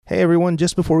Hey everyone,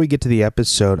 just before we get to the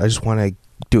episode, I just want to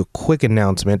do a quick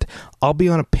announcement. I'll be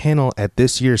on a panel at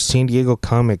this year's San Diego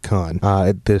Comic-Con.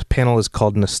 The panel is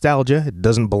called Nostalgia. It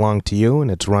Doesn't Belong to You,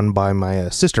 and it's run by my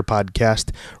sister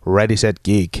podcast, Ready Set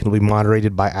Geek. It'll be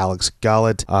moderated by Alex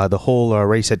Gollett. The whole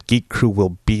Ready Set Geek crew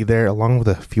will be there, along with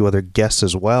a few other guests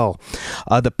as well.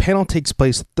 The panel takes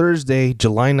place Thursday,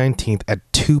 July 19th at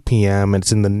 2 p.m., and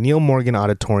it's in the Neil Morgan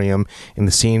Auditorium in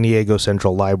the San Diego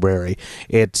Central Library.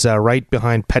 It's right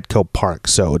behind Petco Park,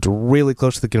 so it's really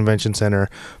close to the convention center.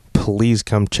 Please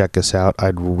come check us out.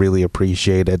 I'd really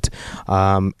appreciate it.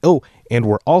 And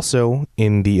we're also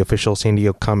in the official San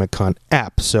Diego Comic-Con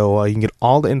app, so you can get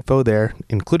all the info there,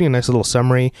 including a nice little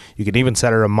summary. You can even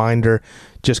set a reminder.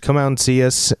 Just come out and see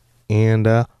us, and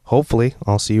hopefully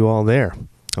I'll see you all there.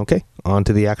 Okay, on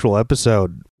to the actual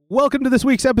episode. Welcome to this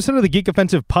week's episode of the Geek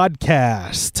Offensive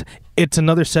Podcast. It's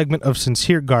another segment of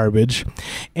Sincere Garbage,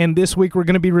 and this week we're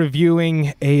going to be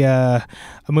reviewing a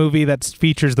movie that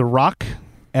features The Rock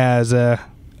as a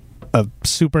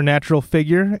supernatural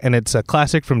figure, and it's a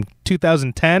classic from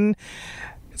 2010.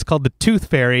 It's called The Tooth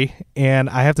Fairy, and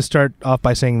I have to start off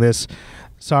by saying this.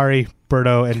 Sorry,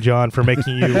 Berto and John, for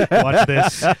making you watch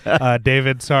this.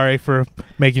 David, sorry for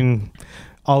making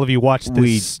all of you watch this.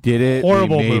 We did it.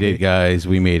 Horrible we made movie. it, guys.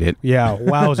 We made it. Yeah,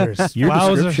 wowzers. Your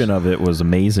description of it was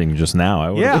amazing just now.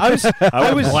 I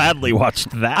would gladly watched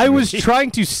that. I was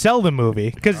trying to sell the movie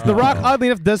because The Rock, oddly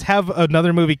enough, does have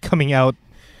another movie coming out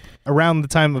around the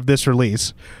time of this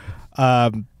release.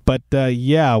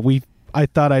 I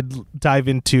thought I'd dive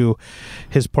into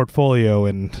his portfolio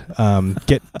and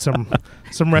get some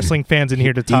wrestling fans in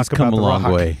here to talk about The Rock. He's come a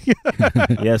long way.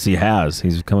 Yes, he has.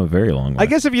 He's come a very long way. I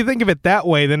guess if you think of it that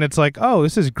way, then it's like, oh,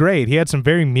 this is great. He had some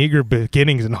very meager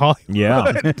beginnings in Hollywood.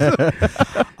 Yeah.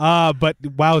 But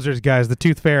wowzers, guys, The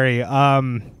Tooth Fairy.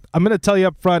 I'm going to tell you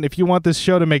up front, if you want this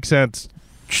show to make sense,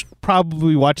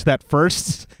 probably watch that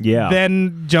first. Yeah.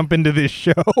 Then jump into this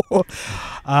show.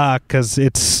 Because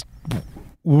it's...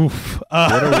 Oof.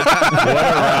 What a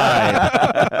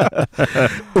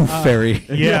ride. Oof, fairy.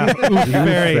 Yeah. Oof,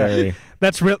 fairy.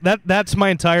 That's real. That's my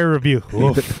entire review.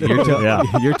 Oof.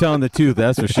 You're telling the truth,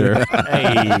 that's for sure.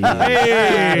 Hey.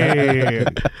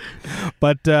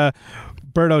 But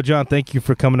Berto, John, thank you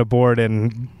for coming aboard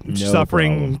and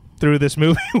suffering through this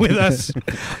movie with us.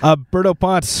 Berto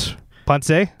Ponce, where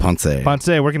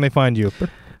can they find you?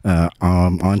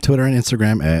 On Twitter and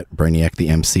Instagram at Brainiac the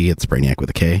MC. It's Brainiac with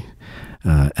a K.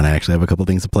 And I actually have a couple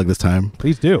things to plug this time.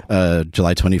 Please do.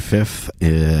 July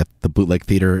 25th at the Bootleg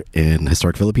Theater in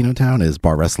historic Filipino Town is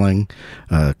Bar Wrestling.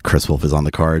 Chris Wolf is on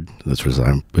the card, which is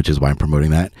why I'm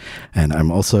promoting that. And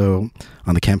I'm also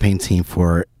on the campaign team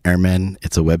for Airmen.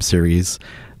 It's a web series.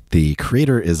 The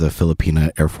creator is a Filipina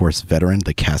Air Force veteran.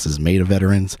 The cast is made of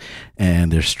veterans,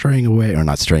 and they're straying away, or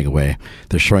not straying away.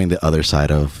 They're showing the other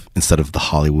side of, instead of the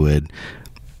Hollywood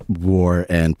war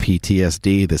and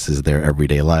PTSD, this is their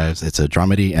everyday lives. It's a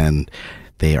dramedy, and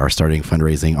they are starting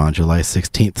fundraising on July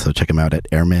 16th. So check them out at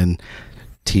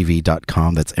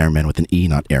airmentv.com. That's airmen with an E,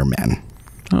 not airman.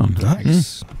 Oh,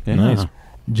 nice. Yeah. Nice.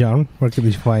 John, where can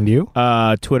we find you?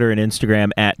 Twitter and Instagram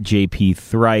at JP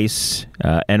Thrice,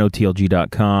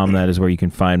 NOTLG.com. That is where you can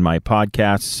find my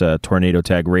podcasts. Tornado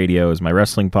Tag Radio is my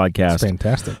wrestling podcast. That's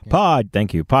fantastic.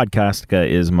 Thank you. Podcastica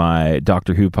is my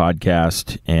Doctor Who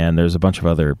podcast, and there's a bunch of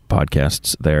other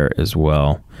podcasts there as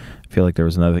well. I feel like there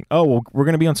was another thing. Oh, well, we're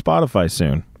going to be on Spotify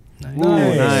soon.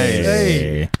 Nice.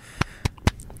 Hey.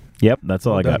 Yep, that's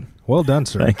all I got. Well done,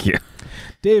 sir. Thank you.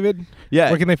 David,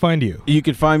 where can they find you? You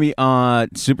can find me on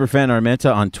Superfan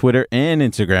Armenta on Twitter and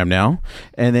Instagram now.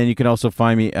 And then you can also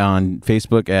find me on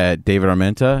Facebook at David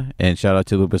Armenta. And shout out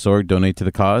to Lupus.org, donate to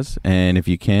the cause. And if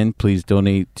you can, please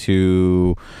donate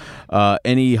to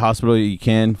any hospital you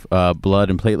can, blood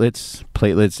and platelets.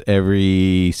 Platelets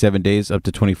every 7 days, up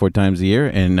to 24 times a year.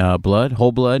 And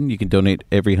whole blood, you can donate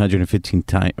every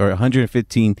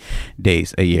 115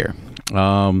 days a year.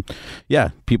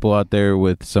 People out there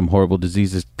with some horrible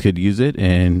diseases could use it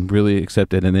and really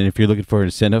accept it. And then if you're looking for an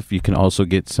incentive, you can also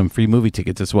get some free movie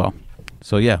tickets as well.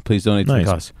 So yeah, please donate to the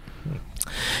cause.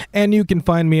 And you can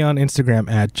find me on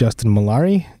Instagram at Justin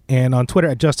Malari and on Twitter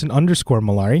at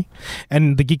Justin_Malari.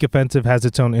 And the Geek Offensive has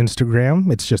its own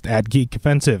Instagram. It's just at Geek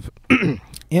Offensive.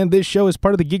 And this show is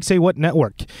part of the Geek Say What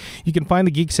Network. You can find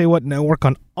the Geek Say What Network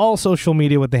on all social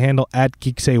media with the handle at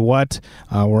Geek Say What.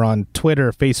 We're on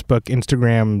Twitter, Facebook,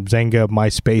 Instagram, Zanga,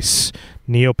 MySpace,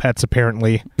 Neopets,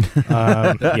 apparently.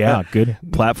 Yeah, good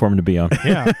platform to be on.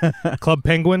 Yeah. Club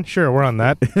Penguin, sure, we're on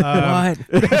that. What?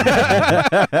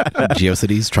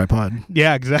 GeoCities, Tripod.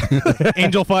 Yeah, exactly.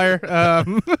 Angel Fire.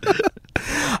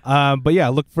 But yeah,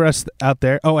 look for us out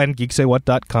there. Oh, and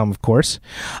geeksaywhat.com, of course.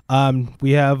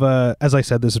 We have, as I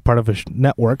said, this is part of a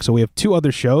network, so we have 2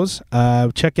 other shows.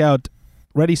 Check out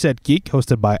Ready, Set, Geek,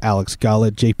 hosted by Alex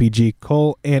Gala, JPG,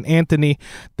 Cole, and Anthony.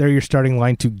 They're your starting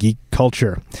line to geek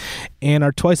culture. And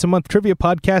our twice-a-month trivia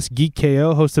podcast, Geek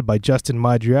KO, hosted by Justin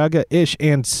Madriaga, Ish,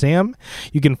 and Sam.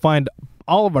 You can find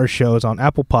all of our shows on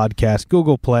Apple Podcasts,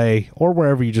 Google Play, or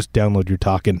wherever you just download your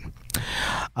talking.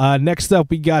 Next up,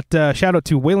 we got shout out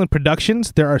to Wayland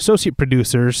Productions. They're our associate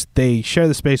producers. They share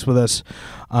the space with us,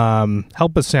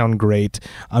 help us sound great.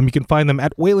 You can find them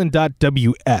at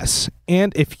wayland.ws.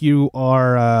 And if you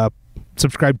are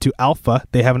subscribed to Alpha,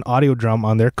 they have an audio drum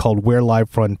on there called We're Live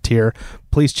Frontier.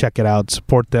 Please check it out.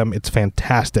 Support them. It's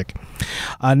fantastic.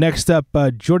 Next up,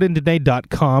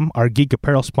 JordanToday.com, our geek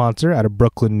apparel sponsor out of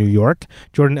Brooklyn, New York.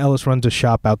 Jordan Ellis runs a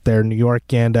shop out there in New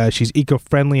York, and she's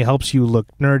eco-friendly, helps you look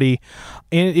nerdy.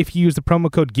 And if you use the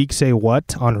promo code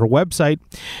GeekSayWhat on her website,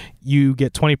 you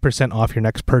get 20% off your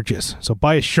next purchase. So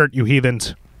buy a shirt, you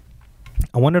heathens.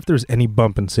 I wonder if there's any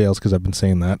bump in sales because I've been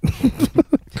saying that.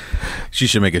 She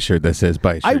should make a shirt that says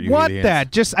 "Buy a shirt." I want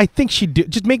that. I think she'd do.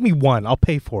 Just make me one. I'll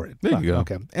pay for it. There you go.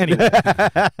 Okay. Anyway,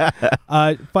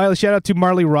 finally, shout out to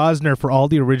Marley Rosner for all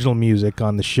the original music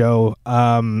on the show,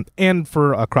 and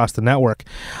for across the network.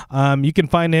 You can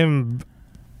find him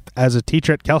as a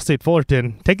teacher at Cal State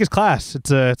Fullerton. Take his class. It's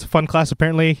a fun class.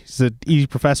 Apparently, he's an easy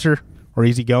professor or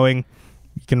easygoing.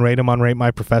 You can rate him on Rate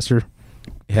My Professor.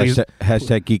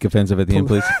 Hashtag geek offensive at the end,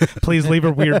 please. Please leave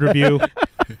a weird review.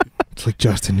 It's like,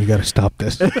 Justin, you got to stop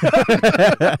this.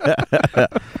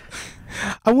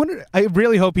 I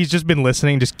really hope he's just been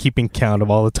listening, just keeping count of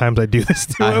all the times I do this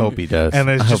to him. I hope he does. And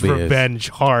it's just revenge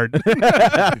hard.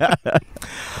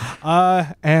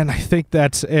 And I think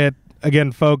that's it.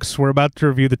 Again, folks, we're about to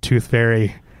review The Tooth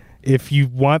Fairy. If you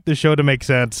want the show to make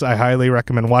sense, I highly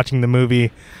recommend watching the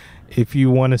movie. If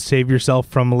you want to save yourself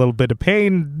from a little bit of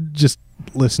pain, just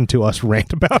listen to us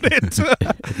rant about it.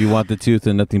 If you want the tooth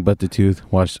and nothing but the tooth,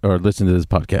 watch or listen to this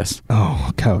podcast.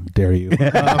 Oh, how dare you.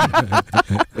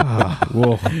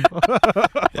 Whoa.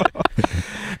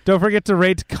 Don't forget to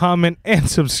rate, comment, and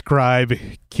subscribe.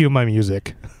 Cue my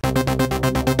music.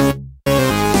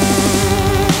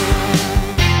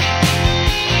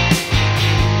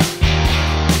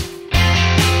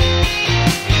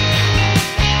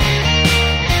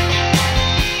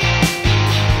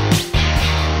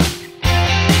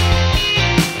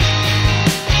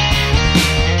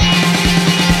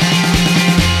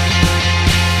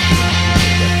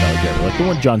 The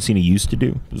one John Cena used to do.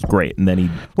 It was great. And then he...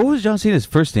 What was John Cena's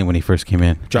first name when he first came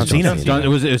in? John Cena.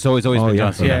 It's always been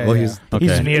John Cena. Yeah, Well, yeah. he's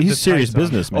Okay. He's serious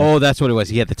business, man. Oh, that's what it was.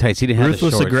 He had the tights. He didn't have the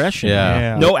Ruthless shorts. aggression.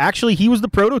 Yeah. No, actually, he was the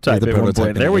prototype. The at one prototype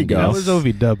point. There we go. That was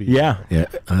OVW. Yeah. yeah.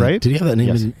 Right? Did he have that name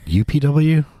Yes. in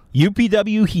UPW?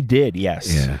 UPW, he did,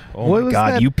 yes. Yeah. Oh, What my was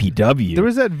God, that? UPW. There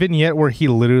was that vignette where he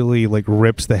literally like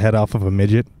rips the head off of a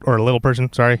midget or a little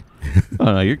person. Sorry. Oh,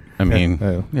 no, I mean,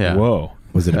 Yeah. yeah. Whoa.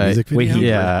 Was it a music wait, video?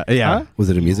 Yeah, yeah. Huh? Was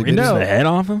it a music Rips video? No. the head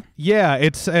off him? Yeah,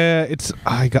 it's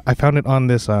I found it on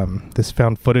this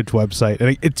found footage website,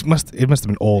 and it must have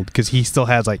been old because he still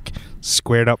has like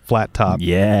squared up flat top.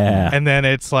 Yeah. And then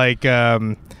it's like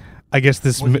I guess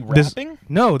this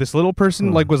little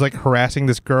person was like harassing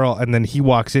this girl, and then he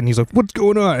walks in, he's like, "What's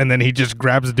going on?" And then he just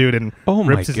grabs the dude and Oh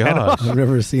my rips his head off. gosh. I've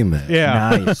never seen that.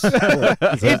 Yeah.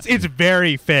 Nice. It's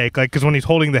very fake, like because when he's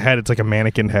holding the head, it's like a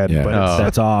mannequin head. Yeah. But Oh.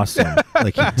 That's awesome.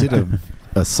 Like he did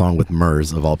a song with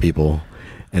Murs of all people,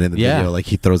 and in the Yeah. video, like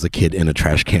he throws a kid in a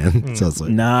trash can. So it's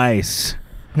like, Nice.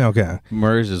 okay.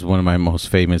 Murs is one of my most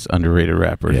famous underrated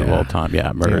rappers of Yeah. all time.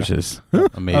 Yeah, Murs is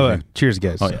amazing. Oh, cheers,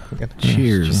 guys. Oh, yeah.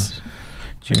 cheers.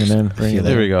 Bring it in. Bring it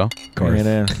There we in. go. Bring it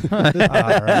in. All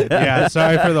right. Yeah,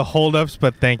 sorry for the holdups,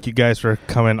 but thank you guys for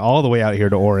coming all the way out here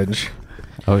to Orange.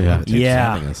 Oh yeah. Thanks for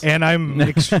Yeah. having us. And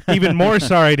I'm even more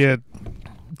sorry to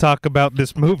talk about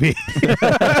this movie. Oh,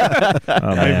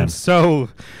 I'm man. so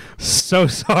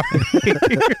sorry.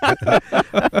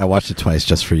 I watched it twice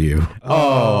just for you.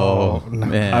 Oh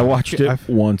man. I watched it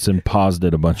once and paused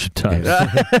it a bunch of times.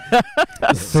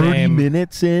 30 Same.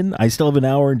 minutes in. I still have an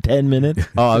hour and 10 minutes.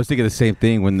 Oh, I was thinking the same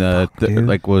thing when dude.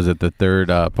 like was it the third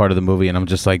part of the movie, and I'm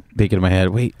just like thinking in my head,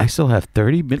 wait, I still have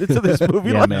 30 minutes of this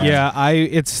movie. Yeah, left? man. Yeah,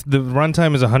 it's the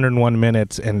runtime is 101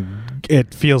 minutes, and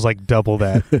it feels like double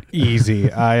that easy.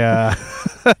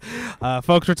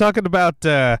 Folks, we're talking about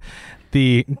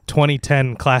the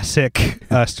 2010 classic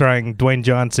starring Dwayne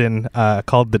Johnson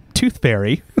called The Tooth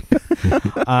Fairy.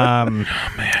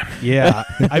 Yeah,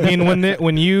 I mean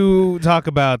when you talk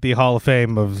about the Hall of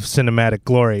Fame of cinematic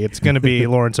glory, it's going to be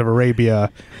Lawrence of Arabia,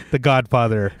 The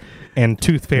Godfather, and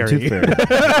Tooth Fairy. Tooth Fairy.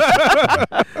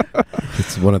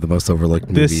 It's one of the most overlooked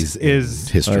This movies is-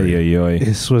 in history. Oy, oy, oy.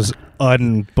 This was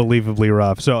unbelievably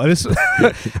rough. So this,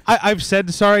 I've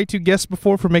said sorry to guests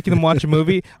before for making them watch a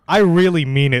movie. I really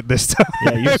mean it this time.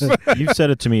 Yeah, you've said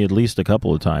it to me at least a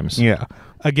couple of times. Yeah.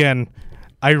 Again,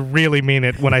 I really mean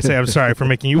it when I say I'm sorry for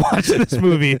making you watch this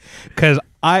movie, because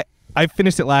I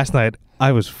finished it last night.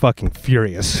 I was fucking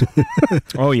furious.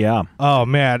 Oh yeah. Oh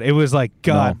man, it was like,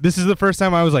 God, No. this is the first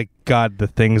time I was like, God, the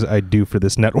things I do for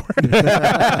this network.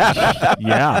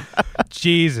 Yeah.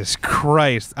 Jesus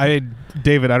Christ.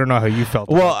 David, I don't know how you felt.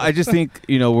 Well, I just think,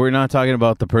 we're not talking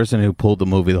about the person who pulled the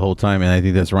movie the whole time, and I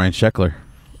think that's Ryan Sheckler.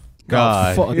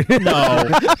 God.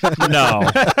 No.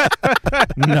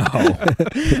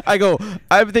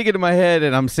 I'm thinking in my head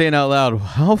and I'm saying out loud,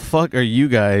 how fuck are you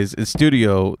guys in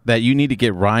studio that you need to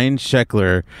get Ryan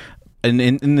Sheckler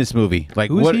in this movie? Like,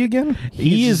 Who is what he again?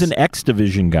 He is an X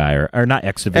Division guy, or not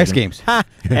X Division. X Games.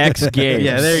 X Games.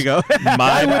 Yeah, there you go.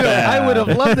 My I would have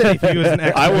loved it if he was an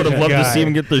I would have loved to see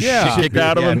him get the Yeah. shit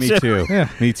out of Yeah, him. me too. Yeah.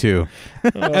 Me too.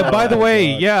 And by the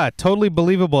way, yeah, totally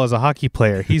believable as a hockey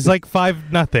player. He's like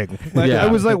 5-0. Like, Yeah. I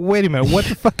was like, wait a minute, what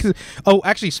the fuck is? Oh,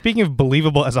 actually, speaking of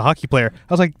believable as a hockey player,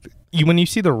 I was like, when you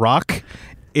see The Rock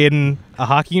in a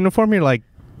hockey uniform, you're like,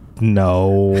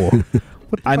 no.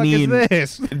 What the I fuck mean, is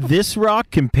this? This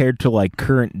Rock compared to like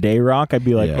current day Rock, I'd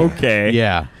be like, Yeah. okay,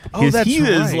 Yeah. Oh, 'Cause that's he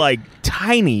is right. like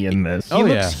tiny in this. He Oh,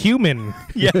 looks yeah. human.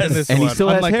 Yes. in this And he one. still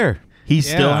has Unlike- hair. He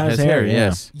still Yeah. has hair.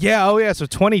 yes. Yeah, oh yeah. So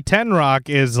 2010 Rock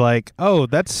is like, oh,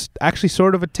 that's actually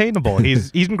sort of attainable.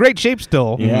 He's in great shape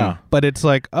still. Yeah. But it's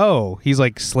like, oh, he's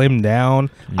like slimmed down.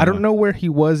 I don't know where he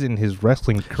was in his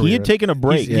wrestling career. He had taken a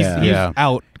break. He's Yeah.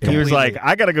 out. He was like,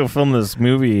 I gotta go film this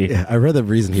movie. Yeah, I read the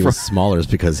reason he was smaller is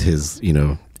because his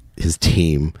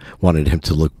team wanted him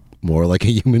to look more like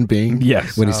a human being.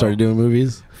 Yes. When he started doing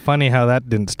movies. funny how that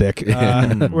didn't stick.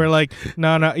 We're like,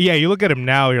 no. Yeah, you look at him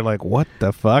now, you're like, what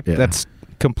the fuck? Yeah. That's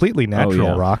completely natural,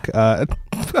 yeah. Rock.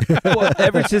 Well,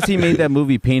 ever since he made that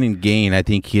movie Pain and Gain, I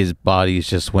think his body's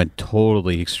just went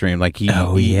totally extreme. Like he,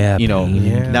 Oh, yeah, you know, Pain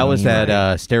and that was Gain.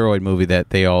 that steroid movie that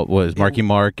they all was Marky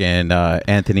Mark and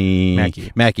Anthony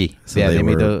Mackie. So yeah, they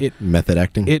made were the. method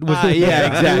acting. It was yeah,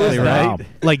 exactly, it was right.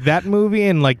 Like that movie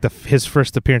and like his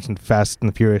first appearance in Fast and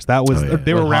the Furious. That was Oh, yeah.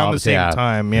 they were With around Hobbs, the same yeah.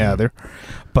 time. Yeah, they're.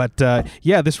 But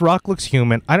yeah, this Rock looks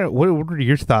human. I don't. What are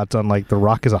your thoughts on like the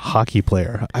Rock as a hockey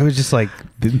player? I was just like,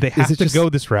 they have it to just- go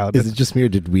this route. Is it just me or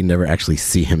did we never actually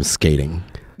see him skating?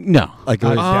 No. Like,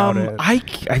 I doubt it.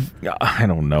 I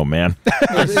don't know, man.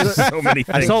 There's just so many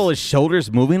things. I saw his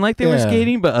shoulders moving like they were Yeah.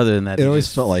 skating, but other than that, It they always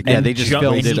just- felt like- yeah, And they just jump-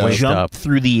 filled and it he with jumped stuff.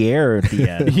 through the air at the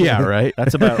end. Yeah, right.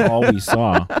 That's about all we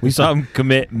saw. We saw him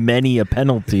commit many a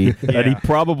penalty that he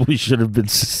probably should have been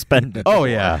suspended. Oh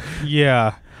yeah.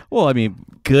 Yeah. Well, I mean,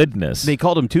 Goodness. they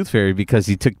called him Tooth Fairy because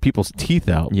he took people's teeth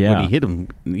out Yeah. when he hit him.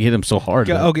 He hit him so hard.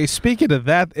 Okay, speaking of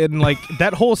that, and like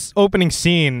that whole opening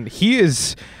scene, he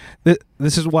is.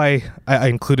 This is why I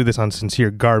included this on Sincere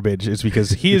Garbage, is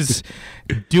because he is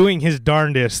doing his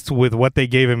darndest with what they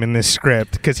gave him in this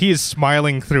script, because he is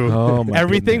smiling through Oh, my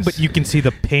everything, goodness. but you can see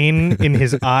the pain in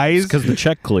his eyes. because the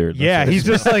check cleared. That's Yeah, what he's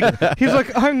it's just like,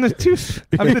 I'm the tooth.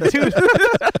 I'm the tooth.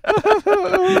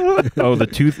 about. Oh, the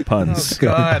tooth puns.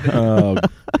 God. Oh,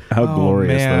 how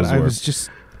glorious man, those I were. was just.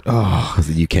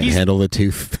 You can't He's- handle the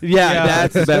tooth. Yeah, Yeah.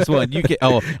 that's the best one. You can.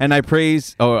 Oh, and I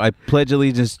pledge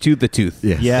allegiance to the tooth.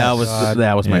 Yes. Yes.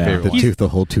 That was my Yeah. favorite The one. tooth, the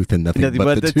whole tooth, and nothing, Nothing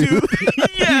but, the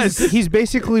tooth. He's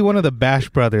basically one of the Bash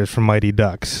brothers from Mighty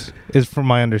Ducks, is from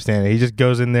my understanding. He just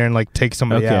goes in there and like takes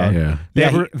somebody Okay. out. Yeah. Yeah,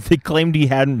 Never- they claimed he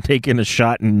hadn't taken a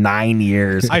shot in 9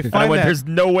 years. I And find went, that- there's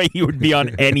no way he would be on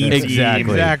any team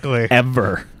Exactly.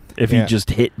 ever if Yeah. he just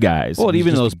hit guys. Well, He's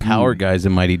even just those a power dude. guys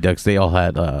in Mighty Ducks, they all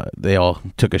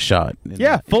took a shot.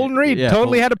 Yeah, Fulton Reed Yeah,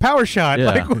 totally Fulton- had a power shot. Yeah.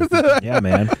 Like, what the- Yeah,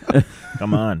 man.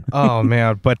 Come on. oh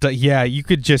man, but yeah, you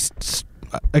could just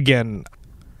again,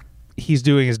 he's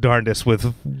doing his darndest with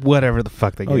whatever the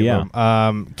fuck they Oh, gave yeah.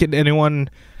 him. Can anyone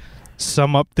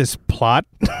sum up this plot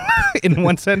in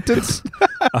one sentence?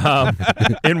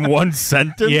 In one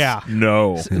sentence? Yeah.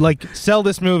 No. Like, sell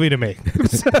this movie to me.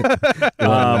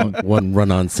 One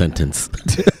run-on sentence.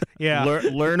 Yeah.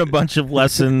 Learn a bunch of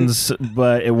lessons,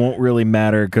 but it won't really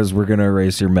matter because we're going to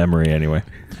erase your memory anyway.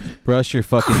 Brush your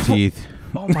fucking teeth.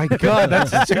 Oh my god, that's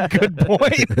such a good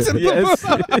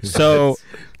point. So,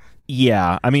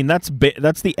 yeah, I mean that's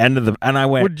the end of the. And I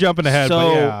went. We're jumping ahead, So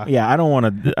but yeah. I don't want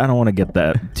to get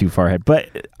that too far ahead.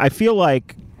 But I feel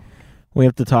like we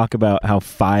have to talk about how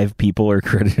 5 people are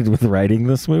credited with writing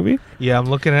this movie. Yeah, I'm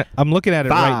looking at it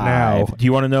right now. Do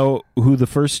you want to know who the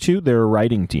first 2? They're a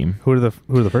writing team. Who are the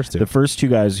first 2? The first 2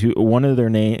 guys, one of their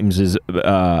names is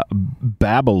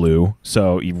Babalu.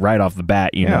 So right off the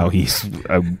bat, you know he's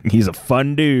a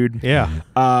fun dude.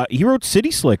 Yeah. He wrote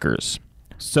City Slickers.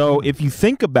 So if you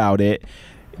think about it,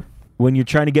 when you're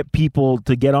trying to get people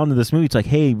to get onto this movie, it's like,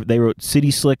 hey, they wrote City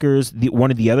Slickers.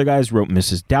 One of the other guys wrote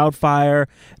Mrs. Doubtfire.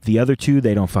 The other 2,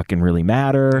 they don't fucking really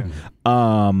matter.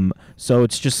 So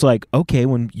it's just like, okay,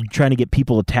 when you're trying to get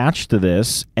people attached to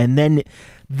this, and then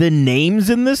the names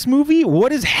in this movie,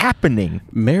 what is happening?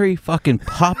 Mary fucking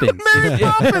Poppins. Mary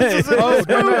Poppins is in this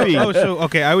movie. So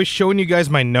okay, I was showing you guys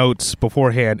my notes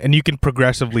beforehand, and you can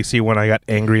progressively see when I got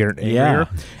angrier and angrier.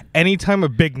 Yeah. Anytime a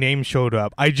big name showed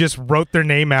up, I just wrote their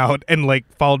name out and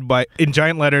followed by in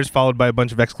giant letters, followed by a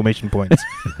bunch of exclamation points.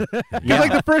 Yeah.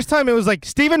 Like the first time, it was like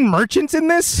Stephen Merchant's in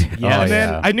this. Yeah. And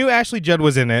then I knew Ashley Judd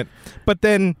was in it, but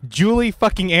then Julie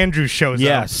fucking Andrews shows up.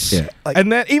 Yes. Yeah.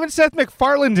 And then even Seth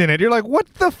MacFarlane's in it. You're like,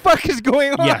 what the fuck is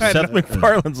going on? Yeah, Seth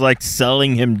MacFarlane's like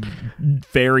selling him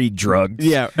fairy drugs.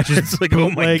 Yeah. It's like, oh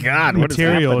my Bootleg God, what is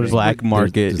material. happening? Black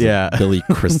market. There's a Billy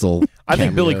Crystal. I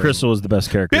think Billy cameo. Crystal is the best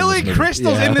character. in Billy this movie.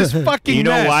 Crystal's in this fucking You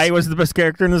know mess. why he was the best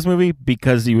character in this movie?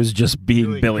 Because he was just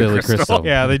being Billy Crystal. Crystal.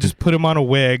 Yeah, they just put him on a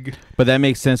wig. But that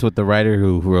makes sense with the writer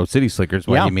who wrote City Slickers,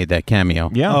 why Yeah. he made that cameo.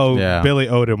 Yeah. Oh, Yeah. Billy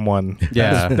owed him one.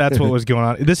 Yeah. That's what was going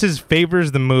on. This is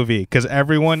Favors the movie because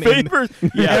everyone everyone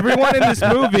in this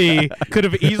movie could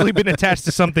have easily been attached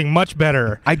to something much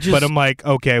better. But I'm like,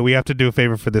 okay, we have to do a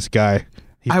favor for this guy.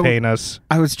 He's paying us.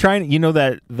 I was trying, you know,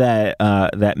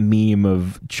 that meme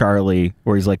of Charlie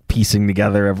where he's like piecing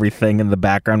together everything in the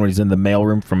background when he's in the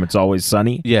mailroom from It's Always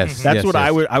Sunny. Yes. That's yes, what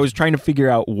yes. I was trying to figure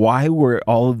out. Why were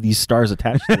all of these stars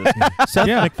attached to this? Seth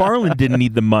MacFarlane didn't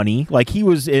need the money. Like, he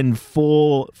was in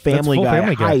full Family full Guy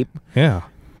Family Guy. hype. Yeah.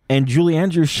 And Julie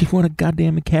Andrews, she won a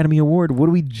goddamn Academy Award. What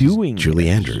are we doing? Julie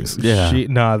Andrews. Yeah.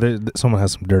 Someone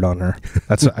has some dirt on her.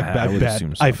 That's I would bet.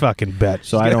 assume so. I fucking bet.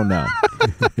 So I don't know.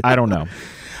 I don't know.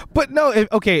 But no,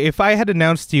 if I had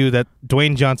announced to you that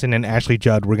Dwayne Johnson and Ashley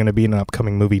Judd were going to be in an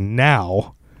upcoming movie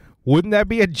now, wouldn't that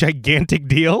be a gigantic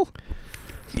deal?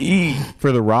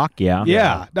 For The Rock, yeah.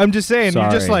 Yeah. I'm just saying.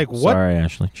 You're just like, what? Sorry,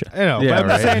 Ashley. I know. Yeah, but I'm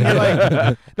just saying, you're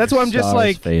like, that's why I'm just Stars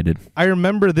like, faded. I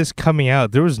remember this coming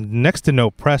out. There was next to no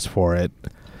press for it.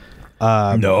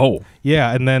 No.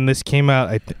 Yeah, and then this came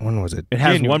out, when was it? It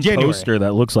has one January. poster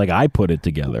that looks like I put it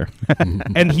together.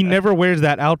 And he never wears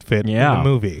that outfit in Yeah. the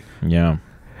movie. Yeah.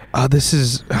 This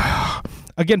is,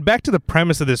 again, back to the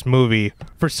premise of this movie.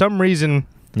 For some reason,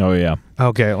 Oh, yeah.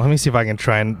 okay, let me see if I can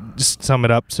try and just sum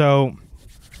it up. So,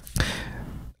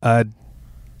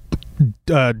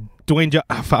 Dwayne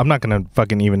I'm not going to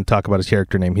fucking even talk about his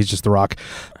character name. He's just The Rock.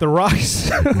 The Rock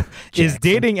is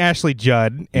dating Ashley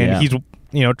Judd, and Yeah. he's,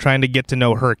 trying to get to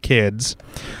know her kids.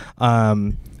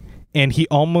 And he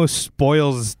almost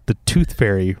spoils the Tooth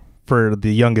Fairy for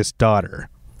the youngest daughter.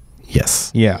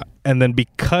 Yes. Yeah. And then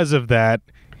because of that,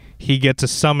 he gets a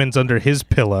summons under his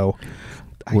pillow.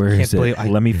 Where is it?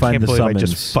 Let me find can't the believe I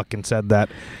summons. just fucking said that.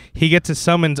 He gets a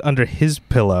summons under his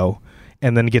pillow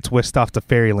and then gets whisked off to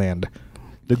Fairyland.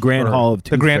 The Grand Or Hall of the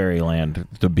Tooth Grand- Fairyland,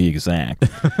 to be exact.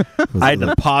 I had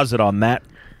to pause it on that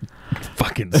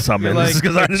fucking summons Like,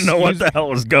 because I didn't know what the hell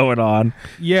was going on.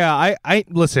 Yeah, I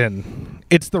listen.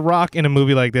 It's The Rock in a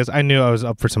movie like this. I knew I was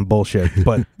up for some bullshit,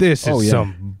 but this is Oh, yeah.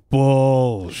 some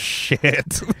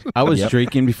bullshit. I was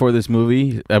drinking before this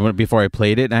movie, before I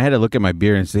played it, and I had to look at my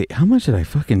beer and say, how much did I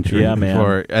fucking drink Yeah, man.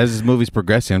 before? As this movie's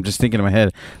progressing, I'm just thinking in my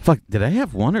head, fuck, did I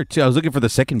have one or two? I was looking for the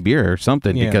second beer or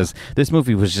something Yeah. because this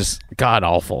movie was just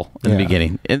god-awful in the Yeah.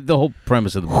 beginning. And the whole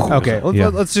premise of the movie. Okay,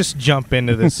 was- let's just jump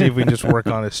into this. See if we can just work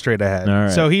on it straight ahead. All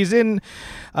right. So he's in.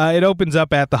 It opens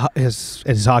up at his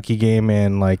hockey game,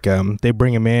 and they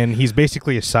bring him in. He's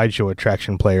basically a sideshow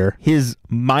attraction player. His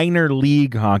minor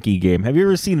league hockey game. Have you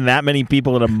ever seen that many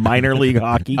people at a minor league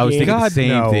hockey I was game? thinking God, the same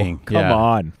no. thing. Come Yeah.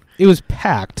 on. It was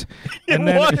packed. And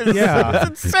then, was. Yeah.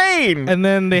 It's insane. And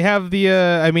then they have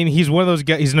the. He's one of those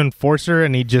guys. He's an enforcer,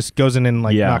 and he just goes in and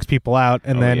Yeah. knocks people out.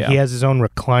 And Oh, then yeah. he has his own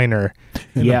recliner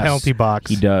in the Yes, penalty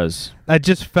box. He does. I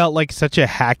just felt like such a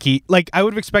hacky. Like I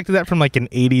would have expected that from like an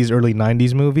 '80s, early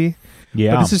 '90s movie.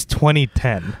 Yeah. But this is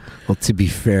 2010. Well, to be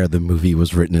fair, the movie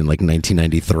was written in like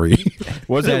 1993.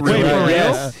 Was it That's really? right. for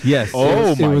real? Yes.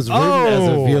 Oh, it my was written as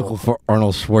a vehicle for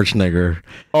Arnold Schwarzenegger,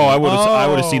 Oh, I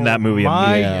would have seen that movie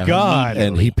My immediately. God.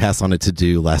 and he passed on it to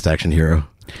do Last Action Hero.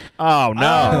 Oh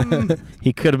no,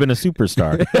 he could have been a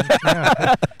superstar.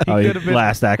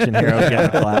 Last action hero getting a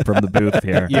clap from the booth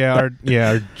here. Our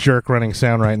jerk running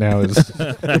sound right now is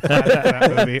that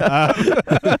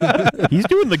movie. He's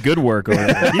doing the good work over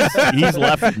there. He's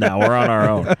left now. We're on our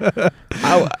own.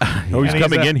 He's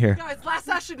coming in here. Guys, Last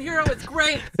Action Hero is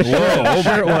great. Whoa,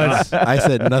 Sure it was. I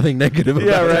said nothing negative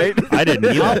about it. I didn't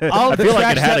either. I'll I feel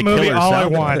like trash it had that a movie killer all I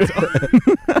sound. want.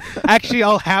 Actually,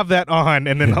 I'll have that on,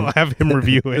 and then I'll have him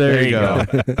review it. There you go.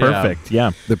 Perfect.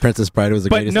 Yeah. The Princess Bride was the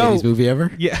But greatest no. 80s movie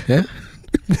ever? Yeah. Yeah?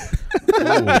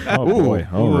 Oh boy.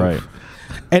 All right.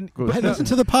 And I listened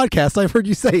to the podcast. I've heard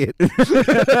you say it.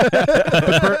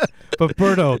 but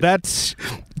Berto,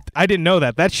 I didn't know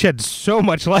that. That sheds so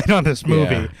much light on this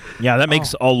movie. Yeah, that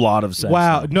makes a lot of sense.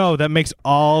 Wow. No, that makes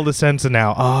all the sense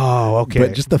now. Oh, okay.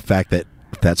 But just the fact that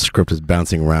that script was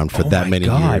bouncing around for that my many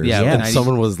God, years. yeah, and 90s.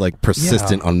 someone was like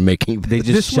persistent on making They this.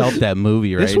 just shelved that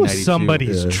movie, right? this in was 92.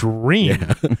 somebody's dream.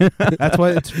 That's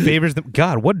why it favors them.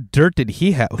 God, what dirt did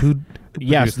he have? Who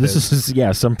Yes, produced this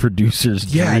is some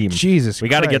producer's Yeah, dream. Jesus We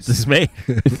got to get Christ. this made.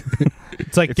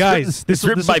 It's like, guys, This is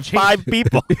written by 5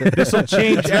 people. This will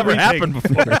change It's never everything. happened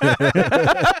before.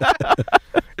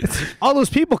 All those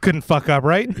people couldn't fuck up,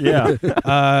 right? Yeah.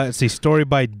 Let's see, story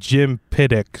by Jim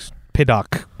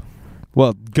Piddock.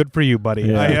 Well, good for you, buddy.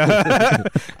 Yeah.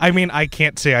 I mean, I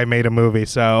can't say I made a movie,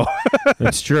 so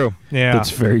That's true. yeah.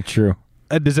 That's very true.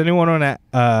 Does anyone want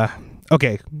to?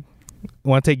 Okay,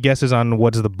 want to take guesses on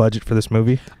what's the budget for this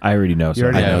movie? I already know. You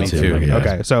already Yeah, know. me too. Yeah.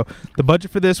 Okay, so the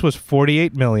budget for this was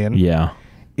 $48 million. Yeah.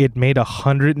 It made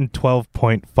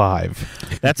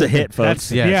 112.5. That's a hit, folks.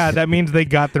 That's Yes. yeah. That means they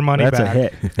got their money That's back. a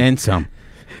hit. And some.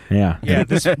 Yeah. Yeah,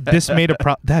 this made a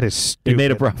That is stupid. It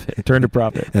made a profit. It turned a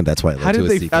profit. And that's why it How led did to a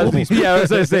they sequel. fool these? Yeah, I was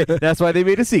going to say, that's why they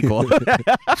made a sequel.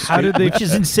 How did they? Which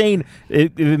is insane.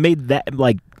 It made that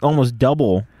like almost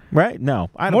double. Right? No,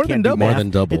 I don't More than can't do double. math. More than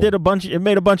double. It did a bunch. It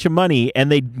made a bunch of money,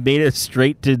 and they made it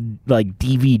straight to like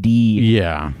DVD.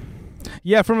 Yeah.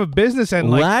 Yeah, from a business end,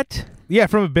 like What? yeah,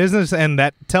 from a business end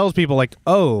that tells people like,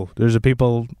 oh, there's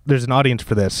an audience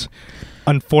for this.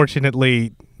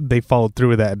 Unfortunately, they followed through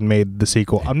with that and made the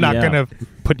sequel. I'm not Yeah. gonna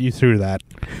put you through that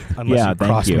unless Yeah, you thank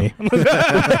cross you. me.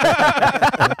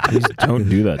 Please don't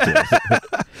do that to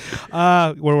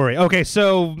us. Where were we? Okay,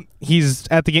 so he's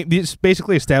at the game. He's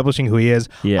basically establishing who he is.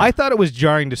 Yeah. I thought it was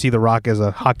jarring to see The Rock as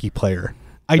a hockey player.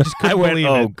 I just couldn't believe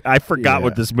it. I forgot Yeah.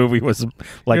 what this movie was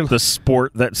like. You're- The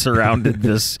sport that surrounded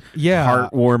this Yeah.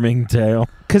 heartwarming tale.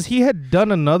 Because he had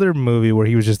done another movie where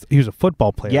he was a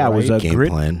football player. Yeah, it right? was a Game grid.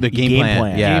 plan. The game, Game plan.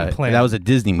 plan. Yeah. Game plan. That was a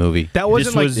Disney movie. that wasn't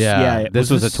This like was- Yeah. This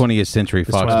was this- a 20th Century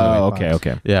Fox was- movie. Oh,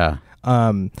 okay. Yeah.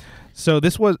 So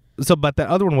this was but that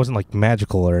other one wasn't like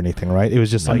magical or anything, right? It was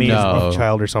just I like mean- his No. love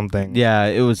child or something. Yeah,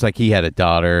 it was like he had a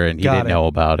daughter and he Got didn't it. know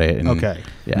about it. And Okay.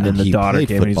 Yeah. And then the He daughter played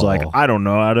came and he's like, football. I don't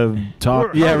know how to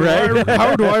talk. Yeah, right.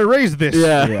 How do I raise this?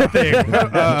 Yeah. thing?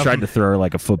 He tried to throw her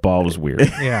like a football. It was weird.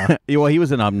 Yeah. Well, he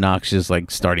was an obnoxious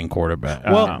like starting quarterback.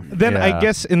 Well, then I Yeah.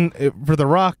 guess for The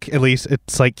Rock, at least,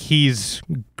 it's like he's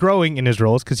growing in his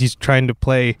roles because he's trying to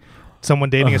play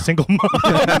someone dating a single mom.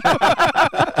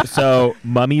 So,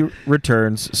 Mummy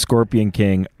Returns, Scorpion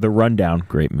King, The Rundown,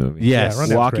 great movie. Yes. Yeah,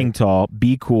 Rundown's Walking great. Tall,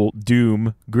 Be Cool,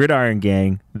 Doom, Gridiron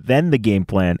Gang, then The Game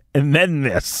Plan, and then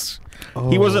this.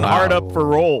 He wasn't hard up for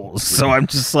roles, so I'm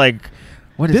just like,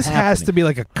 what is This has to be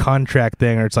like a contract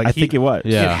thing, or it's like I think it was.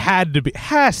 Yeah. It had to be.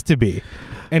 Has to be.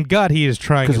 And God, he is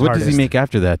trying his Because what hardest. does he make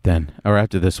after that then? Or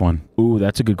after this one? Ooh,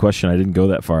 that's a good question. I didn't go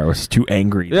that far. I was too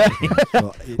angry.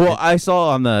 Well, I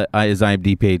saw on his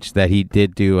IMDb page that he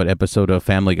did do an episode of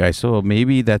Family Guy, so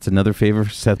maybe that's another favor for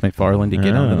Seth MacFarlane to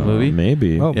get on in the movie.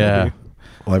 Maybe. Oh, Yeah. maybe.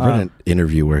 Well, I read an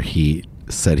interview where he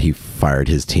said he fired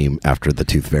his team after the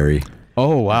Tooth Fairy.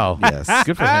 Oh, wow. Yes.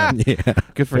 Good for him. Yeah.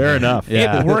 Good for Fair him. enough.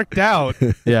 Yeah. It worked out.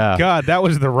 Yeah. God, that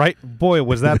was the right. Boy,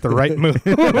 was that the right move.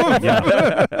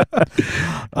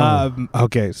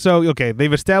 Okay, so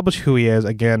they've established who he is.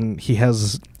 Again,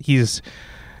 he's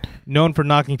known for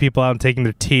knocking people out and taking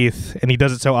their teeth, and he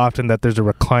does it so often that there's a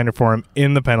recliner for him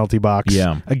in the penalty box.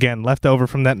 Yeah. Again, left over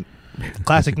from that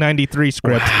classic '93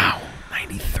 script. Wow.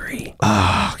 93.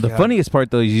 The funniest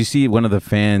part, though, is you see one of the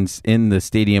fans in the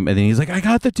stadium, and then he's like, I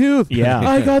got the tooth. Yeah.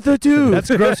 I got the tooth. That's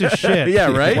gross as shit.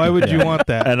 Yeah, right? Why would you want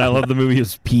that? And I love the movie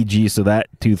is PG, so that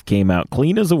tooth came out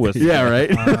clean as a whistle. Yeah,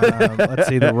 right? Let's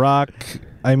see, The Rock.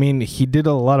 I mean, he did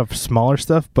a lot of smaller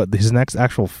stuff, but his next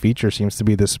actual feature seems to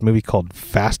be this movie called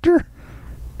Faster.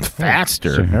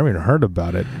 Faster. I never even heard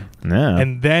about it. No.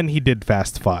 And then he did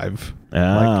Fast 5.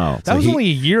 Oh. That was only a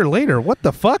year later. What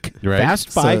the fuck? Right? Fast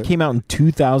 5 came out in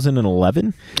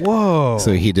 2011. Whoa.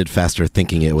 So he did faster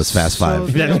thinking it was Fast 5.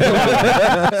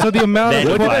 So the amount Then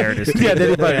he of fired his team.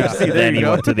 Then he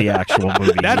went to the actual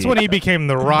movie. that's when he became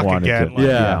The Rock wanted again. to- Like,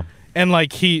 Yeah. And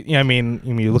like I mean,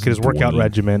 you look at his workout Dwayne.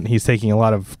 regimen, he's taking a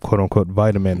lot of quote unquote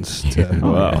vitamins to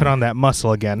Wow. put on that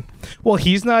muscle again. Well,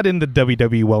 he's not in the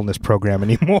WWE wellness program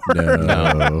anymore.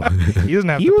 No. He doesn't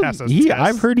have He to would, pass those he, tests.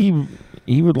 I've heard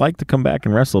he would like to come back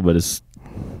and wrestle, but it's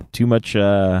too much.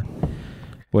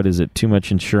 What is it? Too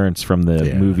much insurance from the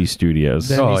Yeah. movie studios.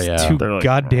 Then Oh, he's yeah. too They're like,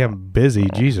 goddamn busy.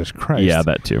 Jesus Christ. Yeah,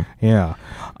 that too. Yeah.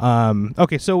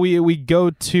 Okay, so we go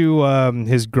to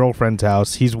his girlfriend's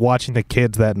house. He's watching the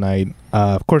kids that night.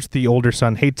 Of course, the older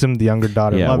son hates him. The younger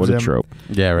daughter Yeah, loves what him. a trope.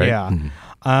 Yeah, right. Yeah.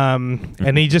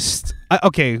 And he just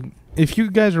okay. If you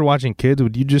guys are watching kids,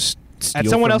 would you just at Steal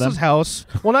someone from else's them? house?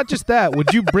 Well, not just that.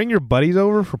 Would you bring your buddies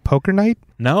over for poker night?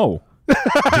 No.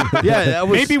 Yeah, that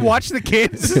was Maybe watch the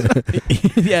kids.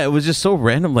 yeah, it was just so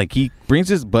random. Like he brings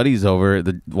his buddies over.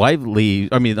 The wife leaves.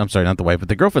 I mean, I'm sorry, not the wife, but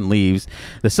the girlfriend leaves.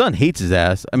 The son hates his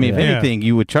ass. I mean, Yeah. if anything,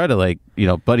 you would try to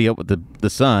buddy up with the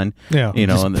son. Yeah. You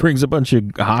know, Just and brings a bunch of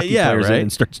hockey Yeah, players in right.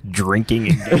 and starts drinking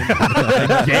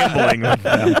and gambling with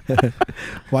them.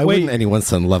 Why Wait. wouldn't anyone's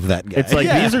son love that guy? It's like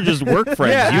Yeah. these are just work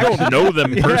friends. Yeah, You don't know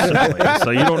them personally, so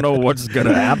you don't know what's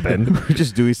gonna happen. we're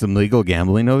just doing some legal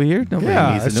gambling over here. Nobody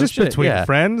Yeah, needs to it's know just shit. between Yeah.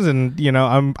 friends, and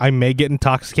I may get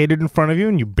intoxicated in front of you,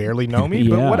 and you barely know me,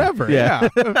 but Yeah. whatever. Yeah.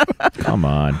 Come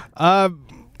on.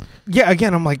 Yeah.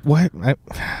 Again, I'm like, what?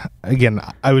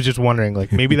 I was just wondering,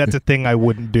 like, maybe that's a thing I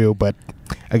wouldn't do, but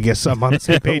I guess I'm on the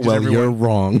same page. as well, everyone. you're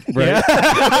wrong. Right.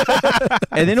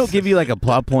 And they don't give you like a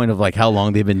plot point of like how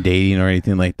long they've been dating or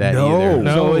anything like that No. either.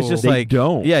 No. So it's just They like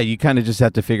don't. Yeah, you kind of just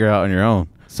have to figure it out on your own.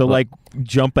 So like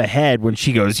jump ahead when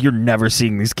she goes, "You're never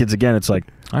seeing these kids again." It's like,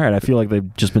 all right, I feel like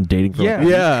they've just been dating for Yeah.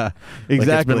 Yeah, Like,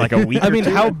 it's been like a week. I or mean,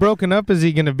 two. how broken up is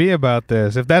he going to be about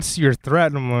this? If that's your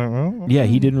threat, I'm like, oh. Yeah,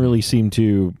 he didn't really seem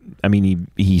to. I mean,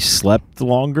 he slept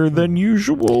longer than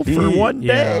usual for one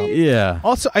Yeah. day. Yeah.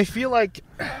 Also, I feel like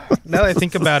now that I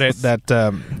think about it, that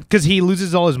because he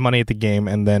loses all his money at the game,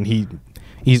 and then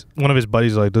he's one of his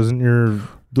buddies like, isn't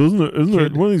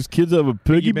it one of these kids have a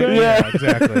piggy bank? Yeah,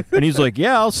 exactly. And he's like,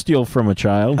 "Yeah, I'll steal from a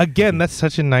child." Again, that's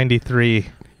such a 93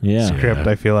 Yeah. script,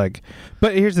 I feel like.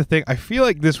 But here's the thing. I feel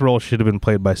like this role should have been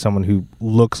played by someone who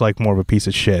looks like more of a piece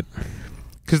of shit.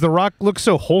 Because The Rock looks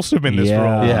so wholesome in this Yeah.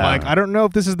 role. Yeah. Like, I don't know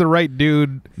if this is the right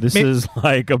dude. This May- is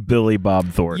like a Billy Bob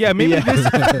Thornton. Yeah, maybe this.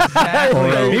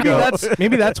 There you go.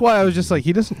 maybe that's why I was just like,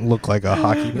 he doesn't look like a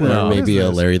hockey player. Or What maybe is a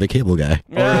this? Larry the Cable Guy.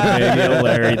 Or maybe a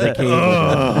Larry the Cable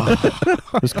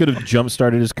Guy. This could have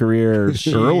jump-started his career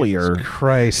earlier.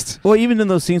 Christ. Well, even in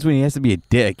those scenes when he has to be a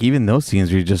dick, even those scenes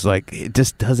where you're just like, it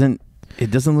just doesn't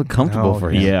look comfortable No, for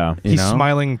him. Yeah. you He's know?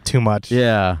 smiling too much.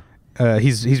 Yeah.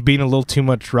 He's being a little too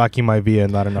much Rocky Maivia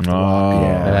and not enough to walk. Oh.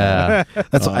 Yeah.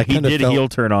 That's what I He kind of did felt heel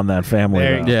turn on that family.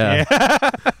 There- though. Yeah.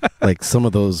 like some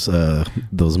of those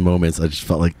moments. I just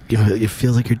felt like it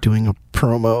feels like you're doing a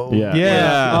promo. Yeah.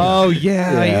 Yeah. Oh,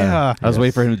 yeah. I was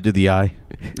waiting for him to do the eye.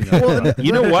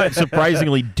 You know what?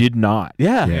 Surprisingly, did not.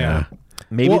 Yeah. Yeah.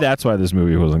 Maybe Well- that's why this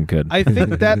movie wasn't good. I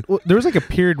think that there was like a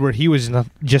period where he was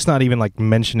not even like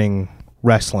mentioning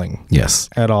wrestling Yes.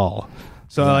 at all.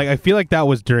 So like I feel like that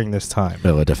was during this time.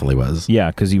 Oh, it definitely was.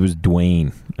 yeah, because he was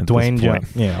Dwayne. At Dwayne this point.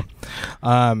 Johnson.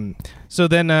 Yeah. So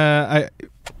then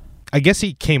I guess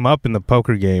he came up in the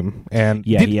poker game and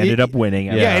Yeah, he ended up winning.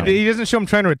 Yeah, he doesn't show him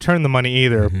trying to return the money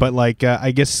either. But like,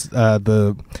 I guess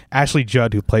the Ashley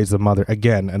Judd who plays the mother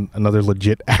again, another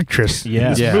legit actress Yeah. in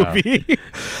this Yeah.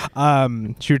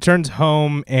 movie. She returns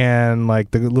home and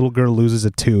like the little girl loses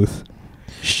a tooth.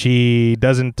 She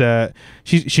doesn't.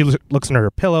 She looks under her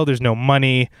pillow. There's no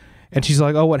money, and she's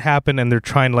like, "Oh, what happened?" And they're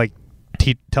trying to like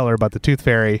tell her about the tooth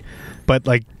fairy, but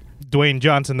like Dwayne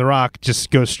Johnson, The Rock, just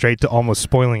goes straight to almost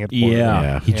spoiling it for her.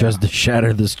 Yeah, he Yeah. tries to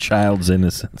shatter this child's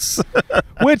innocence.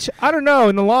 Which I don't know.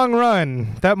 In the long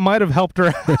run, that might have helped her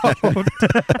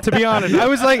out. To be honest, I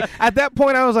was like, at that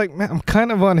point, I was like, man, I'm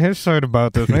kind of on his side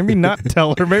about this. Maybe not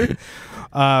tell her. Maybe.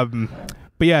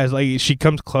 But yeah, it's like she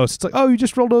comes close. It's like, oh, you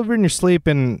just rolled over in your sleep,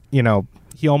 and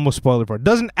he almost spoiled it for her.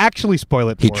 Doesn't actually spoil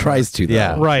it. He for her. tries to, though.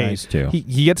 Yeah. Right. Tries to.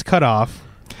 He gets cut off,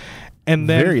 And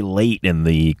then very late in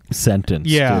the sentence.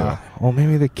 yeah. Well,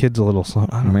 maybe the kid's a little slow.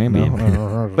 I don't Maybe.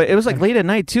 know. But it was like late at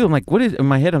night too. I'm like, what is in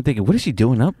my head? I'm thinking, what is she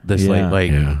doing up this late?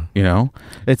 Like, you know,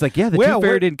 it's like, yeah, the Well, tooth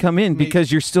fairy we're- didn't come in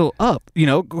because you're still up. You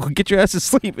know, go get your ass to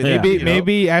sleep. And Yeah. you know?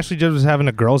 Maybe Ashley Judd was having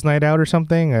a girls' night out or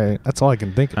something. That's all I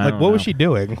can think of. I Like, don't what was know. she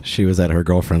doing? She was at her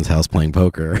girlfriend's house playing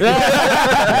poker. Oh,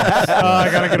 I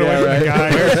gotta get away from the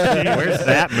guy. Where's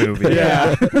that movie?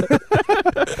 Yeah.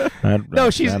 That- No,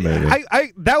 she's. that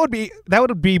movie. That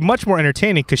would be much more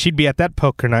entertaining because she'd be at that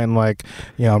poker night and like,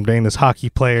 I'm dating this hockey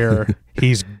player.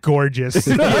 He's gorgeous.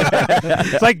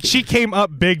 It's like she came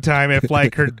up big time if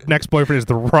like her next boyfriend is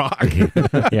The Rock.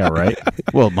 Yeah, right.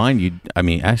 Well, mind you, I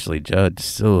mean, Ashley Judd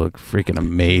still look freaking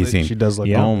amazing. She does look.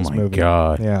 Yeah. good Oh in this my movie.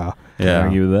 god. Yeah. Yeah.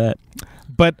 Argue with that.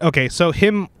 But okay, so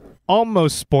him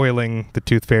almost spoiling the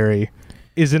Tooth Fairy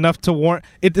is enough to warrant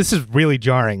it. This is really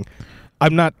jarring.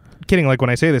 I'm not kidding. Like when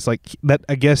I say this, like that,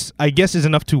 I guess is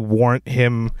enough to warrant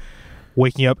him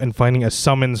waking up and finding a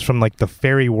summons from like the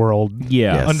fairy world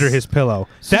Yeah. Yes. under his pillow.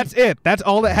 That's it. That's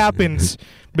all that happens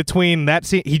between that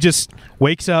scene. He just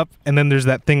wakes up and then there's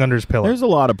that thing under his pillow. There's a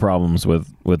lot of problems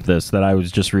with this that I was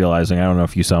just realizing. I don't know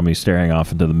if you saw me staring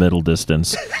off into the middle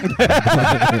distance.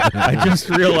 I just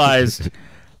realized,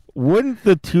 wouldn't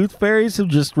the Tooth Fairies have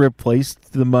just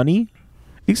replaced the money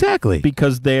Exactly.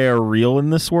 because they are real in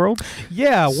this world?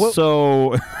 Yeah.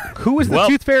 So Who was the well-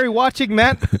 Tooth Fairy watching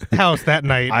that house that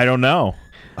night? I don't know.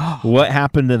 What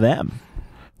happened to them?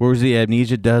 Where was the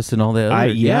amnesia dust and all that? Other,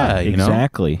 you know?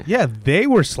 exactly. Yeah, they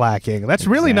were slacking. That's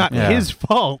really not Exactly. his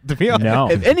fault, to be honest.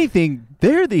 No. If anything,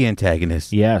 they're the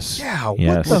antagonist. Yes. Yeah, what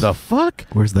Yes. What the fuck?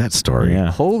 Where's that story? Yeah.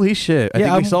 Holy shit! I Yeah,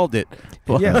 think we I'm- solved it.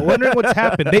 Yeah, wondering what's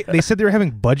happened. They said they were having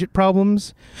budget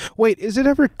problems. Wait, is it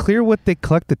ever clear what they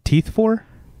collect the teeth for?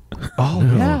 Oh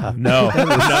yeah. No,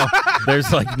 no.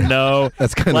 There's like no.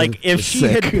 That's kind like of if she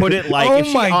sick. had put it like Oh if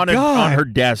she my on God. her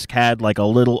desk had like a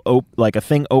little like a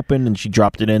thing open and she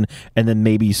dropped it in and then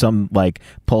maybe some like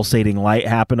pulsating light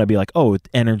happened, I'd be like, oh, it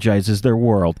energizes their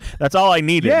world. That's all I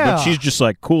needed. Yeah. But she's just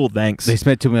like, cool, thanks. They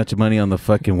spent too much money on the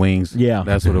fucking wings. Yeah.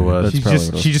 That's what it was. That's probably what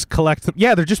it was. She just collects them.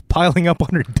 Yeah, they're just piling up on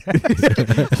her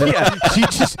desk. yeah. She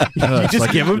just you just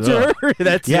like- give them to her.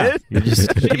 That's yeah, it. you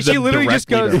just give she them literally just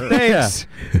directly goes, to her. thanks.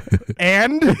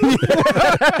 And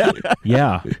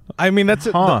Yeah, I mean,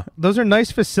 Huh. those are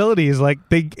nice facilities. Like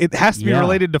it has to be Yeah.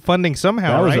 related to funding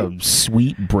somehow, that was right? a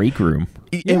sweet break room.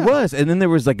 It was, and then there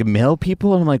was like male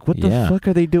people, and I'm like, what the Yeah. fuck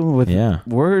are they doing with? Yeah.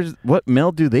 What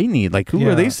mail do they need? Like, who Yeah.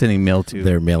 are they sending mail to?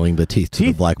 They're mailing the teeth to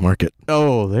the black market.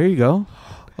 Oh, there you go.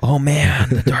 Oh man,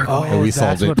 the dark Oh, we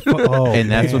that's solved it.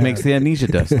 And that's what man. makes the amnesia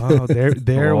dust. Oh,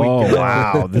 there we Oh go.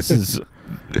 wow, this is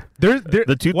There,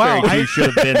 the Tooth wow, Fairy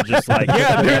should have been just like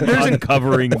there's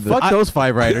uncovering the Fuck those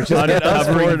five writers. Just get us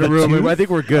Uncovering four in a the room. tooth. I think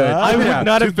we're good. I would Yeah,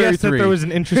 not have guessed that 233. there was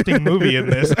an interesting movie in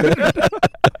this.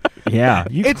 Yeah,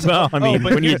 well, I mean,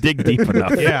 but when you dig deep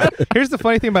enough. Yeah. Here's the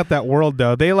funny thing about that world,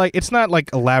 though. They it's not like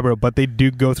elaborate, but they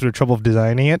do go through the trouble of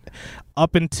designing it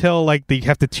up until like they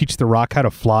have to teach the Rock how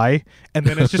to fly, and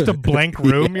then it's just a blank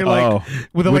room. You're like Oh.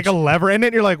 with like a lever in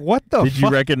it. You're like, what the? Did you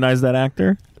fuck? recognize that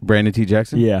actor? Brandon T.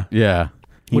 Jackson. Yeah, Yeah.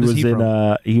 he What is was he in.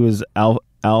 from? He was Al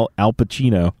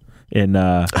Pacino in.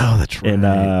 Oh, that's right. In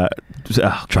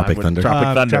Tropic Thunder. Tropic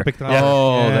Thunder. Tropic Thunder. Yeah.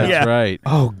 Oh, Yeah. that's Yeah. right.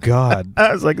 Oh God.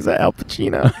 I was like, is that Al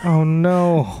Pacino? Oh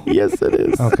no. Yes, it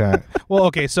is. Okay. Well,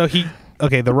 okay. So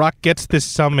the Rock gets this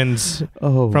summons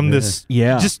Oh, from this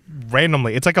Yeah. just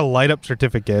randomly. It's like a light up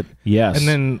certificate, Yes. and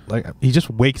then like he just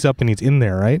wakes up and he's in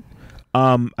there, right?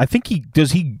 I think he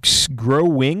grow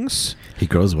wings. He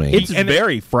grows wings. It's and-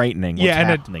 very frightening. What's Yeah,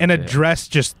 happening and a to him. dress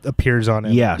just appears on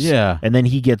him. Yes. Yeah. And then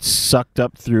he gets sucked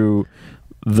up through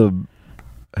the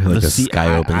like the sea-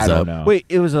 sky opens I don't up. know. Wait,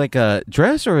 it was like a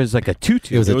dress or it was like a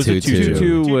tutu? It was a tutu.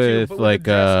 tutu with but with like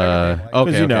a dress and everything, okay,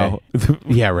 Because you know,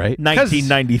 yeah, right.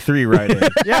 1993, right? In.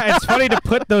 Yeah, it's funny to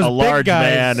put those A big large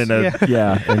guys. man in a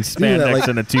yeah. in spandex like-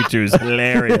 and a tutu is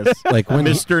hilarious. Like when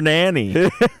he, Mr. Nanny.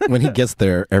 when he gets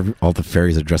there, all the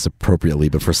fairies are dressed appropriately,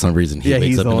 but for some reason he Yeah, wakes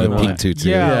he's up the in a only pink one. tutu.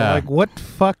 Yeah, Yeah. like what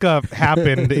fuck up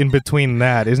happened in between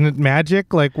that? Isn't it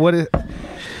magic? Like what?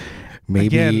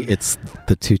 Maybe Again. it's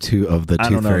the tutu of the I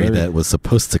tooth don't know, fairy there's- that was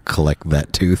supposed to collect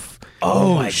that tooth,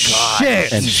 Oh my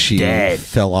shit! and she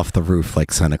fell off the roof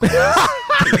like Santa Claus.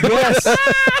 Yes,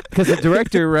 because the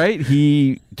director, right?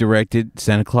 He directed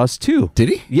Santa Claus 2. Did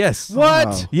he? Yes.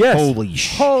 What? Yes. Holy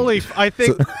shit. Holy! I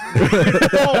think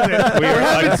hold it. We are We're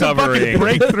having some fucking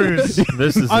uncovering- breakthroughs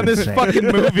This is on this insane. fucking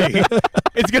movie.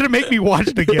 It's gonna make me watch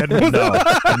it again.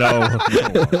 No.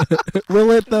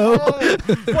 Will it though?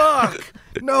 Fuck!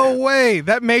 No way.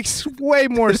 That makes way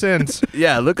more sense.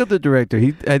 Yeah, look at the director.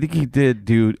 I think he did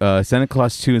do Santa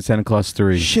Claus 2 and Santa Claus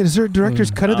 3. Shit, is there a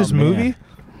director's cut of this man. movie?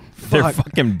 There Fuck.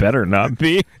 fucking better not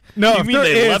be. No, You if mean there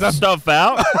they is, left stuff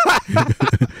out?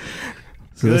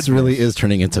 So this really is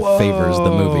turning into Favors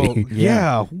the movie.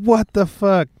 Yeah. What the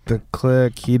fuck? The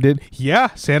Click. He did. Yeah.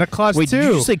 Santa Claus Wait, 2. did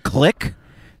you say Click?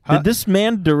 Huh? Did this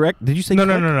man direct? Did you say No,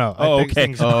 Click? no. Oh, I think okay.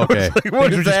 things- Oh, okay. What things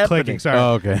is were just happening? clicking. Sorry.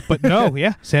 Oh, okay. But no,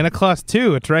 yeah. Santa Claus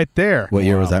 2. It's right there. What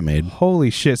year was that made? Holy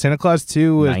shit. Santa Claus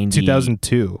 2 was 90.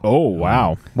 2002. Oh,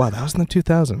 wow. Wow, that was in the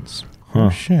 2000s. Huh. Oh,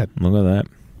 shit. Look at that.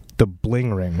 The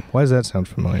Bling Ring. Why does that sound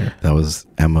familiar? That was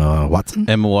Emma Watson.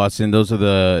 Emma Watson. Those are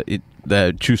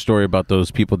the true story about those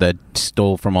people that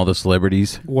stole from all the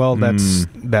celebrities. Well, that's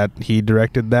that he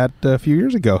directed that a few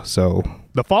years ago. So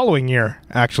the following year,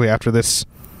 actually, after this.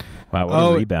 Wow, what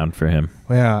Oh. a rebound for him.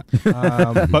 Yeah.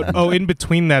 But in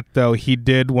between that, though, he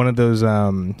did one of those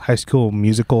High School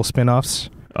Musical spin-offs.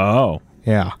 Oh,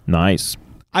 Yeah. nice.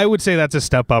 I would say that's a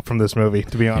step up from this movie,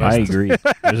 to be honest. I agree.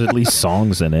 There's at least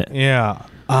songs in it. Yeah.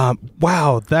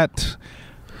 Wow,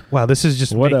 this is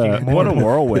just What making a more what a and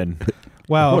more- whirlend.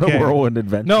 Wow, What okay. a whirlwind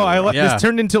adventure. No, Yeah. this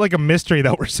turned into like a mystery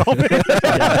that we're solving.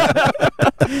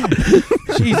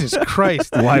 Jesus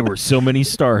Christ. Why were so many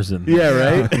stars in there?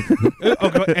 Yeah,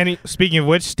 right? And speaking of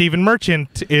which, Stephen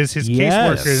Merchant is his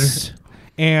caseworker, Yes.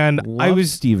 and I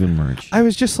was Stephen Merch. I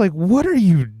was just like, what are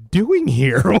you doing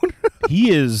here?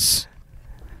 He is.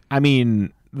 I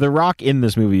mean, The Rock in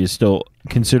this movie is still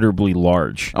considerably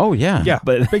large. Oh, yeah. Yeah.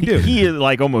 But Big dude. he is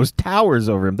like almost towers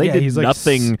over him. They Yeah, did he's like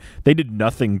nothing. They did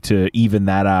nothing to even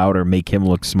that out or make him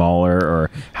look smaller.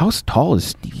 Or how tall is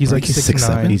Steve? He's like He's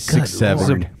 6'9". 6'7". He's Good 6'7".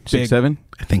 Lord. 6'7"?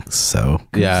 I think so.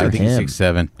 Yeah, for I think he's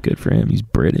him. 6'7". Good for him. He's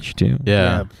British too.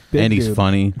 Yeah. big And he's dude.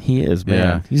 funny. He is, man.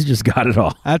 Yeah. He's just got it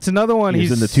all. That's another one.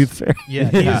 He's in the Tooth Fairy.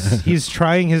 Yeah, he's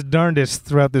trying his darndest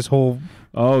throughout this whole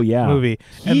Oh yeah, movie.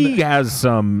 He has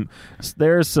some.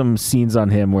 There's some scenes on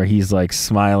him where he's like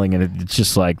smiling, and it's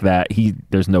just like that.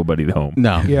 There's nobody home.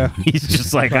 No. Yeah. He's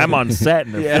just like, I'm on set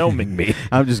and they're filming me.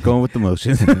 I'm just going with the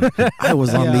motions. I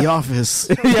was on Yeah. The Office.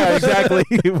 yeah, exactly.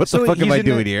 What the fuck am he's I in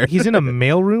doing here? He's in a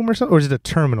mailroom or something, or is it a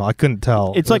terminal? I couldn't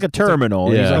tell. It's like a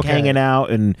terminal. Yeah. He's like Okay. hanging out,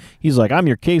 and he's like, I'm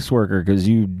your caseworker because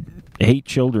you hate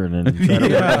children and try to,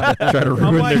 Yeah. try to I'm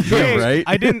ruin like, their hey, dreams. right?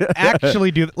 I didn't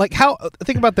actually do that. Like, how?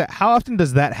 Think about that. How often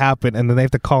does that happen, and then they have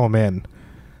to call him in?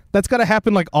 That's got to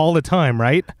happen like all the time,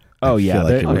 right? Oh I yeah, feel like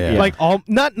they- it would. Yeah. Like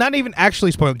not even actually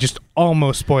spoiling, just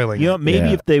almost spoiling. You know, it. maybe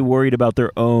Yeah. if they worried about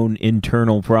their own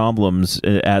internal problems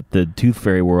at the Tooth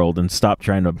Fairy world and stopped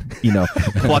trying to,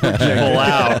 pluck people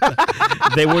out,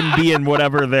 they wouldn't be in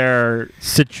whatever their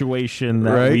situation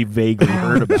that Right. we vaguely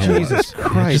heard about. Jesus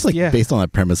Christ! Just like yeah. based on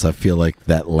that premise, I feel like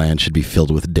that land should be filled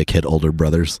with dickhead older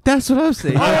brothers. That's what I was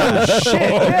saying. Oh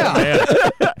shit! Yeah.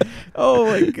 Oh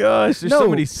my gosh, there's No. so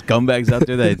many scumbags out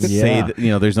there that say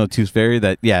Yeah. that there's no Tooth Fairy.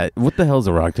 That what the hell's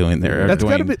The Rock doing there? That's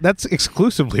gotta Dwayne? be. That's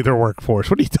exclusively their workforce.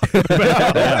 What are you talking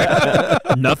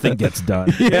about? Nothing gets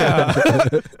done. Yeah.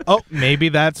 Oh, maybe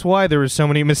that's why there were so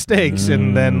many mistakes,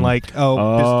 and then like,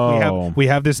 we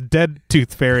have this dead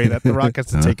Tooth Fairy that The Rock has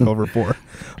to take over for.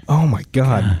 Oh my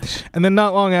god! And then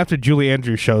not long after Julie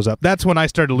Andrews shows up, that's when I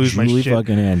started to lose my Julie shit.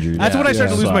 fucking Andrews. That's when I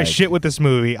started to lose my Like, shit with this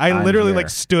movie. I I'm literally here. like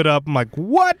stood up. I'm like,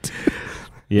 what?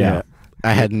 Yeah.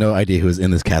 I had no idea who was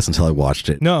in this cast until I watched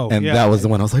it. No, and yeah. that was the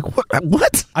one I was like, "What?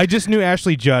 What?" I just knew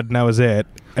Ashley Judd, and that was it.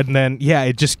 And then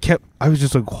it just kept. I was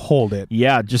just like, hold it.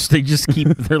 Yeah, they just keep.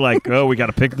 They're like, oh, we got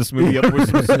to pick this movie up with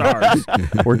some stars.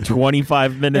 We're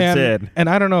 25 minutes in. And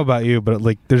I don't know about you, but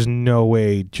like, there's no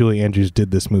way Julie Andrews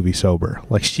did this movie sober.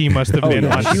 Like, she must have been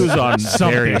on. She was on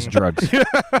something. various drugs.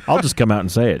 I'll just come out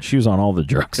and say it. She was on all the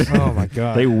drugs. Oh my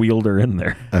god. They wheeled her in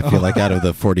there. I feel like out of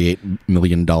the $48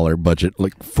 million budget,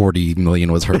 like $40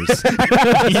 million was hers.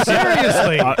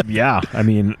 Seriously. Yeah, I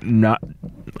mean,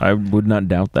 I would not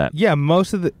doubt that. Yeah,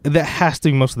 that has to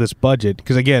be most of this budget,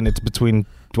 because again, it's between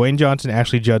Dwayne Johnson,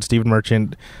 Ashley Judd, Stephen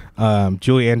Merchant,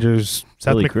 Julie Andrews,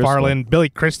 Seth Billy MacFarlane, Billy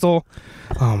Crystal.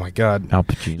 Oh my god. Al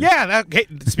Pacino.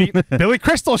 Yeah, Billy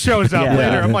Crystal shows up Yeah.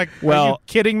 later. I'm like, are Well, you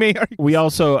kidding me? Are you- We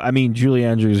also, I mean, Julie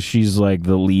Andrews, she's like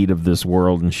the lead of this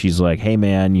world, and she's like, hey,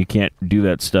 man, you can't do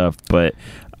that stuff, but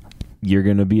you're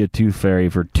going to be a Tooth Fairy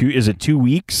for 2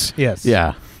 weeks? Yes.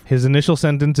 Yeah. His initial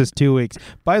sentence is 2 weeks.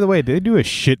 By the way, they do a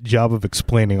shit job of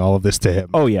explaining all of this to him.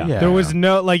 Oh, yeah. Yeah. There was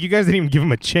no, like, you guys didn't even give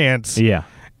him a chance. Yeah.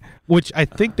 Which I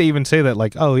think they even say that,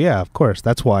 like, oh, yeah, of course.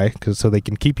 That's why, so they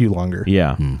can keep you longer.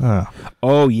 Yeah.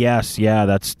 Oh, yes. Yeah,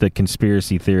 that's the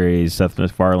conspiracy theory. Seth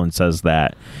MacFarlane says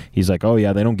that. He's like, oh,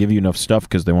 yeah, they don't give you enough stuff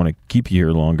because they want to keep you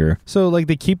here longer. So, like,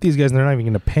 they keep these guys and they're not even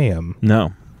going to pay them.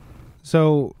 No.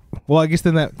 So, Well, I guess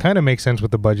then that kind of makes sense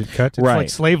with the budget cuts. It's Right. like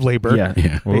slave labor. Yeah,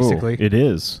 Yeah. Basically. It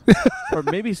is. Or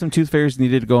maybe some tooth fairies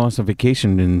needed to go on some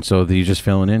vacation, and so they're just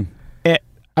filling in.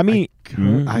 I mean,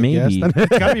 I maybe. guess.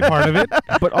 That's gotta be part of it.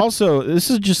 But also, this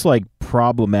is just like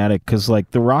problematic because like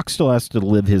The Rock still has to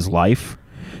live his life,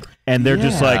 and they're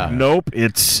just Yeah. like, nope,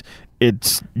 it's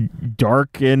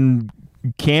dark in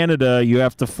Canada. You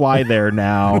have to fly there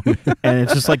now, and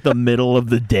it's just like the middle of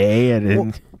the day,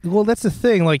 and Well, that's the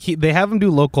thing. Like they have them do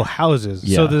local houses.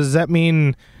 So Yeah. does that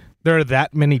mean there are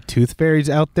that many tooth fairies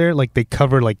out there? Like they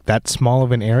cover like that small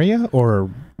of an area, or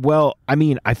well, I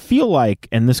mean, I feel like,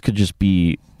 and this could just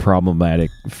be problematic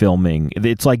filming.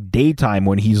 It's like daytime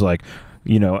when he's like,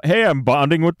 you know, hey, I'm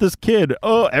bonding with this kid.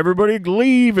 Oh, everybody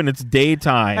leave, and it's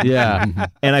daytime. Yeah.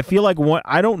 And I feel like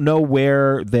I don't know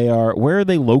where they are. Where are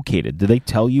they located? Did they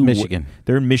tell you? Michigan.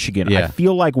 They're in Michigan. Yeah. I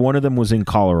feel like one of them was in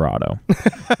Colorado.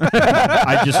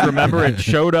 I just remember it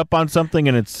showed up on something,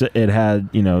 and it had,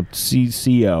 you know,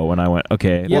 CCO, and I went,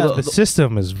 okay. yeah, well, the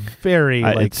system is very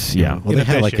like it's, yeah. Well, they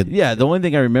had like a inefficient. Yeah, the only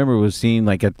thing I remember was seeing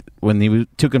like when they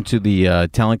took him to the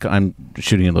talent. I'm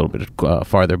shooting a little bit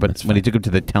farther, but when he took him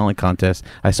to the talent contest,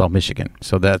 I saw Michigan,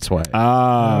 so that's why.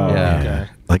 Oh, Yeah.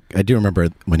 okay. like I do remember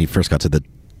when he first got to the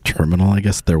terminal. I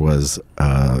guess there was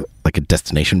like a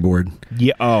destination board.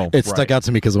 Yeah. Oh, It stuck out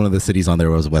to me because one of the cities on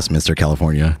there was Westminster,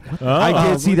 California. I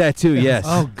did see that too. Yes.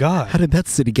 Oh God. How did that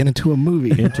city get into a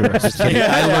movie? Interesting.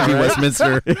 I love you,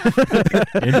 Westminster.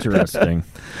 Interesting.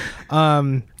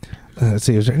 Let's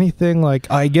see. Is there anything like?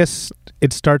 I guess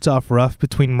it starts off rough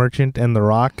between Merchant and The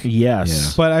Rock.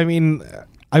 Yes. But I mean,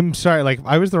 I'm sorry. Like, if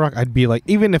I was The Rock, I'd be like,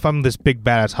 even if I'm this big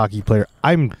badass hockey player,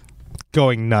 I'm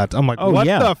going nuts. I'm like, Oh, what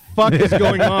yeah. the fuck is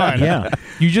going on? Yeah.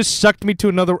 You just sucked me to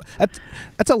another.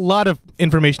 That's a lot of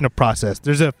information to process.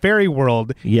 There's a fairy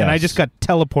world, Yes. and I just got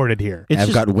teleported here. It's I've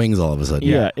just- got wings all of a sudden.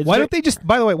 Yeah. it's Why ve- don't they just?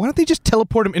 By the way, why don't they just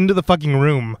teleport him into the fucking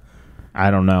room? I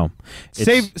don't know.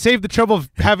 It's- Save the trouble of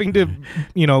having to,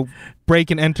 break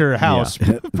and enter a house.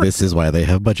 This is why they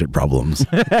have budget problems.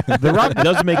 The Rock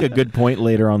does make a good point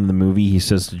later on in the movie. He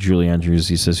says to Julie Andrews,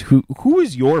 he says, "Who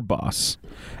is your boss?"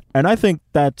 And I think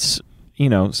that's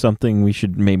something we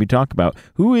should maybe talk about.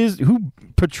 Who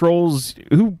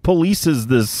polices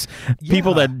this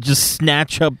people Yeah. that just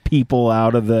snatch up people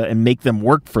out of and make them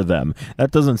work for them?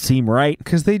 That doesn't seem right.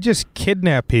 Because they just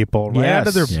kidnap people right out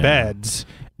of their Yes. Yeah. beds.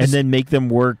 And then make them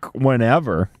work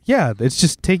whenever. Yeah, it's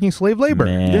just taking slave labor.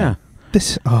 Man. Yeah.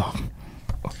 This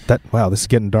this is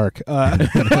getting dark.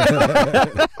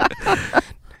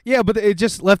 Yeah, but it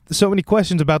just left so many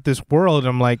questions about this world.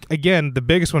 I'm like, again, the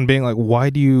biggest one being like,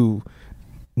 why do you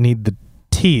need the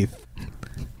teeth?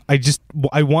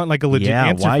 I want like a legit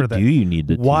answer why for that. do you need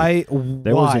the teeth? Why?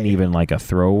 There wasn't even like a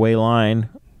throwaway line.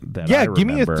 That Yeah, I give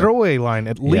me a remember. throwaway line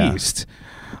at Yeah. least.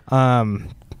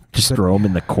 Just throw him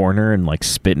in the corner and like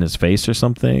spit in his face or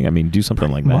something. I mean, do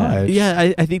something like that. Why?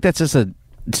 Yeah, I think that's just a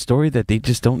story that they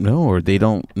just don't know, or they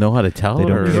don't know how to tell, They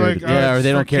don't or, care. It's like, yeah, or it's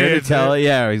they for don't care kids. to tell it.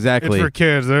 Yeah, exactly. It's for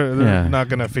kids. They're Yeah. not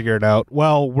going to figure it out.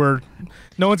 Well,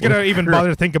 no one's going to even bother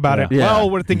to think about it. Yeah. Well,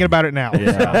 we're thinking about it now.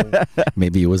 Yeah.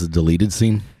 Maybe it was a deleted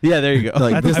scene. Yeah, there you go.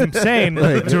 Like this, I'm saying.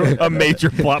 A major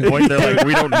plot point. They're like,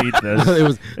 we don't need this. it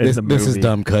was. It's a This is movie.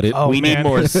 dumb. Cut it. Oh, We need man.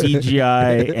 more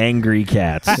CGI angry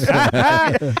cats.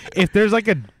 If there's like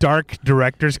a dark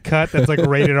director's cut that's like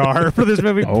rated R for this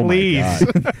movie, Oh my please,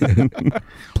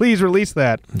 please release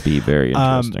that. Be very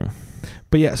interesting.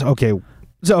 But yes, okay.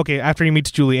 So okay, after he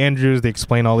meets Julie Andrews, they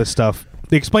explain all this stuff.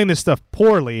 They explain this stuff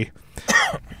poorly.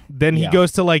 Then he Yeah.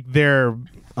 goes to like their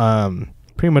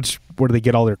pretty much where they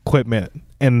get all their equipment,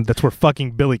 and that's where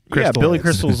fucking Billy Crystal. Yeah, Billy is.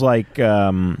 Crystal's like,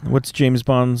 what's James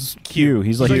Bond's Q?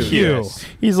 He's like He's like Q.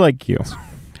 He's like Q.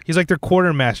 He's like their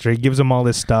quartermaster. He gives them all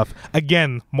this stuff.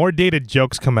 Again, more dated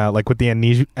jokes come out, like with the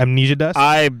amnesia dust.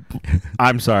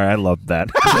 I'm sorry, I love that.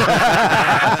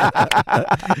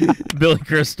 Billy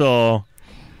Crystal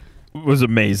was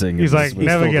amazing. He's like we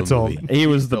never stole the gets old. movie. he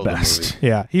was the stole the best.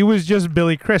 Yeah, he was just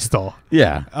Billy Crystal.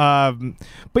 yeah.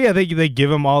 But yeah, they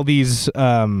give him all these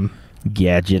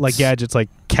Gadgets. like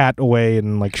cat away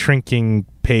and like shrinking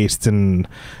paste and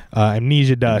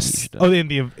amnesia dust. Oh, and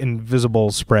the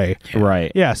invisible spray.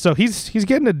 Right. Yeah, so he's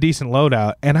getting a decent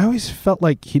loadout, and I always felt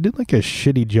like he did like a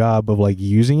shitty job of like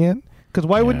using it. Because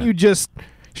why wouldn't you just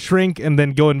shrink and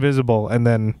then go invisible and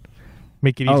then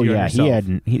make it easier Oh on yeah,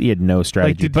 yourself. he had no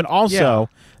strategy. did- but also,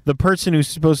 the person who's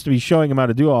supposed to be showing him how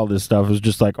to do all this stuff was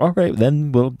just like, all right,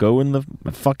 then we'll go in the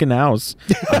fucking house.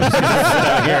 I'm just gonna sit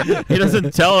out here. He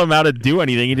doesn't tell him how to do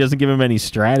anything. He doesn't give him any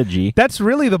strategy. That's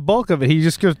really the bulk of it. He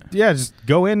just goes, just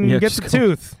go in and Yeah, get just the go-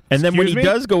 tooth. And then when he Excuse me?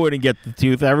 does go in and get the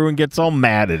tooth, everyone gets all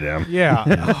mad at him.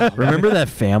 Yeah. Remember that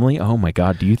family? Oh my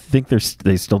God! Do you think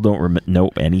they still don't know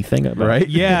anything about Right?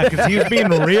 Yeah, because he was being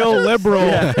real liberal,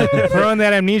 throwing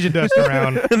that amnesia dust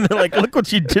around. And they're like, look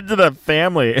what you did to that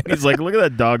family. And he's like, look at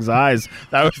that dog's eyes.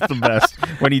 That was the best.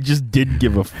 When he just didn't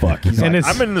give a fuck. He's And like,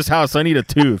 it's- I'm in this house. I need a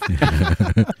tooth.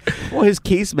 Well, his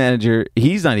case manager,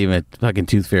 he's not even a fucking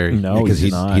tooth fairy. No, because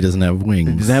he's not. he doesn't have wings.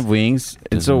 He doesn't have wings.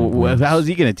 And so Doesn't have wings. how is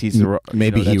he going to teach the rock?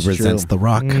 Maybe he that's resents true. the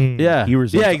rock. Mm. Yeah. He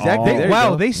resents yeah, exactly. all- There you Wow,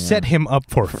 go. they set him up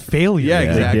for failure. Yeah,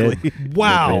 Yeah, they exactly. did.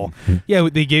 Wow. Yeah,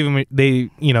 they gave him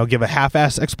give a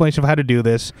half-assed explanation of how to do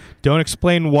this. Don't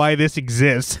explain why this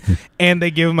exists, and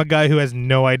they give him a guy who has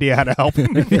no idea how to help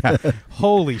him.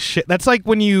 Holy shit! That's like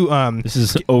when you This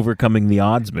is overcoming the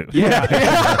odds move. yeah.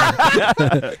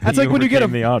 That's like when you get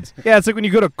overcame the odds. Yeah, it's like when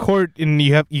you go to court and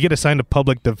you get assigned a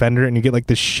public defender and you get like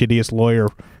the shittiest lawyer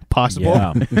possible.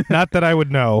 Yeah. Not that I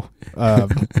would know.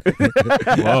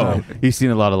 Whoa. He's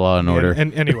seen a lot of Law and Order.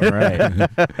 And anyway, Right.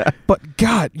 but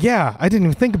God, yeah, I didn't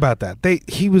even think about that.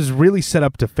 He was really set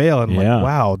up to fail, and Yeah. like,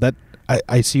 wow, that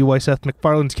I see why Seth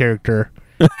MacFarlane's character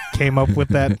came up with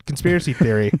that conspiracy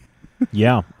theory.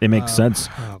 Yeah, it makes sense.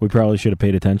 We probably should have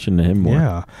paid attention to him more.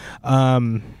 Yeah,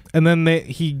 and then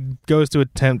he goes to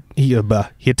attempt. He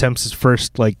attempts his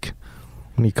first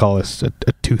what do you call this? A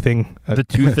toothing, The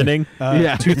toothing.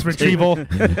 tooth retrieval.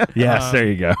 Yes, there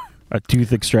you go. A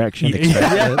tooth extraction.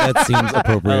 That seems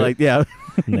appropriate. Nailed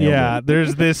Yeah, it.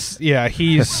 there's this. Yeah,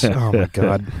 he's. Oh my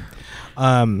God.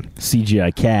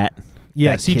 CGI cat.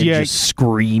 Yeah, That kid CGI. just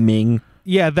screaming.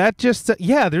 Yeah, that just.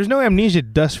 Yeah, there's no amnesia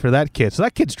dust for that kid, so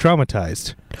that kid's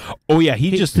traumatized. Oh yeah,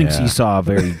 he just thinks Yeah. he saw a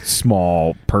very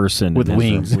small person With in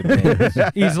his wings. room with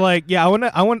wings. He's like, yeah,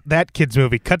 I want that kid's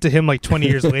movie. Cut to him 20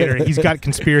 years later. He's got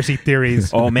conspiracy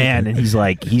theories. Oh man, and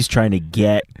he's trying to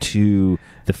get to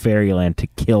the fairyland to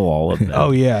kill all of them.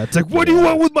 Oh yeah, it's like, what do you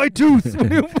want with my tooth?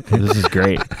 This is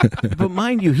great. But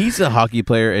mind you, he's a hockey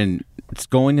player, and it's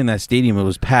going in that stadium. It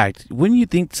was packed. Wouldn't you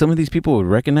think some of these people would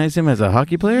recognize him as a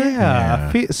hockey player?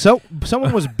 Yeah. So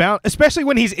someone was bound, especially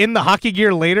when he's in the hockey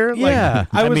gear later. Like, Yeah.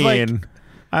 I was like,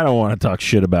 I don't want to talk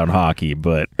shit about hockey,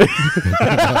 but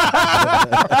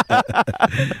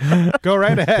go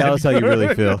right ahead. Tell us how you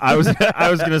really feel. I was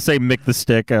gonna say Mick the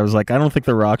Stick. I was like, I don't think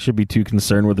The Rock should be too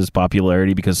concerned with his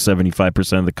popularity because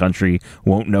 75% of the country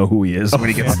won't know who he is when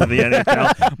he gets to the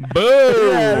NHL.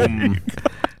 Boom!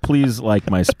 Please like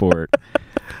my sport.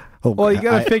 Well, you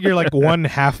got to figure one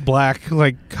half black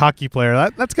hockey player.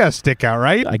 That's got to stick out,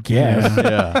 right? I guess.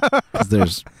 Yeah. Because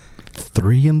there's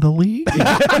 3 in the league.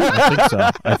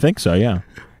 I think so. Yeah.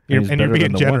 You're, he's and you're better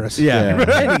being than the one. generous. Yeah.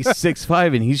 And he's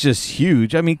 6'5", and he's just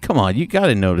huge. I mean, come on. You got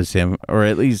to notice him, or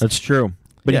at least... That's true.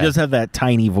 But Yeah. he does have that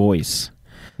tiny voice,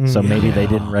 so Mm. maybe they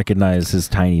didn't recognize his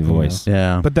tiny voice.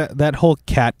 Yeah. But that whole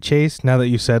cat chase, now that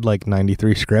you said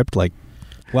 93 script,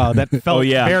 wow, that felt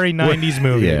yeah. very 90s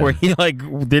movie. Yeah. Where he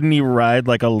didn't he ride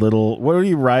a little? What did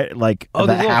he ride the the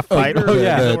little- half fighter? oh,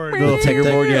 yeah. The little tiger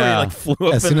board, Where he, yeah. flew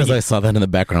up As soon as I saw that in the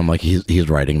background, I'm like, he's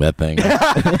riding that thing.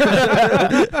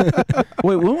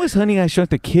 Wait, when was Honey, I Shrunk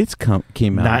the Kids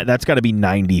came out? that's got to be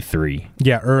 93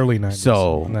 Yeah, early 90s.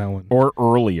 So- that one or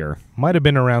earlier. might have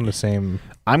been around the same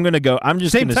I'm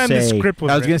just same gonna time say the script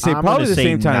was I was going to say I'm probably gonna the say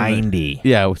same time. 90.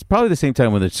 Yeah, it was probably the same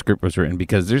time when the script was written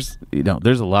because there's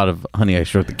a lot of Honey, I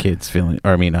Shrunk the Kids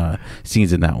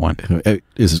scenes in that one. It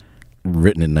is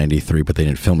written in 93, but they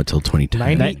didn't film it till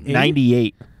 2010.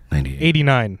 98. 98.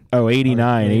 89. Oh,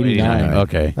 89.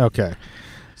 Okay. Okay.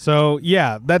 So,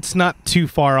 yeah, that's not too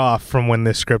far off from when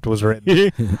this script was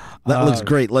written. That looks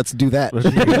great. Let's do that.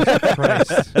 Jesus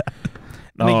Christ.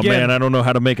 And Oh again- man, I don't know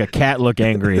how to make a cat look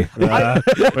angry. We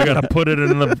gotta put it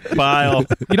in the file.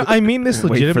 I mean this Wait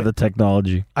for legitimately. the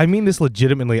technology. I mean this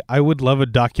legitimately. I would love a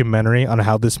documentary on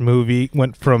how this movie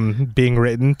went from being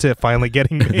written to finally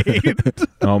getting made.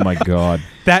 Oh my god.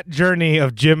 That journey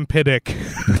of Jim Piddock.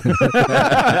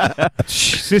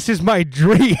 This is my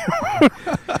dream.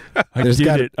 There's Did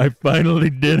got it. I finally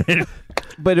did it.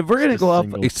 But if we're going to Just a go off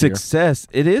single tear. success,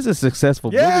 it is a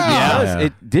successful Yeah. movie because Yeah.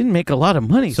 it didn't make a lot of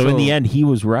money. So in the end, he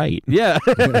was right. yeah.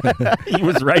 He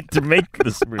was right to make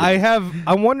this movie.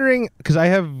 I'm wondering, because I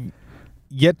have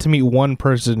yet to meet one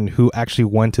person who actually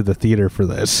went to the theater for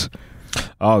this.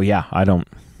 Oh yeah, I don't.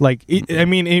 Like, I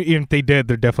mean, if they did,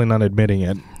 they're definitely not admitting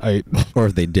it. Or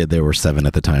if they did, they were 7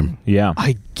 at the time. Yeah.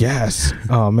 I guess.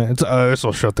 Oh man, this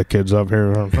will shut the kids up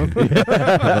here.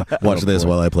 Watch this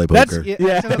while I play That's poker.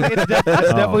 that's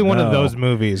definitely one of those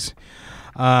movies.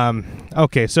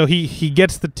 Okay, so he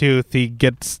gets the tooth. He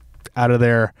gets out of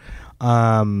there.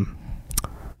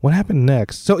 What happened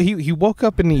next? So he woke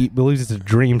up and he believes it's a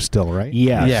dream still, right?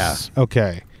 Yes. Yeah.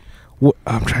 Okay.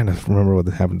 I'm trying to remember what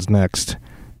happens next.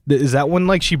 Is that when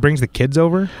like she brings the kids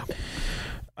over?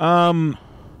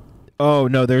 Oh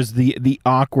no, there's the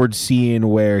awkward scene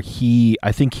where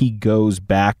I think he goes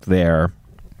back there.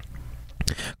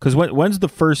 Because when's the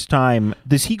first time?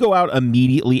 Does he go out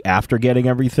immediately after getting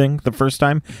everything the first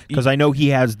time? Because I know he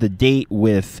has the date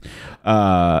with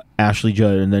Ashley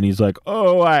Judd, and then he's like,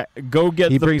 "Oh, I go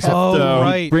get He the brings Pepto." Oh,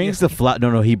 right. He brings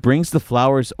the he brings the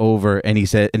flowers over, and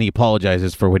he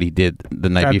apologizes for what he did the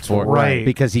night That's before, right.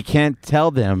 Because he can't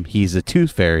tell them he's a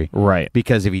tooth fairy, Right.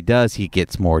 because if he does, he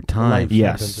gets more time.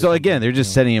 Yes. So again, they're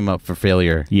just setting him up for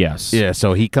failure. Yes. Yeah.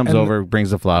 So he comes And- over,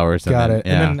 brings the flowers. Got and it.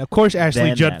 then, yeah. And then of course Ashley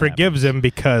Then Judd that forgives him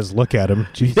because look at him.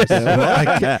 Jesus.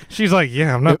 She's like,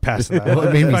 yeah, I'm not passing that. Well,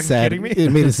 it made me Fucking sad. kidding me?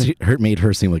 It made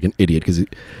her seem like an idiot because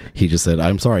he just said,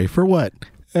 "I'm sorry for what."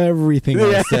 Everything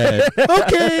I said.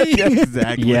 Okay.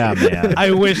 Exactly. Yeah, man.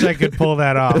 I wish I could pull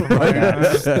that off. I'm like,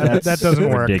 that doesn't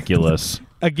work. Ridiculous.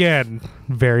 Again,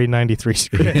 very 93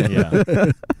 script.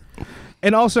 Yeah.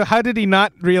 And also, how did he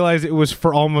not realize it was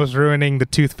for almost ruining the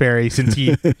Tooth Fairy since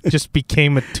he just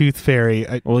became a Tooth Fairy?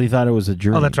 Well, he thought it was a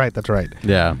dream. Oh, that's right. That's right.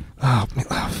 Yeah. Oh,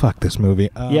 fuck this movie.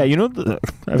 Yeah, you know,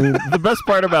 I mean, the best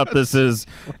part about this is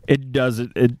it does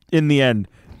it in the end.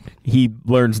 He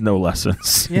learns no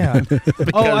lessons. Yeah.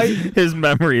 because his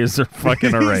memories are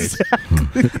fucking erased.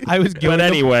 I was going. But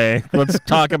anyway, let's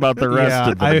talk about the rest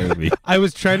of the movie. I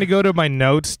was trying to go to my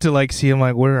notes to like see, I'm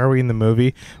like, where are we in the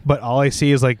movie? But all I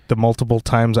see is like the multiple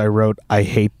times I wrote, I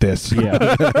hate this.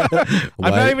 Yeah.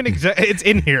 I'm not even it's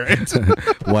in here. It's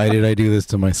Why did I do this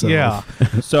to myself? yeah.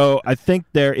 So I think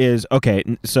there is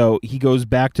so he goes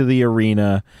back to the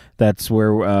arena. That's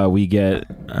where we get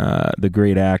the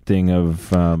great acting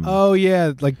of. Oh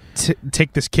yeah, like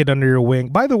take this kid under your wing.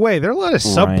 By the way, there are a lot of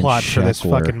Ryan subplots for this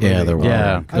Sheckler. fucking movie. Yeah, there were.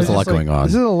 Yeah. I was There's a lot just like, going on.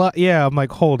 This is a lot. Yeah, I'm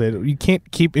like, hold it. You can't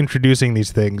keep introducing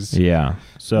these things Yeah.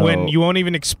 So when you won't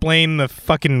even explain the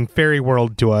fucking fairy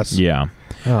world to us. Yeah.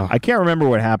 Oh. I can't remember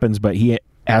what happens, but he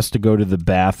has to go to the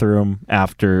bathroom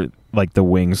after like the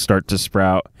wings start to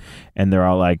sprout, and they're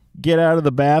all like, "Get out of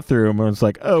the bathroom!" And it's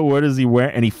like, "Oh, what is he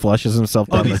wearing?" And he flushes himself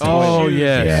down the these toilet. Oh, shoes.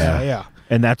 yes. Yeah.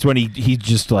 And that's when he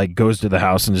just like goes to the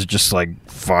house and is just like,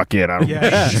 "Fuck it, I don't."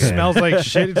 Yeah, it smells like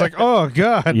shit. It's like, oh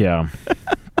god. Yeah.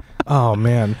 Oh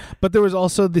man. But there was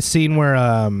also the scene where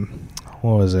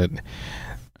what was it?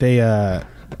 They okay,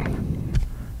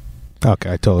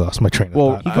 I totally lost my train of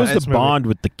thought. He goes This to movie. bond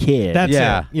with the kid. That's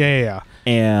Yeah. it. Yeah.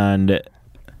 And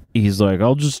he's like, why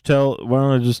don't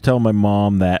I just tell my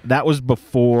mom that was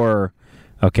before.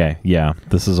 Okay, yeah,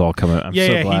 this is all coming. I'm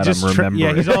so glad I'm remembering.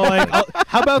 yeah, he's all like, oh,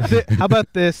 how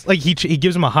about this? Like he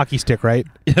gives him a hockey stick, right?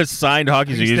 A signed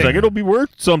hockey stick. He's stick. like, it'll be worth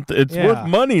something. It's Yeah. worth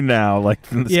money now. Like,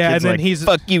 this Yeah, kid's and then like, he's-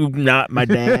 fuck you, not my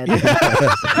dad.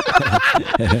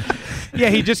 Yeah,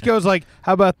 he just goes like,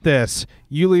 how about this?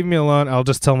 You leave me alone. I'll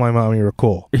just tell my mom you were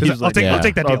cool. 'Cause He's I'll like, take yeah,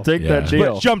 that deal. I'll take Yeah. that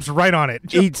deal. But jumps right on it.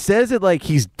 He says it like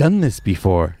he's done this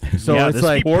before. So Yeah, it's this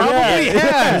like, poor probably kid.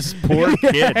 has. This poor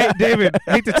kid. Hey, David,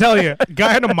 I hate to tell you,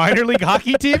 guy on a minor league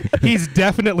hockey team, he's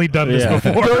definitely done this Yeah.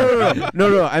 before.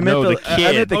 no. I meant No, the I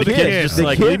kid. meant The kid's just The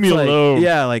like, kid's leave me alone.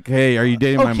 Yeah, like, hey, are you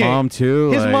dating my Okay, mom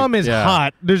too? His Like, mom is yeah.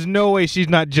 hot. There's no way she's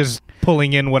not just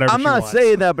pulling in whatever I'm she not wants.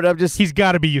 saying that, but I'm just. He's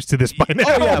got to be used to this by now.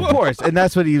 Oh yeah, of course, and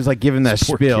that's what he was like giving that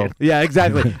Poor spiel. kid. Yeah,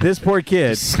 exactly. This poor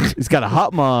kid, he's got a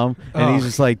hot mom, and he's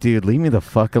just like, dude, leave me the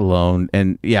fuck alone.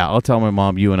 And yeah, I'll tell my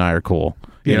mom you and I are cool.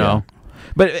 You know,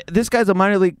 but this guy's a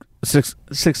minor league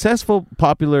successful,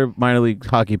 popular minor league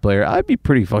hockey player. I'd be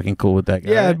pretty fucking cool with that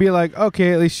guy. Yeah, it'd be like,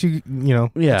 okay, at least you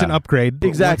know, Yeah. it's an upgrade.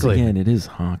 Exactly. Once again, it is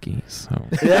hockey, so.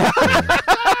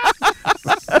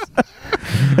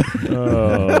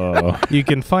 Oh. You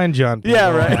can find John. Yeah,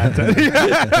 Paul right. at-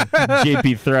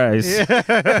 JP Thrice.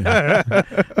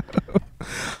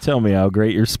 Tell me how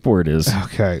great your sport is.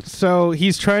 Okay, so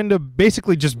he's trying to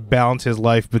basically just balance his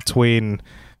life between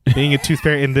being a tooth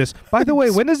fairy and this. By the way,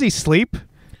 when does he sleep?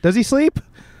 Does he sleep?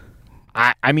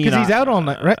 I mean, Because he's out all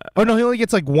night, right? Oh no, he only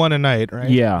gets like one a night, right?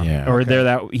 Yeah. Yeah. Or Okay. there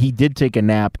that he did take a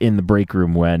nap in the break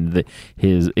room when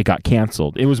it got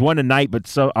canceled. It was one a night, but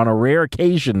so on a rare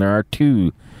occasion there are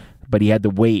two. But he had to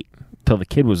wait till the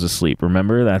kid was asleep.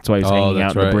 Remember? That's why he was Oh, hanging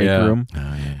that's out in the right, break yeah. room. Oh,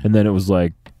 yeah. And then it was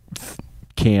like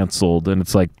canceled, and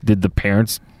it's like, did the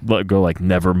parents let go like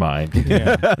never mind.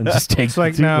 Yeah. And just take It's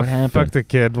like, see nah, what happened. fuck the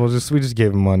kid. We just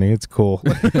gave him money. It's cool.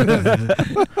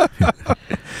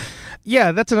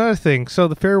 Yeah, that's another thing. So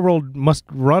the fairy world must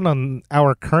run on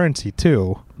our currency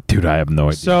too. Dude, I have no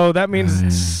idea. So that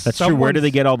means That's true. Where do they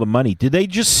get all the money? Did they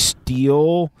just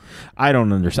steal? I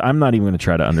don't understand. I'm not even going to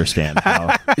try to understand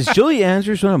how. Is Julie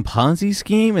Andrews on a Ponzi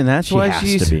scheme, and that's She why has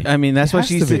she's? to be. I mean, that's It why has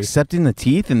to she's be. accepting the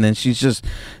teeth, and then she's just,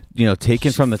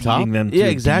 taking from the top. Feeding them to Yeah, a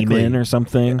exactly. demon or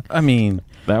something. I mean,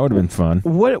 That would have been fun.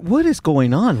 what is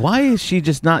going on? Why is she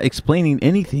just not explaining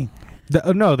anything?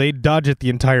 No, they dodge it the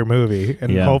entire movie,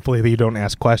 and Yeah. hopefully you don't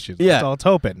ask questions. Yeah. That's all it's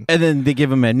hoping. And then they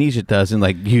give him amnesia dust, and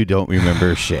you don't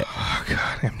remember shit. Oh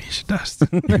God, amnesia dust.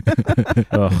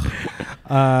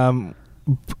 Ugh.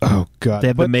 Oh God, They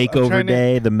have the But I'm makeover trying to-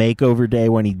 day. The makeover day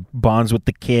when he bonds with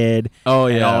the kid. Oh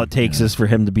And all it takes is for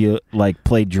him to be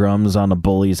play drums on a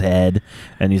bully's head,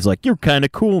 and he's like, "You're kind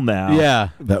of cool now." Yeah.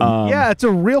 Yeah, it's a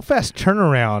real fast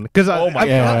turnaround. Because Oh my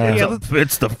god,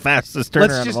 it's the fastest turnaround.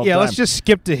 let's just let's just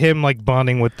skip to him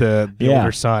bonding with the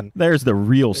older son. There's the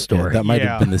real story. that might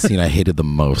Yeah. have been the scene I hated the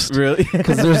most. Really?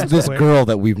 Because there's this girl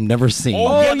that we've never seen.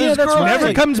 this that's girl right.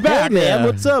 never comes back. Yeah. Man,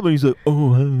 what's up? And he's like,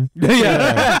 "Oh, hi."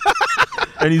 yeah.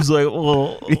 And he's like,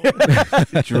 "Oh."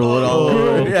 Drool it all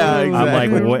over. Yeah,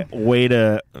 exactly. I'm like, way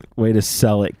to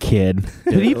sell it, kid.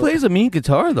 But he plays a mean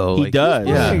guitar, though. He does.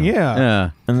 Yeah. Yeah. Yeah.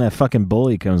 And that fucking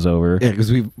bully comes over. Yeah,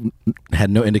 because we've had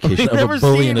no indication of Never a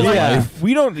bully in seen his it. life.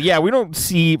 We don't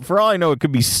see. For all I know, it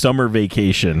could be summer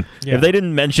vacation. Yeah. If they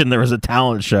didn't mention there was a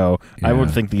talent show, I would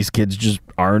Yeah. think these kids just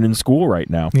aren't in school right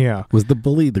now. Yeah. Was the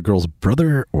bully the girl's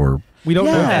brother or? We don't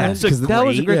know that. That's a that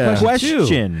was a great great question,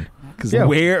 question. Yeah.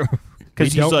 Where?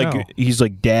 Because We don't know. he's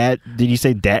like, Dad. Did he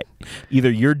say dad?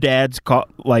 Either your dad's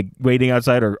waiting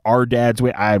outside, or our dad's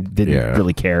wait. I didn't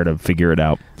really care to figure it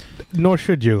out. Nor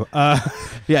should you.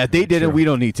 Yeah, they did it. We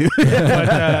don't need to.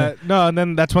 But no, and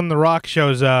then that's when The Rock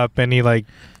shows up and he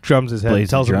drums his head, Plays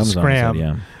the tells him to drums on his head, scram,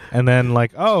 yeah. and then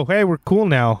oh hey, we're cool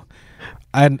now.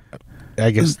 And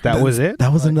I guess that was it.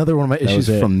 That was another one of my was issues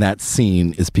it. from that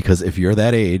scene. Is because if you're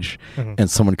that age and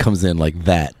someone comes in like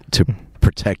that to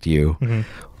protect you,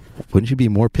 wouldn't you be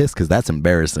more pissed? Because that's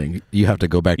embarrassing. You have to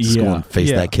go back to school Yeah. and face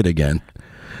Yeah. that kid again.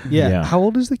 Yeah. How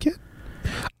old is the kid?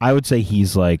 I would say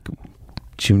he's like,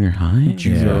 Junior high?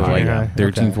 Junior high, yeah.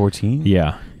 13, Okay. 14?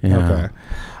 yeah. Yeah.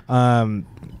 Okay.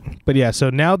 But yeah, so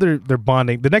now they're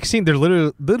bonding. The next scene, they're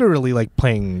literally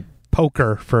playing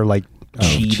poker for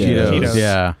Cheetos.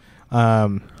 Yeah.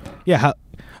 Yeah.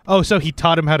 So he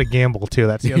taught him how to gamble too.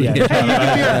 That's the other thing. Hey, you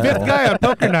can be our fifth guy on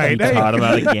poker He night. Hey. taught him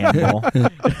how to gamble.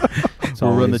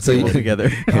 We'll run the So table you-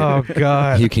 together. Oh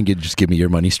God. You can just give me your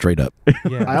money straight up.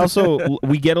 Yeah. I also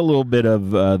we get a little bit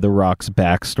of The Rock's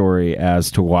backstory as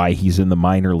to why he's in the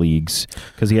minor leagues,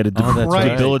 because he had a Oh, that's right.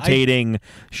 debilitating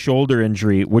shoulder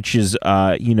injury, which is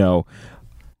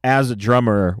as a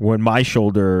drummer, when my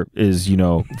shoulder is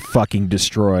fucking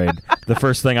destroyed, the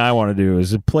first thing I want to do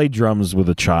is play drums with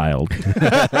a child.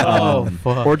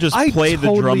 Fuck. Or just I play the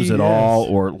totally- drums at all,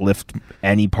 or lift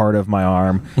any part of my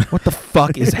arm. What the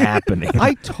fuck is happening?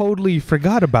 I totally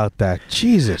forgot about that.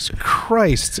 Jesus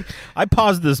Christ. I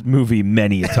paused this movie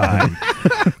many a time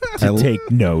to take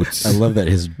notes. I love that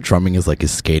his drumming is like his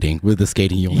skating. With the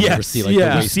skating, you'll never see the you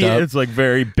waist see up. it's like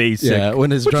very basic. Yeah, when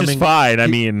his which drumming, is fine. I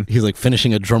he- mean, he's like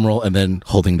finishing a drum roll and then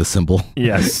holding the cymbal.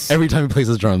 yes, Every time he plays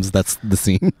his drums, that's the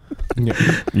scene.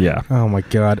 yeah. Oh my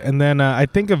God. And then I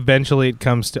think eventually it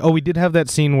comes to. We did have that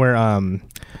scene where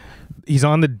he's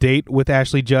on the date with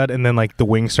Ashley Judd, and then the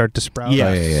wings start to sprout.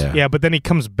 Yes. Oh, yeah. Yeah, but then he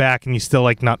comes back and he's still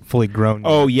not fully grown.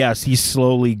 Oh yes, he's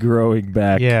slowly growing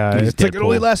back. yeah. He's It's it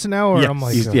only Deadpool. lasts an hour. Yes. I'm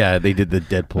like, Yeah, they did the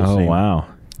Deadpool Oh scene. wow.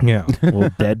 yeah. Well,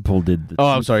 Deadpool did. The Oh,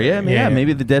 I'm sorry. Yeah, Yeah.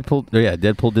 maybe the Deadpool. Yeah,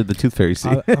 Deadpool did the Tooth Fairy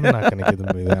scene. I'm not going to give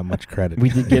the movie that much credit. We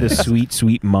did get a sweet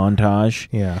montage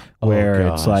Yeah. where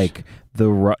it's gosh. like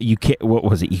you can't. What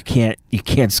was it? You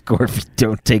can't score if you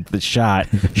don't take the shot.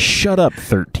 Shut up,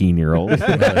 13-year-old.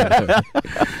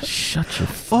 Shut your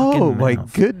fucking Oh my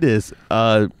mouth. goodness!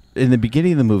 In the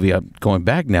beginning of the movie, I'm going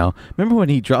back now. Remember when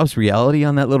he drops reality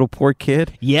on that little poor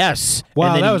kid? Yes. Wow,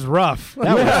 And then that he- was rough.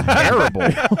 that was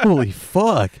terrible. Holy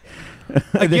fuck!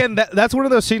 Again, that's one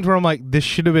of those scenes where I'm like, this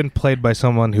should have been played by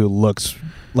someone who looks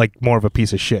like more of a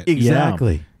piece of shit.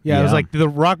 Exactly. Yeah, it was Yeah. like The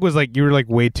Rock was like, you were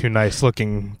way too nice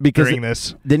looking Because during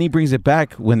this. Then he brings it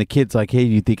back when the kid's like, "Hey, do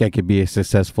you think I could be a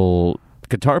successful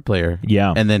guitar player?"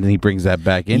 Yeah. And then he brings that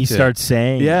back into. He starts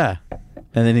saying, Yeah.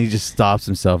 And then he just stops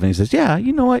himself and he says, "Yeah,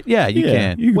 you know what? Yeah, you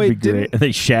can." You Wait, be great. And then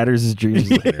he shatters his dreams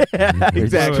later. He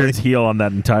exactly. turns heel on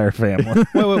that entire family.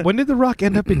 Wait, when did The Rock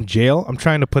end up in jail? I'm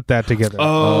trying to put that together.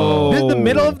 The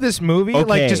middle of this movie,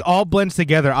 like, Okay. just all blends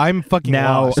together. I'm fucking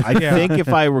Now, lost. I think if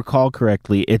I recall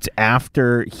correctly, it's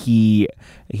after he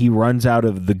runs out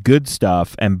of the good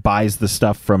stuff and buys the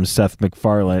stuff from Seth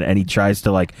MacFarlane, and he tries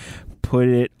to like put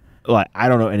it. Like, I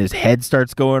don't know, and his head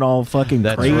starts going all fucking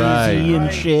That's crazy right.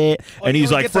 and shit, and he's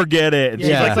he like, gets, like- "Forget it." And Yeah,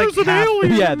 she's he like, gets, "There's like, an half-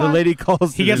 alien." Yeah, the lady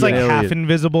calls. he gets like half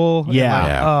invisible. and, Yeah. like,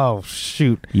 Yeah. oh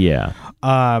shoot. Yeah.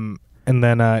 And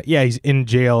then he's in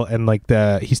jail, and like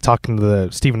he's talking to the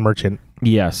Stephen Merchant,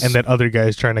 Yes. and that other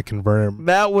guy's trying to convert him.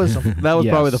 That was probably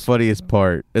Yes. the funniest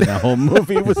part in that whole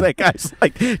movie. Was that guy's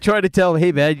like trying to tell him,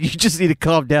 "Hey man, you just need to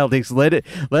calm down. Just let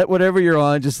whatever you're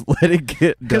on, just let it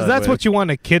get." Because that's what you want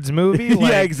in a kids movie. Yeah,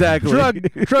 Like, exactly.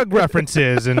 Drug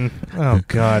references and oh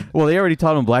god. Well, they already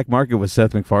taught him Black Market with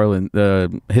Seth MacFarlane,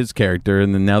 his character,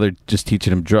 and then now they're just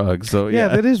teaching him drugs. So Yeah,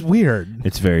 that is weird.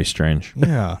 It's very strange.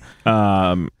 Yeah.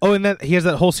 Oh, and that he has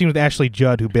that whole scene with Ashley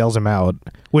Judd who bails him out.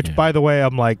 Which, by the way,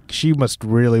 I'm like, she must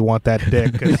really want that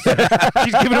dick. 'Cause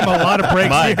she's giving him a lot of breaks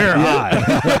My here.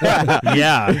 God.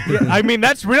 Yeah. I mean,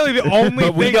 that's really the only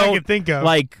But we thing I don't- can think of.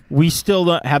 Like, we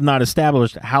still have not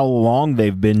established how long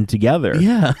they've been together.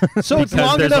 yeah. so it's Because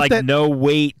long there's enough like that no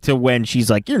wait to when she's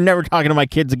like, "You're never talking to my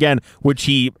kids again," which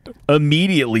he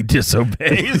immediately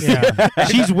disobeys. yeah.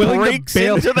 she's willing Breaks to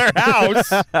bail. into their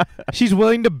house. She's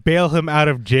willing to bail him out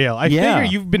of jail. I Yeah.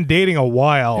 figure you've been dating a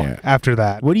while Yeah. after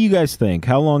that. What do you guys think?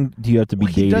 How long do you have to be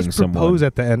He dating does someone? propose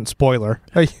at the end. Spoiler.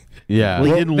 Yeah. Well,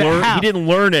 he didn't the learn. how? He didn't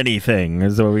learn anything.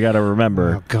 Is what we got to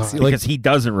remember. Oh, God. See, like- Because he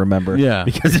doesn't remember. Yeah.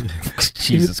 Because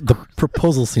Jesus The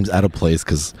proposal seems out of place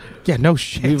because Yeah, no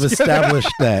shit. we've established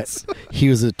that he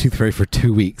was a tooth fairy for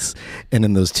 2 weeks, and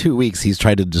in those 2 weeks, he's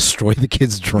tried to destroy the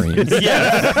kids' dreams.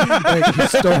 Yes. Like,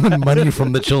 he's stolen money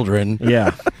from the children.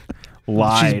 Yeah. She's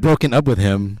Lied. broken up with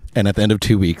him, and at the end of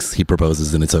 2 weeks, he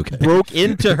proposes, and it's okay. Broke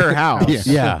into her house.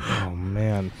 Yeah. Yeah. Oh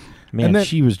man. Man, And then-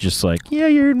 she was just like, "Yeah,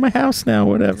 you're in my house now.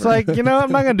 Whatever." It's like, I'm not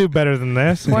gonna do better than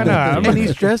this. Why not? And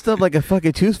he's dressed up like a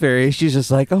fucking tooth fairy. She's just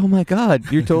like, "Oh my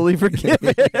god, you're totally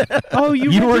forgiven." Oh, you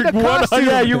rented a costume.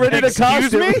 Yeah, you rented a Excuse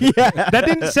costume. me? Yeah. That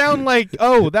didn't sound like,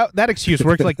 that excuse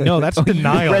worked. Like, no, that's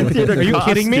denial. rented a Are you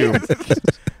kidding me?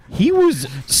 he was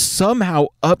somehow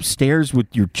upstairs with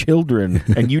your children,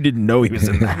 and you didn't know he was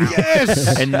in the house.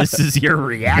 Yes. And this is your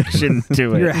reaction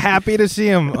to it. You're happy to see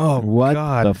him. Oh, What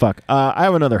God. the fuck? I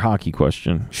have another hockey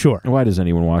question. Sure. Why does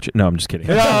anyone watch it? No, I'm just kidding.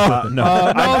 No,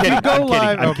 no, no, if you go I'm kidding.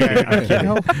 live, I'm okay. kidding. I'm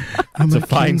kidding. I'm It's a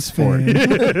fine sport.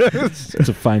 It's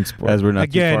a fine sport. As we're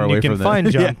not too far Again, away you can from that.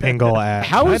 find John Pingle at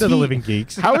How Night is of the he- Living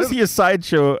Geeks. How is he a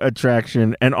sideshow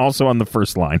attraction and also on the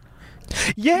first line?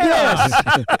 Yes.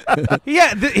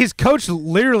 Yeah, his coach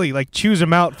literally like chews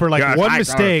him out for like Gosh, one I-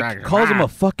 mistake. Calls him a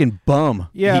fucking bum.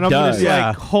 Yeah, He and I'm does. just Yeah.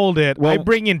 like, hold it. I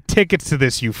bring in tickets to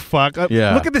this, you fuck.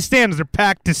 Yeah. Look at the stands. They're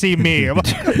packed to see me.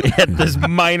 At this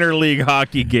minor league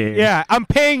hockey game. Yeah, I'm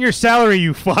paying your salary,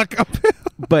 you fuck.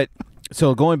 But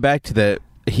so going back to the,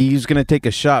 he's gonna take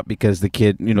a shot because the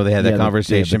kid, they had Yeah, that the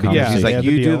conversation. conversation. Because he's Yeah, like,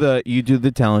 the deal. you do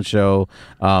the talent show,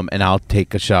 and I'll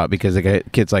take a shot because the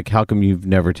kid's like, how come you've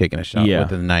never taken a shot Yeah.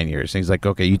 within 9 years? And he's like,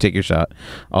 okay, you take your shot,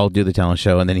 I'll do the talent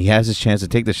show, and then he has his chance to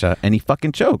take the shot, and he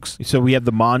fucking chokes. So we have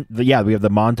the we have the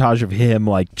montage of him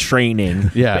like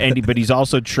training. Yeah. But he's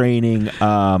also training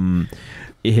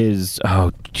his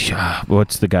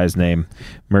what's the guy's name?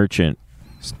 Merchant.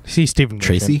 See Stephen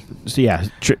Tracy? So yeah,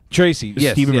 Tracy,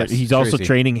 yes, Stephen. yes, he's also Tracy.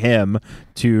 training him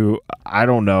to I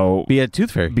don't know Be a tooth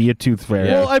fairy. be a tooth fairy.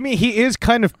 Yeah. Well, I mean, he is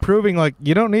kind of proving like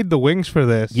you don't need the wings for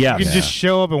this. Yes. You can just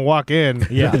show up and walk in.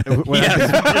 Yeah.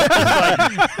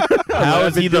 How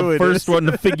is he the first one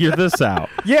to figure this out?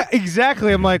 Yeah,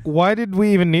 exactly. I'm like, why did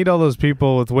we even need all those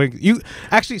people with wings? You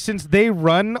actually, since they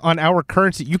run on our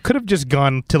currency, you could have just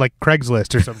gone to like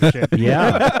Craigslist or some shit.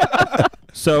 Yeah.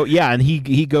 So yeah, and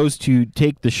he goes to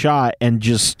take the shot and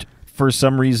just for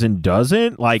some reason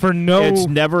doesn't it's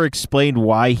never explained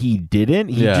why he didn't.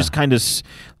 He Yeah. just kind of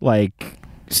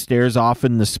stares off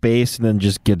in the space and then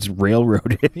just gets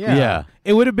railroaded. Yeah.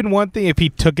 It would have been one thing if he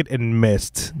took it and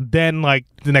missed. Then, like,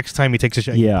 the next time he takes a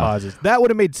shot, he Yeah. pauses. That would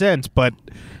have made sense, but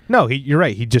no, you're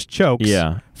right. He just chokes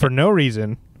Yeah. for no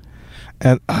reason.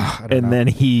 And I don't And know. then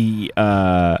he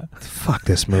fuck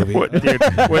this movie. when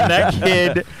that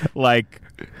kid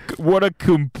what a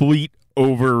complete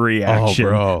overreaction. Oh,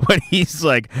 bro. When he's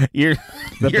like, "You're a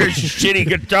shitty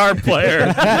guitar player."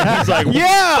 He's like,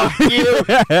 Yeah. "Fuck you!"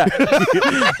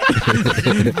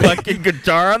 Fucking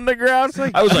guitar on the ground.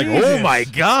 I was like, "Oh my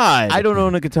god!" I don't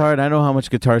own a guitar, and I know how much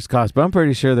guitars cost, but I'm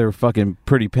pretty sure they were fucking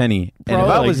pretty penny. And if I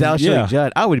Probably, was Ashley yeah.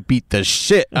 Judd, I would beat the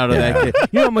shit out of that kid.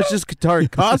 You know how much this guitar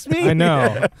cost me? I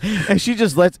know. And she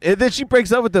just lets, and then she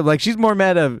breaks up with him. Like, she's more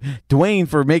mad at Dwayne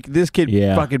for making this kid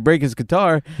Yeah. fucking break his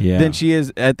guitar Yeah. than she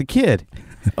is at the kid.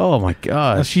 Oh my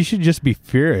gosh. She should just be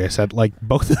furious at like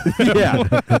both of them.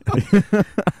 Yeah.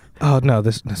 Oh no,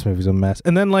 this movie's a mess.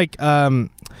 And then like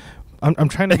I'm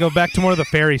trying to go back to more of the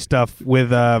fairy stuff with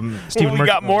Stephen. We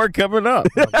got more coming up.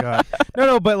 Oh, God.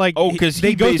 No, but like Because they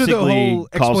he go through the basically whole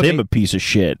calls him a piece of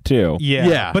shit too. yeah.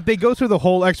 Yeah. But they go through the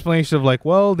whole explanation of like,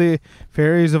 well, the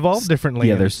fairies evolve differently.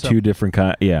 Yeah, and there's some- two different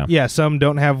kind. Yeah, Yeah, some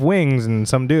don't have wings and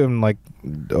some do. I'm like,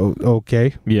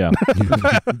 okay. yeah.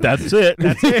 That's it.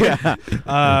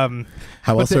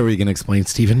 How else are we going to explain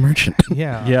Stephen Merchant?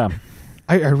 Yeah. Yeah,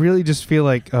 I really just feel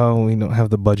like, we don't have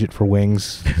the budget for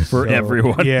wings. for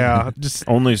everyone. Yeah. Just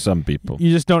Only some people.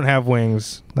 you just don't have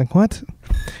wings. Like what?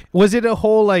 Was it a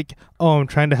whole like, I'm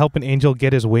trying to help an angel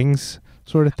get his wings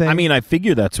sort of thing? I mean, I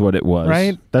figure that's what it was.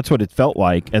 Right? That's what it felt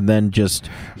like. And then just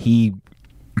he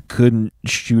couldn't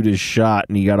shoot his shot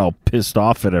and he got all pissed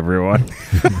off at everyone.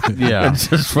 Yeah. And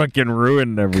just fucking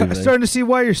ruined everything. starting to see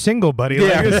why you're single, buddy.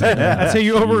 Like, that's how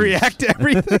you overreact to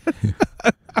everything.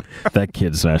 That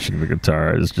kid smashing the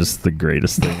guitar is just the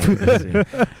greatest thing I've ever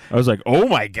seen. I was like, oh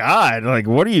my God. Like,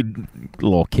 what are you,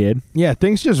 little kid? Yeah,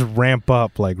 things just ramp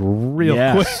up like real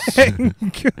Yes.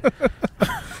 quick.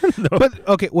 But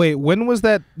okay, wait. When was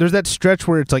that? There's that stretch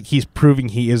where it's like he's proving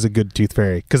he is a good tooth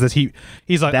fairy because he's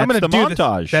like, I'm That's gonna the do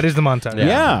montage. This. That is the montage.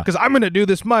 Yeah. because I'm gonna do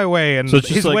this my way, and So it's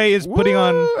just his like, way is putting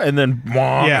on. "Woo," and then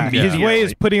His way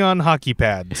is putting on hockey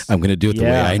pads. I'm going to do it the way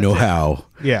Yeah. I know how.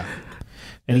 Yeah,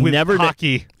 and he with never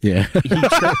hockey. Yeah.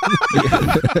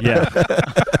 yeah.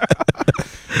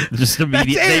 Just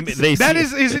immediately That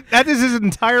is his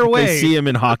entire way. they see him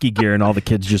in hockey gear and all the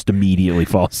kids just immediately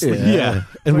fall asleep.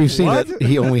 And we've seen what? that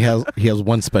he has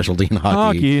one specialty in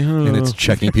hockey, and it's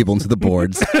checking people into the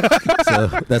boards. So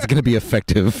that's going to be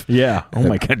effective. Yeah. Oh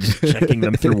my God, just checking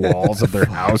them through walls of their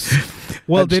house.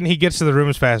 Well, then he gets to the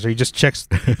rooms faster. He just checks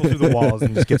people through the walls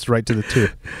and just gets right to the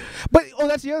tooth. But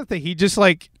that's the other thing. He just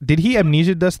like, did he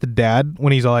amnesia dust the dad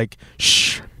when he's like,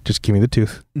 shh, just give me the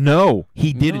tooth? No,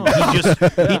 he didn't.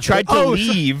 He tried to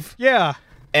leave Yeah.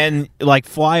 and like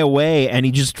fly away, and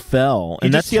he just fell. He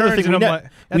And that's just the other turns thing. and I'm like- We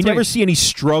that's never why- see any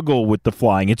struggle with the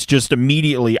flying. It's just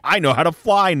immediately, I know how to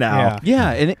fly now.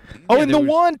 Yeah. Yeah. And Oh, and the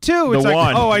wand too. It's The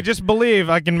like, wand. I just believe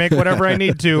I can make whatever I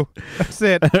need to. That's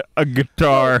it. A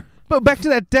guitar. But back to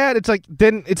that dad,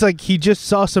 it's like he just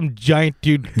saw some giant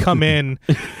dude come in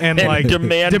and like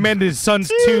demand his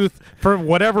son's tooth for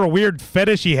whatever weird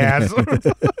fetish he has.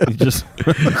 He just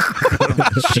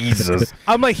Jesus.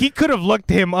 I'm like, he could have looked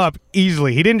him up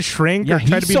easily. He didn't shrink or He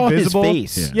try to be saw invisible.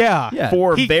 his face Yeah.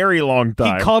 for He- a very long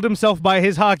time. He called himself by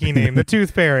his hockey name, the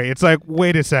Tooth Fairy. It's like,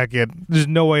 wait a second. There's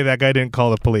no way that guy didn't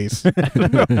call the police.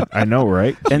 I know,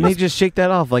 right? And they just shake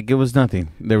that off like it was nothing.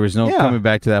 There was no Yeah. coming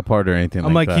back to that part or anything.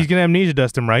 I'm like, that. he's gonna amnesia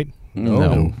dust him, right?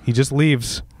 No. He just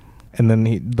leaves, and then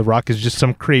the Rock is just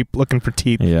some creep looking for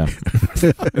teeth. Yeah.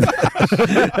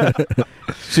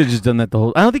 Should have just done that the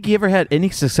whole. I don't think he ever had any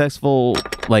successful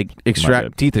like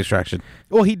bad. teeth extraction.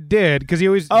 Well, he did because he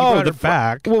always brought the it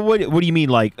back. Well, what do you mean?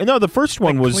 Like, no, the first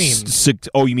one Like was clean.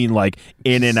 oh, you mean like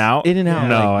in and out? In and out.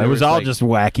 No, Like, it there was all like- just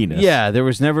wackiness. Yeah, there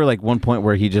was never like one point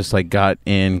where he just like got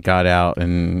in, got out,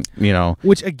 and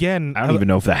Which again, I don't even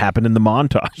know if that happened in the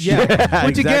montage. Yeah. Which again,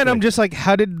 exactly. I'm just like,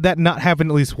 how did that not happen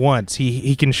at least once?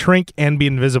 He can shrink and be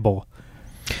invisible.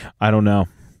 I don't know.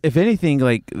 If anything,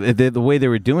 like the way they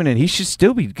were doing it, he should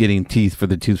still be getting teeth for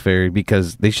the Tooth Fairy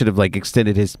because they should have like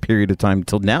extended his period of time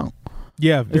till now.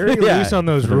 Yeah, very Yeah. loose on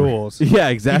those rules. Yeah,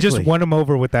 He exactly. just won him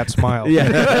over with that smile.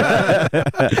 Yeah.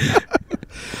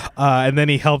 And then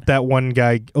he helped that one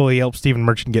guy. Oh, he helped Stephen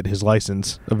Merchant get his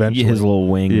license eventually. His little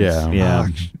wings. Yeah. Yeah.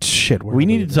 Shit. We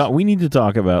need to talk. We need to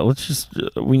talk about. Let's just.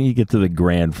 We need to get to the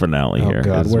grand finale Oh here.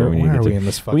 God, That's where what we need are to we do. in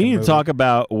this fucking We need movie? to talk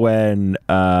about when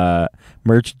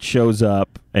Merchant shows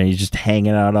up and he's just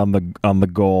hanging out on the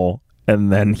goal,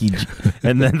 and then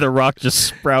the Rock just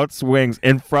sprouts wings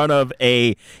in front of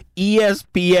a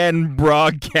ESPN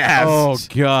broadcast. Oh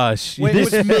gosh.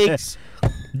 This makes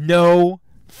no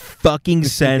fucking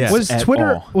sense. Was at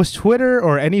Twitter all.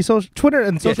 or any social Twitter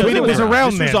and social media was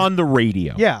around This then. was on the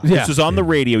radio. Yeah. This was on the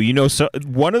radio. You know, so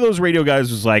one of those radio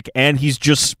guys was like, and he's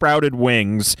just sprouted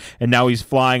wings, and now he's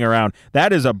flying around.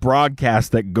 That is a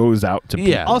broadcast that goes out to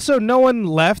people. Yeah. Also, no one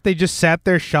left. They just sat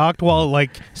there shocked while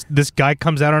like this guy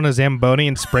comes out on a Zamboni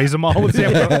and sprays them all with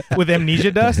with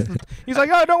amnesia dust. He's like,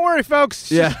 "Oh, don't worry,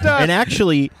 folks. Yeah. Just, And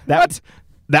actually,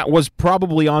 that was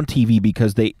probably on TV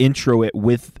because they intro it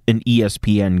with an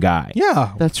ESPN guy.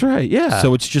 yeah. That's right. Yeah.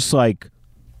 So it's just like,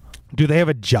 Do they have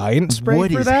a giant spray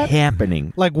what for is that?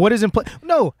 happening? Like, what is in play?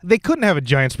 No, they couldn't have a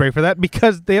giant spray for that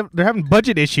because they're having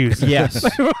budget issues. Yes.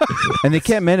 and they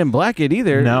can't Men in Black it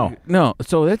either. No. No.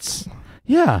 So that's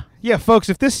yeah. Yeah, folks,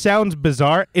 if this sounds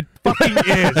bizarre, it fucking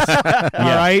is.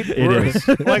 All right? It is.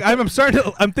 Like, I'm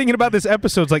I'm thinking about this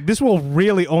episode. It's like, this will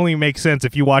really only make sense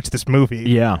if you watch this movie.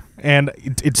 Yeah. And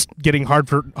it's getting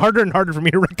harder and harder for me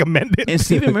to recommend it. And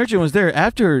Stephen Merchant was there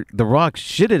after The Rock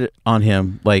shitted on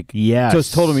him. Like, Yes.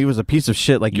 just told him he was a piece of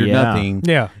shit. Like, you're Yeah. nothing.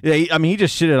 Yeah. Yeah. I mean, he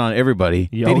just shitted on everybody.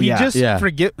 Yeah. Did Oh, he yeah. just Yeah.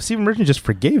 forgive? Stephen Merchant just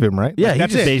forgave him, right? Yeah, Like, he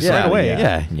that's just it, basically- right away.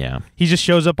 yeah. Yeah. He just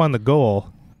shows up on the goal.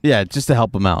 Yeah, just to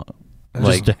help him out.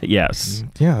 Like, Yes.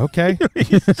 Yeah, okay.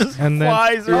 and then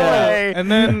Flies away. and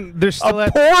then there's still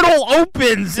A that. portal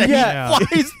opens and Yeah. he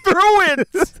flies through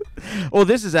it. well,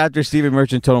 this is after Stephen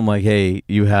Merchant told him, like, hey,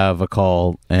 you have a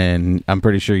call, and I'm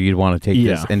pretty sure you'd want to take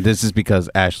this. Yeah. And this is because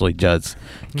Ashley Judd's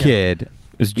kid,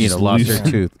 It's you know, lost her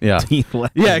tooth. Yeah.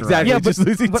 Yeah, exactly. Yeah, Just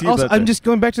losing but teeth also out there. I'm just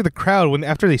going back to the crowd when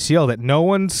after they see all that, no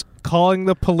one's calling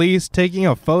the police, taking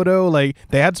a photo. Like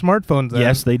they had smartphones then.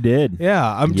 Yes, they did. Yeah,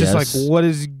 I'm just Yes. like, what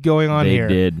is going on They here?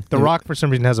 did. The Rock for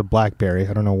some reason has a BlackBerry.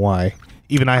 I don't know why.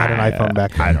 Even I had an iPhone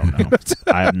back then. I don't know.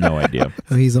 I have no idea.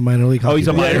 Oh, he's a minor league. Oh, he's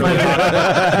a hockey minor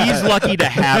player. league. He's lucky to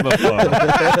have a phone,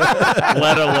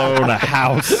 let alone a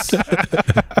house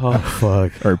oh,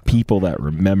 fuck. or people that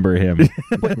remember him.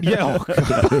 But yeah,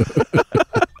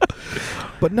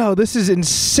 but no, this is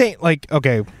insane. Like,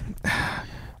 okay,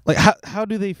 like how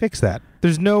do they fix that?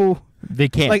 There's no They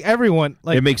can't. like everyone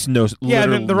like it makes no. yeah.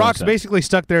 literal The no Rock's sense. basically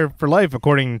stuck there for life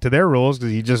according to their rules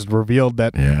because he just revealed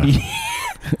that. Yeah.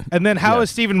 And then how Yeah. does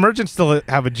Stephen Merchant still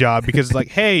have a job? Because it's like,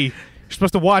 hey, you're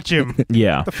supposed to watch him.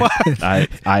 Yeah. The fuck?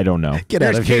 I don't know. Get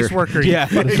There's out of here. caseworker. Yeah,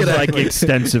 it's like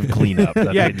extensive cleanup.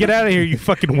 that Yeah, they get do. out of here, you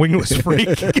fucking wingless freak.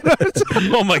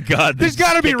 Oh my God! There's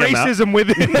got to be Kick him out. racism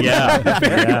within the Yeah,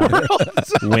 fairy yeah. world.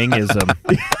 Wingism.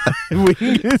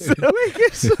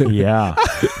 Yeah.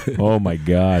 Oh my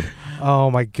God.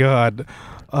 Oh my god.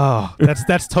 Oh,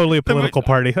 that's totally a political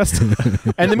party. That's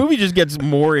And the movie just gets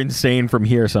more insane from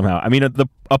here somehow. I mean,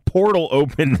 a portal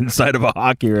opened inside of a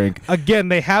hockey rink. again,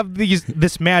 they have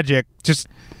this magic. Just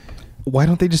why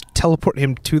don't they just teleport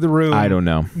him to the room? I don't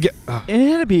know. It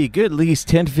had to be a good at least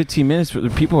 10 to 15 minutes where the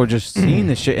people are just seeing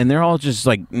this shit, and they're all just,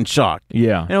 like, in shock.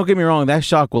 Yeah. And don't get me wrong, that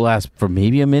shock will last for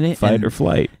maybe a minute. Fight and- or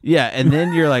flight. Yeah, and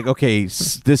then you're like, okay,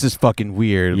 this is fucking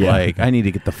weird. Yeah. Like, I need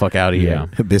to get the fuck out of Yeah.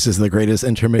 here. This is the greatest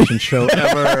intermission show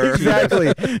ever. Exactly.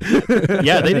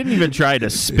 Yeah, they didn't even try to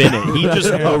spin it. He just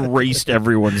erased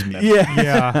everyone's memory. Yeah.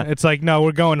 Yeah, it's like no,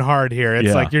 we're going hard here. It's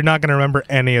Yeah. like you're not going to remember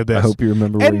any of this. I hope you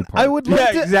remember where you And parked. I would love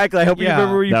Yeah, to, exactly. I hope you Yeah.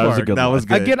 remember where you That was a parked. good That one. was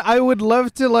good. Again, I would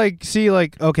love to like see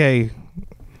like okay,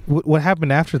 what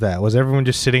happened after that? Was everyone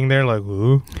just sitting there like,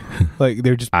 ooh, like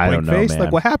they're just I blank don't know, face? man.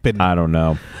 Like what happened? I don't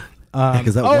know.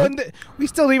 'cause that oh, one- and we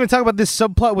still didn't even talk about this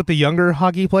subplot with the younger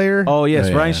hockey player. Oh, yes,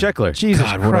 Yeah, Ryan yeah. Sheckler. Jesus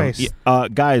God, what a-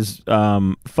 Christ, Guys,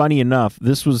 funny enough,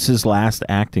 this was his last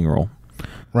acting role.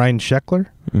 Ryan Sheckler.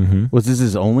 Mm-hmm. Was this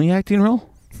his only acting role?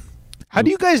 How do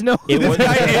you guys know who It this was-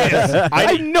 guy is?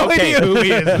 I have no idea who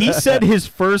he is. He said his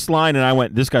first line, and I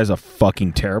went, "This guy's a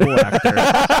fucking terrible actor.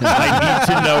 I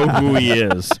need to know who he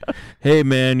is." Hey,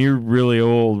 man, you're really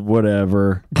old.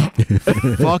 Whatever.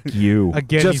 Fuck you.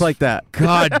 Again, Just he's- like that.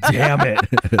 God damn it.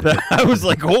 I was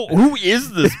like, who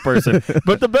is this person?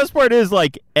 But the best part is,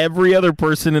 like, every other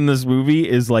person in this movie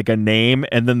is like a name,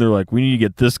 and then they're like, we need to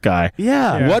get this guy.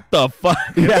 Yeah. Yeah. What the fuck?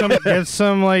 get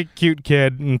some like cute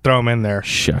kid and throw him in there.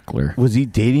 Sheckler. Was he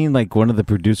dating like one of the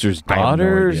producer's I have no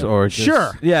daughters idea. or just,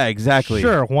 Sure. Yeah, exactly.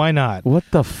 Sure, why not? What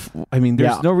the I mean,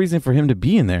 there's Yeah. no reason for him to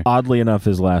be in there. Oddly enough,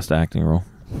 his last acting role.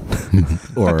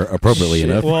 Or appropriately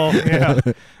enough. Well, yeah.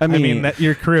 I I mean, mean that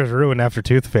your career is ruined after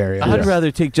Tooth Fairy. I I'd guess. rather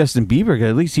take Justin Bieber 'cause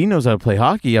at least he knows how to play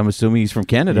hockey. I'm assuming he's from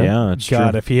Canada. Yeah, that's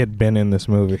God, true. if he had been in this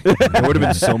movie. It would have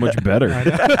been so much better.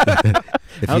 I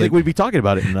don't think we'd be talking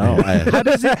about it. No.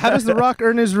 how does The Rock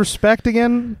earn his respect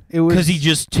again? It was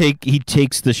Because he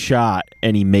takes the shot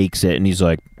and he makes it, and he's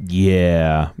like,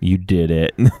 "Yeah, you did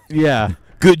it." Yeah.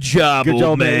 Good job, Good old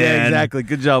job, man. Yeah, exactly.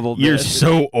 Good job, old You're man.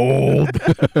 so old.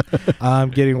 I'm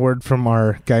getting word from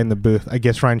our guy in the booth. I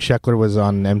guess Ryan Sheckler was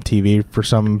on MTV for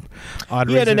some odd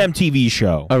He had reason. an MTV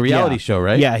show. A reality Yeah. show,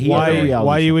 right? Yeah, he had a Why? reality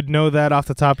Why show. you would know that off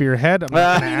the top of your head? I'm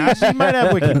not gonna ask. He might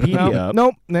have Wikipedia No, up.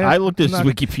 nope. Nah, I looked at his not-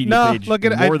 Wikipedia no, page look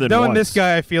at more than knowing once. this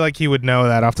guy, I feel like he would know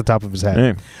that off the top of his head.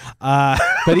 Hey.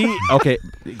 But okay,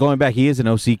 going back, he is an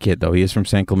OC kid, though. He is from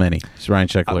San Clemente. It's Ryan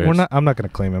Sheckler. we're not. I'm not going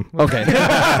to claim him. Okay.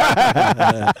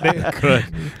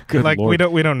 Good like Lord.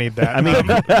 we don't need that. I mean,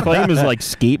 claim is like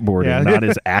skateboarding, Yeah. not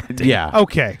his acting. Yeah.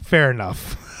 okay, fair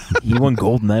enough. He won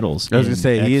gold medals. I was gonna in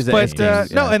say, he is X a- Games.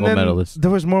 But Yeah, no, and gold then medalist.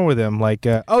 there was more with him. Like,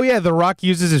 oh yeah, The Rock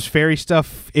uses his fairy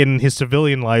stuff in his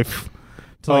civilian life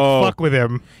to like Oh. fuck with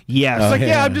him. yes. It's like,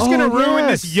 yeah, I'm just gonna Oh, ruin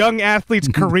yes. this young athlete's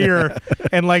career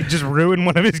and like just ruin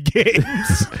one of his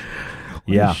games.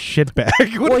 Yeah.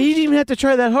 Shitbag. Well, he didn't even have to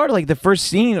try that hard. Like the first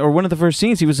scene, or one of the first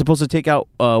scenes, he was supposed to take out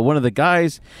one of the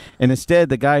guys, and instead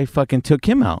the guy fucking took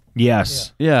him out.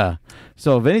 Yes. Yeah.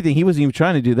 So if anything, he wasn't even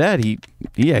trying to do that.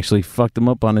 He actually fucked him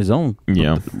up on his own.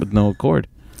 Yeah. With no accord.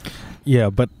 Yeah,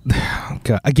 but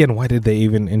God, again, why did they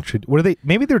even introduce? Were they?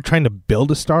 Maybe they were trying to build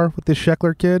a star with this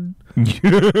Sheckler kid.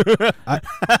 Well,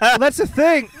 that's the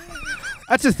thing.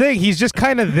 That's the thing. He's just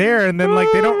kind of there, and then like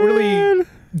they don't really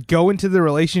go into the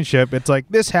relationship. It's like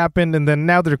this happened, and then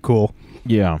now they're cool.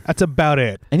 Yeah. That's about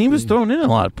it. And he was thrown in a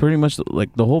lot. Pretty much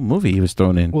like the whole movie he was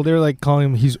thrown in. Well, they're like calling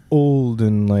him. He's old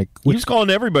and like. He was calling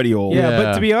everybody old. Yeah, but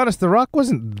Yeah. to be honest, The Rock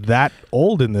wasn't that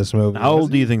old in this movie. How was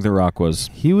old do you think The Rock was?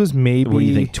 he was maybe? What do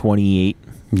you think, 28?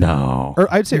 No.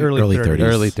 Or I'd say early Early 30s. 30s.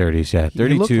 Early 30s, yeah. He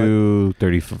looked 32,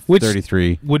 30, Which-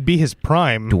 33. Would be his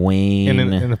prime Dwayne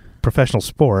in a professional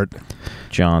sport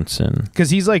Johnson. because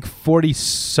he's like 40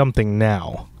 something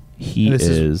now. He This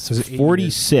is is 8 years.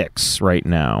 46 right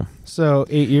now. So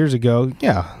 8 years ago,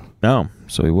 yeah, No,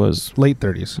 so he was late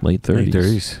 30s. late 30s.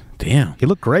 30s. Damn. He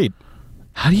looked great.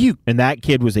 How do you... And that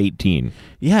kid was 18.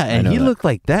 Yeah, and know he that. looked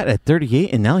like that at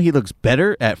 38, and now he looks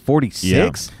better at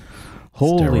 46?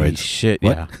 Holy Steroids. shit,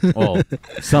 What? yeah. Well,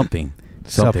 something. Something.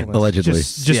 Supplements. Allegedly.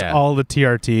 Just Yeah. all the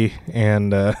TRT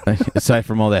and Aside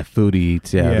from all that food he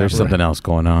eats, yeah, Yeah, there's right. something else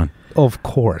going on. of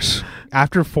course.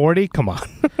 After 40, come on.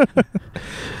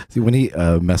 See, when he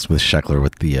messed with Sheckler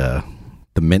with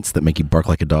the mints that make you bark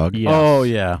like a dog. Yes. Oh,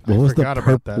 yeah. What was the forgot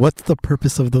about that. What's the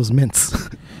purpose of those mints?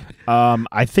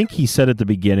 I think he said at the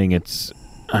beginning it's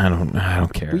I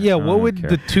don't care. Yeah, I what don't would care.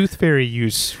 the tooth fairy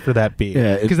use for that be?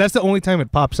 Yeah, it- Because that's the only time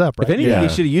it pops up, right? If anything, Yeah. he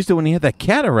should have used it when he had that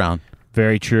cat around.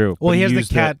 Very true. Well, But he has the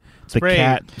used cat the spray.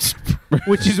 cat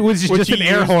which is Which just he an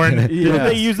air used- horn. Did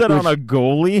they use that on a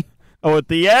goalie? Oh, at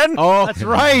the end? Oh, That's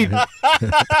right.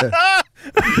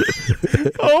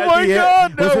 Oh my the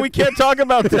God! No, we can't talk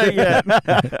about that yet.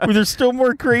 There's still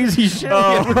more crazy shit.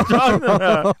 we're talking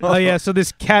about. Oh yeah, so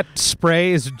this cat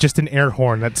spray is just an air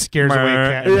horn that scares away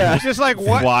cat. Yeah. It's just like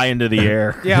what? Fly into the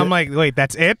air. Yeah, I'm like, wait,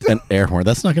 that's it? An air horn.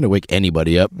 That's not going to wake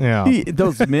anybody up. Yeah.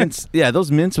 those mints,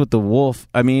 those mints with the wolf.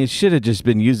 I mean, it should have just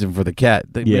been using for the cat.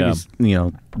 Yeah.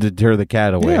 Maybe, deter the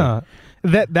cat away. Yeah.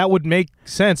 That would make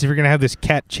sense if you're gonna have this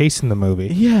cat chasing the movie.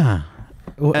 Yeah.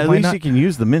 Why At least not? you can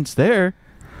use the mints there.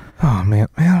 Oh man,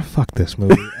 fuck this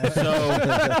movie.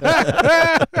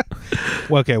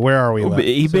 Well, okay, where are we? left?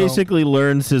 He So- basically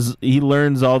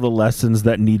learns all the lessons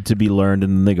that need to be learned,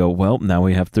 and then they go, "Well, now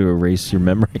we have to erase your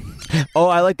memory." Oh,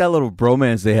 I like that little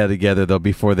bromance they had together though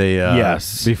before they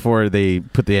Yes. before they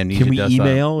put the amnesia Can we dust on.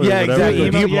 email? Or Yeah, whatever? exactly.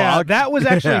 Email- yeah, blog? that was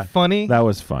actually Yeah. funny. That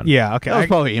was fun. Yeah, okay. That was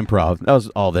probably improv. That was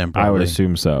all them. Probably. I would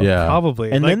assume so. Yeah.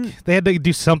 Probably. And like, then- they had to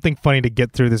do something funny to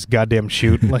get through this goddamn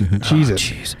shoot. Like, Jesus.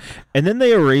 Jeez. And then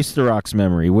they erased The Rock's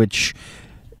memory, which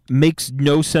makes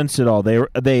no sense at all.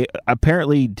 They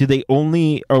apparently did they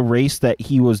only erase that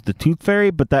he was the Tooth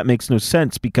Fairy, but that makes no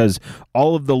sense because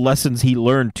all of the lessons he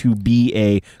learned to be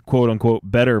a quote unquote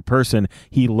better person,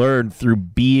 he learned through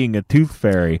being a Tooth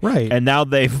Fairy. Right. And now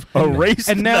they've erased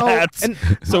and now- that. and-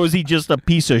 So is he just a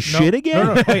piece of shit again?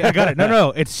 No, wait, I got it.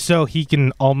 No. It's so he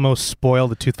can almost spoil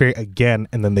the Tooth Fairy again,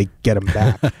 and then they get him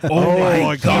back. Oh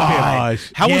my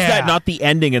gosh. How is Yeah. that not the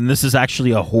ending and this is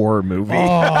actually a horror movie?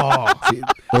 Oh,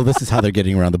 Well, this is how they're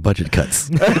getting around the budget cuts.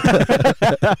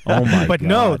 Oh my but god.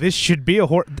 no, this should be a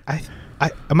horror.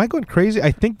 Am I going crazy?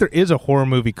 I think there is a horror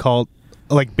movie called,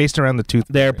 like, based around the Tooth.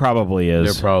 There probably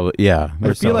is. They're probably I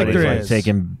feel like there Somebody's is.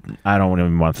 taking. I don't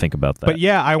even want to think about that. But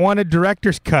yeah, I want a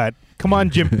director's cut. Come on,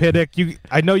 Jim Piddock.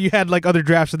 I know you had like other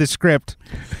drafts of this script.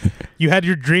 You had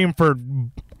your dream for a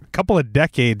couple of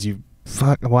decades. You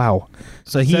fuck. Wow.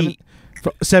 so he.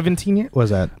 17 years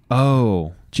was that?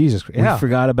 Oh, Jesus. we Yeah.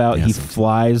 forgot about he Yes.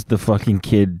 flies the fucking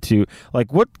kid to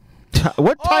like what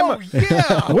What time?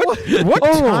 yeah. What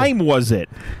time was it?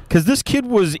 Because this kid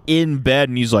was in bed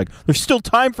and he's like, "There's still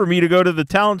time for me to go to the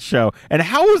talent show." And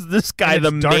how was this guy And the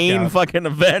it's dark main out. fucking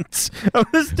event of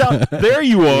this town? There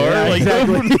you are, Yeah, like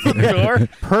exactly. open the door.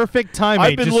 Perfect timing.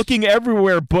 I've been looking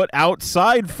everywhere but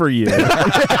outside for you.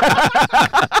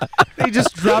 He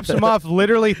just drops him off,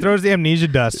 literally throws the amnesia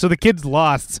dust. So the kid's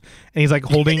lost, and he's like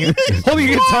holding a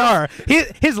guitar.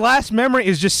 His last memory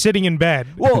is just sitting in bed.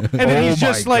 Well, and then he's oh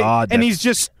just my like, God, and he's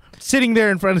just sitting there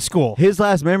in front of school. His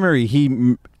last memory,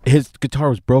 his guitar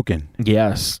was broken.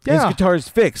 Yes. Yeah. His guitar is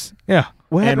fixed. Yeah.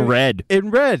 What And happened? red.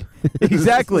 In red.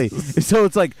 Exactly. So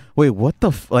it's like, wait, what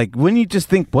the like? When you just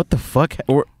think, what the fuck?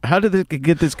 Or how did they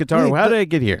get this guitar? Wait, How did I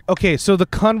get here? Okay, so the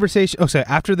conversation. Oh, sorry.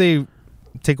 After they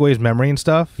take away his memory and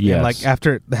stuff, Yes. and like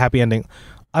after the happy ending,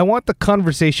 I want the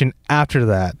conversation after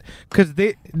that because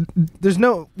there's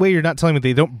no way you're not telling me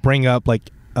they don't bring up like.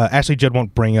 Ashley Judd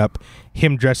won't bring up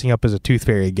him dressing up as a tooth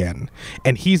fairy again,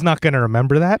 and he's not going to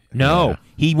remember that. No,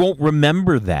 he won't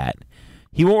remember that.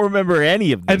 He won't remember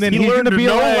any of this. And then he he's learned going to be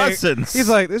no like, lessons. he's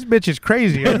like, this bitch is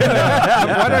crazy. Why did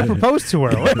I propose to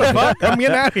her? What the fuck? I'm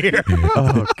getting out of here.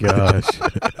 Oh gosh.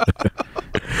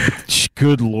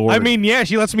 good Lord. I mean, yeah,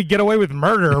 she lets me get away with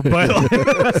murder,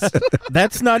 but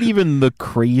that's not even the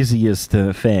craziest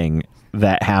thing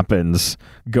that happens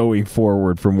going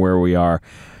forward from where we are.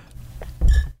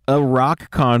 A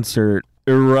rock concert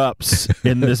erupts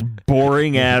in this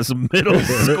boring ass middle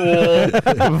school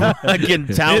fucking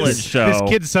talent show. This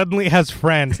kid suddenly has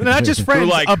friends. And not just friends,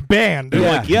 like- a band.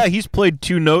 They're like, yeah, he's played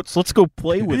 2 notes. Let's go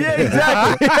play with him.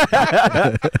 exactly.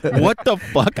 What the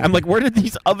fuck? I'm like, where did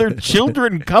these other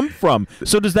children come from?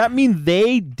 So does that mean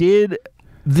they did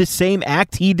the same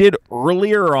act he did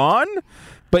earlier on?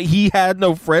 But he had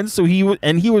no friends, so he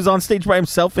was on stage by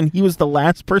himself, and he was the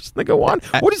last person to go on.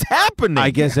 What is happening? I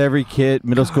guess every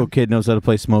middle school kid knows how to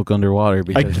play Smoke Underwater. I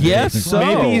Because guess so.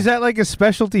 Maybe he's at like a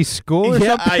specialty school or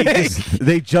yeah, something.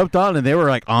 they jumped on and they were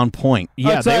like on point.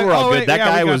 Yeah, it's they like, were all oh, good. wait, That yeah,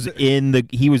 guy we got was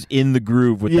he was in the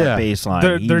groove with that bass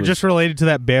line. They're just related to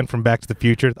that band from Back to the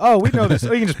Future. Oh, we know this.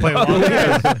 We can just play along.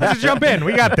 Let's just jump in.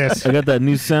 We got this. I got that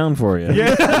new sound for you.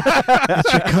 Yeah.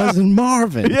 It's your cousin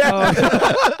Marvin.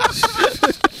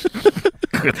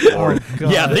 Oh,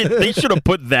 God. Yeah, they should have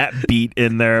put that beat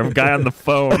in there. A guy on the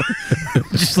phone.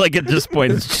 Just like at this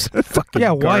point, it's just fucking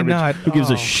Yeah, why garbage. not? Who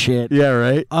gives Oh. a shit? Yeah,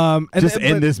 right. And Just then-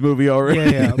 end but- this movie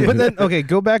already. Yeah, yeah. But then, okay,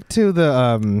 go back to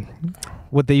the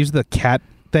what they use the cat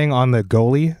thing on the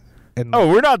goalie. And Oh,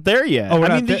 we're not there yet. Oh, we're I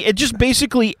not mean, there? it just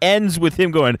basically ends with him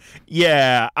going,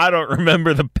 "Yeah, I don't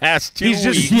remember the past 2 He's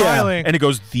just weeks." smiling. And it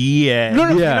goes, "The end." no,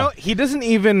 Yeah. you know, he doesn't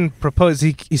even propose.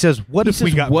 He says, "What He if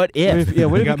we says, got "What if?" Yeah,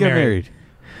 what if got we got married?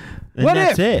 And What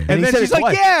that's if? it. And he then said she's it like,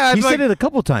 twice. "Yeah." He it's like- said it a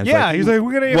couple times. Yeah, he's like,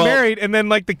 "We're gonna get Well- married," and then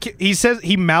like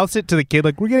he mouths it to the kid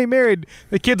like, "We're getting married."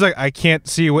 The kid's like, "I can't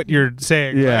see what you're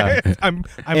saying." Yeah. I'm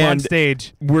on And-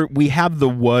 stage. we have the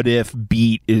what if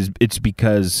beat it's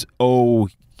because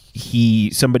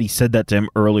somebody said that to him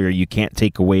earlier. You can't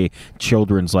take away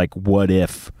children's like what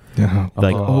if.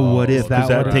 Like, what if? is that Because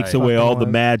that what takes it away all the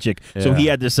was? magic. So Yeah. he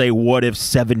had to say what if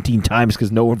 17 times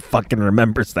because no one fucking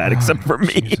remembers that except for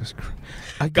me. Jesus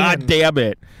Christ. God damn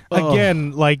it.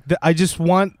 Again, like I just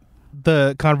want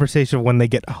the conversation when they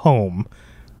get home,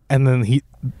 and then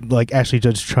Ashley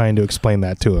Judd's trying to explain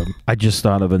that to him. I just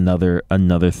thought of another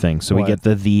thing. So we What?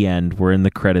 get the end. We're in the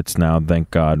credits now.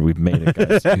 Thank God we've made it,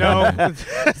 guys. No,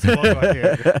 We'll go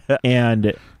here.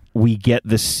 And we get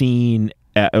the scene.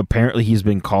 Apparently, he's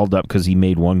been called up because he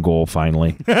made 1 goal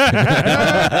finally.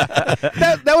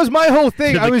 that was my whole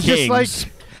thing. To I the was just Kings.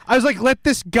 like, let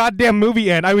this goddamn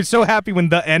movie end. I was so happy when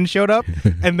the end showed up,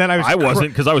 and then I wasn't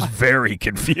because I was very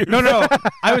confused. No,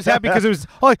 I was happy because it was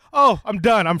like, oh, I'm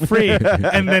done, I'm free,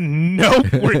 and then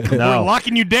nope, we're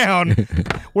locking you down,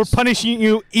 we're punishing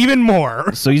you even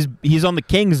more. So he's on the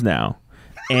Kings now,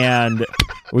 and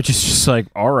which is just like,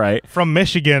 all right, From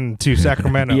Michigan to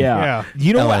Sacramento. yeah.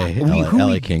 You know LA, what?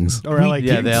 LA Kings. Or LA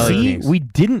Yeah, Kings. the LA Kings. We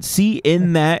didn't see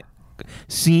in that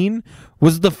scene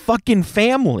was the fucking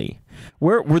family.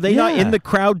 Were they not Yeah. in the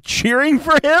crowd cheering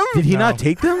for him? Did he No. not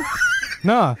take them?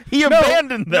 No. He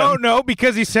abandoned them. No,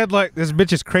 because he said like this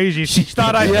bitch is crazy. She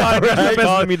thought I Yeah, thought I dressed right. up as,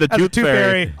 Calling me the as a tooth tooth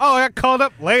fairy. fairy. Oh, I got called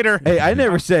up later. Hey, I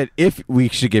never said if we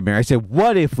should get married. I said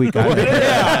what if we got married.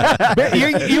 Yeah.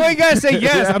 you ain't gotta say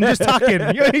yes. I'm just talking.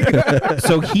 You ain't gotta-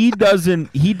 So he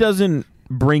doesn't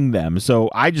bring them. So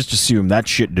I just assume that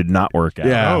shit did not work out.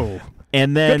 Yeah. Oh.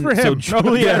 And then, Good for him.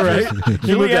 Julie Yeah, Andrews, right.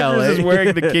 Julie Moved to Andrews is LA.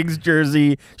 wearing the Kings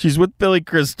jersey. She's with Billy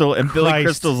Crystal, and Billy Christ.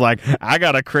 Crystal's like, I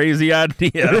got a crazy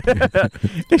idea.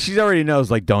 She already knows,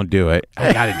 like, don't do it.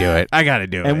 I gotta do it. I gotta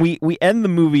do it. And we end the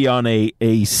movie on a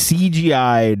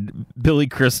CGI'd Billy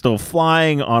Crystal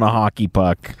flying on a hockey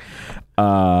puck.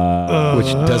 which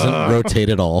doesn't rotate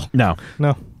at all. No.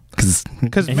 No.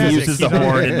 Because And he uses the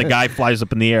horn and the guy flies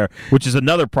up in the air, which is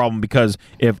another problem because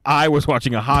if I was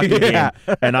watching a hockey game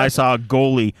and I saw a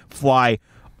goalie fly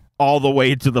all the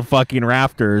way to the fucking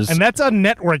rafters, And that's on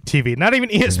network TV, not even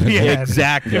ESPN.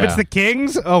 Exactly. If it's the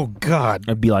Kings, oh God,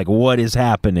 I'd be like, what is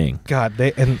happening? God,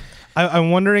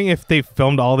 I'm wondering if they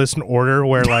filmed all this in order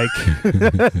where, like, you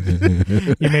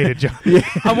made it, John.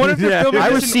 I wonder if they're filming I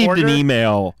this received in an order.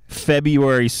 email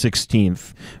February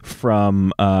 16th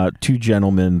from two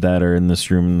gentlemen that are in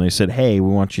this room, and they said, hey, we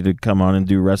want you to come on and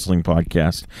do a wrestling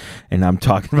podcast. And I'm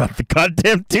talking about the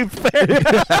goddamn Tooth Fairy.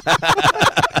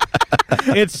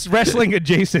 It's wrestling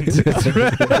adjacent.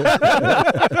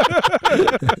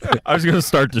 I was going to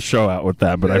start the show out with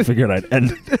that, but I figured I'd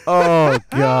end it. oh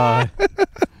God.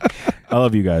 I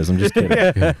love you guys. I'm just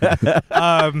kidding.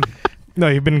 No,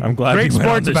 you've been I'm glad great we went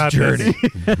on sports this about journey.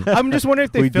 this. I'm just wondering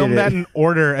if they We filmed did that it. in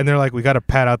order and they're like, we got to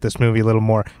pad out this movie a little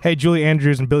more. Hey, Julie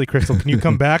Andrews and Billy Crystal, can you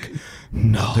come back?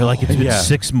 No. They're like, it's been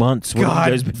 6 months. What have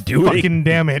you guys been doing? fucking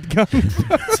damn it.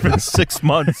 It's been 6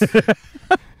 months.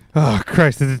 Oh,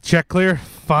 Christ. Is the check clear?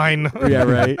 Fine. Yeah,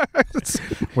 right.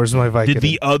 Where's my Viking? Did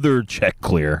the other check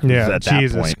clear? Yeah, at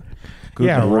Jesus. that point.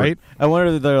 Yeah, Lord. right? I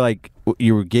wonder if they're like,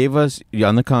 you gave us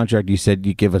on the contract. You said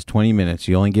you give us 20 minutes.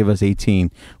 You only give us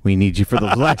 18. We need you for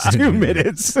those last 2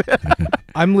 minutes.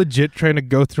 I'm legit trying to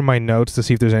go through my notes to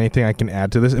see if there's anything I can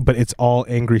add to this, but it's all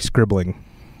angry scribbling.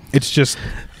 It's just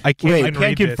I can't. I even can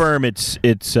read this. confirm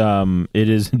it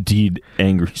is indeed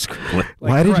angry scribbling.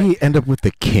 why did Christ. he end up with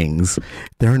the Kings?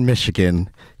 They're in Michigan.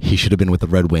 He should have been with the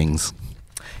Red Wings.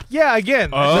 Yeah, again,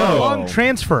 it's Oh. a long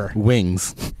transfer.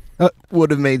 Wings would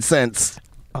have made sense.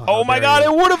 Oh my God!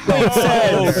 It would have made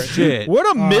sense. Shit. What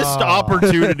a missed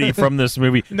opportunity from this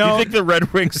movie. No. You think the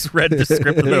Red Wings read the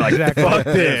script and they're like, Exactly. "Fuck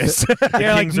this." The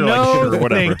Yeah, like Kings are no, like, "Sure,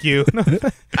 whatever." thank you.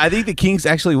 I think the Kings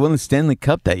actually won the Stanley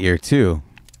Cup that year too.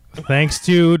 Thanks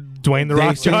to Dwayne the Rock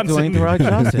Thanks to Johnson. Dwayne The Rock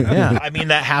Johnson. Yeah. I mean,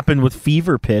 that happened with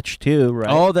Fever Pitch too, right?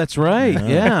 Oh, that's right.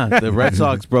 Yeah, the Red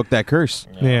Sox broke that curse.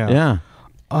 Yeah. Yeah.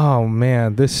 Oh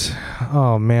man, this.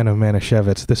 Oh man, of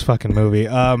Manischewitz, this fucking movie.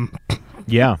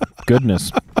 yeah.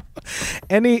 Goodness.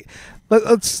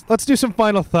 Let's do some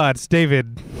final thoughts,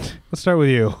 David. Let's start with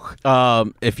you.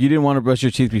 If you didn't want to brush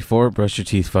your teeth before, brush your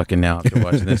teeth fucking now after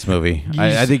watching this movie.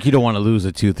 I think you don't want to lose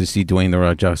a tooth to see Dwayne The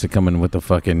Rock Johnson coming with the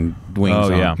fucking wings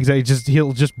Oh, on. yeah. Exactly.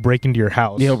 He'll just break into your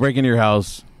house. He'll break into your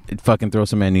house and fucking throw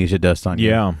some amnesia dust on you.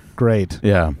 Yeah. Great.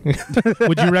 Yeah.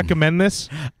 Would you recommend this?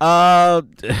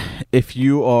 If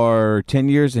you are 10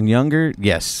 years and younger,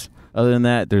 yes. Other than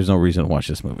that, there's no reason to watch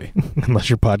this movie. Unless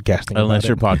you're podcasting. Unless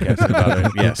you're about podcasting about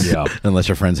it. Yes. Yeah. Unless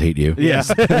your friends hate you.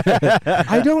 Yes. it.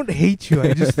 I don't hate you.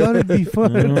 I just thought it'd be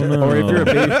fun. Or if you're a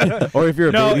baby. Or if you're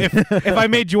a No, baby. if I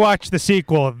made you watch the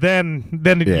sequel, then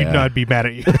you'd Yeah. not be mad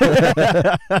at you.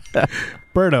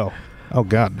 Berto. Oh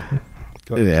God.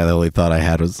 Yeah, the only thought I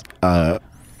had was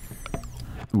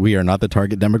we are not the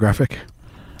target demographic.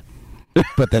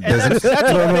 But that doesn't. That's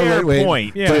a fair wait.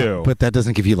 point Yeah. too. But that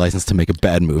doesn't give you license to make a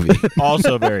bad movie.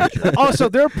 Also very true. Also,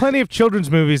 there are plenty of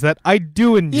children's movies that I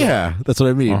do enjoy. Yeah, that's what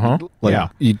I mean. Uh-huh. Like, Yeah.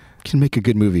 you can make a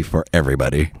good movie for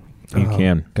everybody. You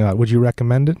can. God, would you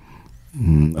recommend it?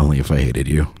 Only if I hated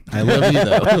you. I love you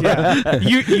though. Yeah.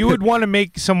 you would want to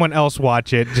make someone else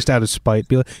watch it just out of spite.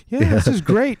 Be like, yeah, this is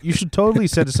great. You should totally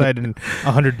set aside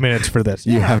 100 minutes for this.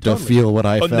 You Yeah, have to feel what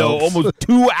I Oh, felt. no, almost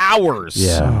 2 hours.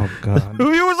 Yeah. Oh God. It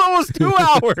was almost 2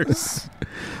 hours.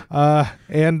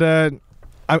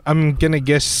 I'm gonna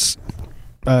guess,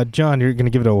 John, you're gonna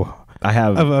give it I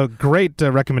have. a great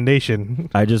recommendation.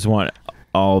 I just want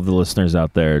all of the listeners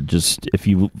out there, just if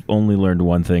you only learned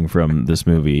one thing from this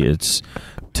movie, it's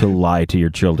to lie to your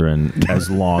children as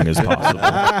long as possible.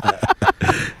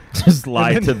 Just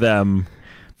lie to them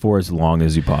for as long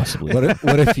as you possibly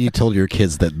What if you told your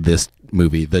kids that this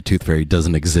movie, The Tooth Fairy,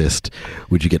 doesn't exist?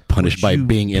 Would you get punished by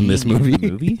being in this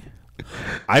movie?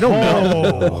 I don't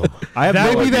know. I have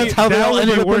That no would idea. be- that's how they that all would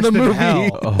ended be up in worse the than movie.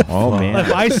 hell. Oh If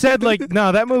man. I said like,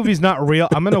 no, that movie's not real,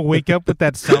 I'm gonna wake up with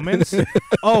that summons.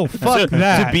 Oh fuck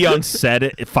that! To be on set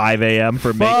at 5 a.m.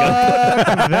 for Fuck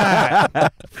makeup.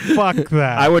 that! Fuck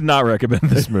that! I would not recommend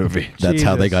this movie. That's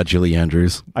how they Jesus. got Julie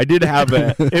Andrews. I did have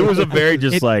it was a very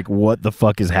just like, what the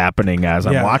fuck is happening as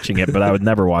I'm Yeah. watching it, but I would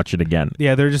never watch it again.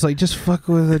 Yeah, they're just like, just fuck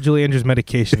with Julie Andrews'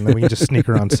 medication, then we can just sneak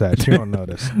her on set. She won't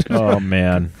notice. Oh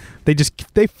man.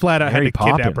 They flat out Mary had to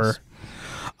kidnap her.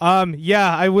 Poppins.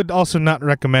 Yeah, I would also not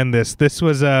recommend this. This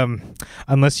was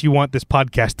unless you want this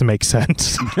podcast to make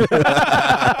sense.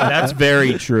 That's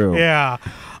very true. Yeah.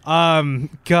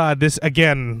 God, this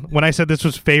again. When I said this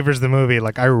was favors the movie,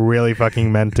 like I really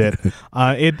fucking meant it.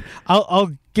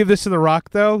 I'll give this to The Rock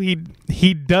though.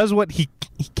 He does what he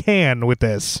can with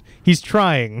this. He's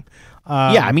trying.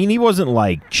 Yeah, I mean, he wasn't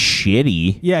like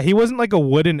shitty. Yeah, he wasn't like a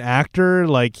wooden actor.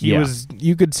 Like he was.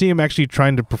 You could see him actually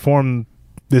trying to perform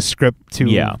this script to.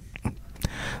 Yeah.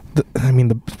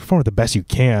 Perform the best you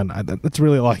can. That's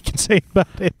really all I can say about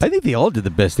it. I think they all did the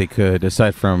best they could,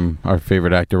 aside from our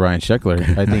favorite actor Ryan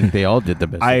Sheckler. I think they all did the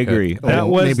best. I they could. agree. That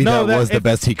was maybe no, that was the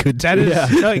best he could do. That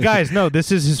is, no, guys. No,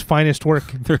 this is his finest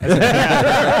work. He quit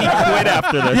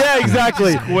after this. Yeah,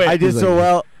 exactly. quit. I did so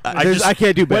well. I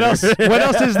can't do better. What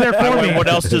else is there for me? What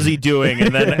else is he doing?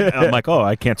 And then I'm like, oh,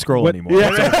 I can't scroll anymore.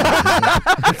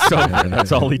 So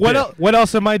that's all he did. What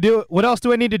else am I do? What else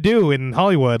do I need to do in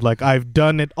Hollywood? Like I've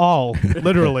done it all,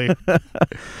 literally.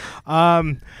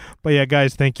 But yeah,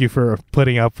 guys, thank you for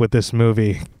putting up with this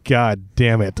movie. God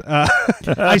damn it!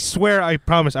 I swear, I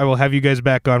promise, I will have you guys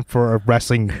back on for a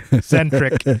wrestling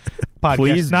centric podcast.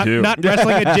 Please not do. not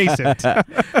wrestling adjacent.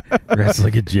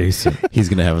 Wrestling adjacent. He's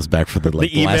gonna have us back for the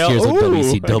last years of Ooh,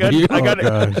 WCW. I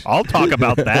got I'll talk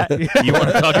about that. You want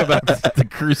to talk about the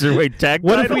cruiserweight tag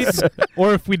titles?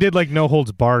 If we did like No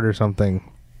Holds Barred or something.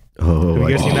 Oh, Have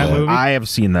you guys seen that movie? I have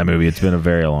seen that movie. It's been a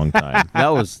very long time. That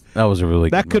was a really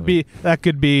That good could movie.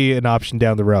 be an option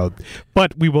down the road,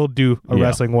 but we will do a Yeah.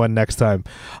 wrestling one next time.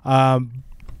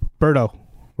 Berto,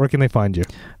 where can they find you?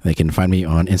 They can find me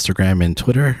on Instagram and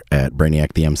Twitter at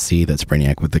Brainiac the MC. That's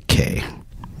Brainiac with a K.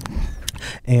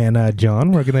 And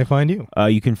John, where can they find you?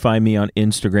 You can find me on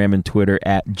Instagram and Twitter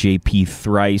at JP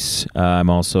Thrice. I'm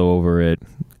also over at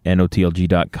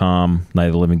NOTLG.com, Night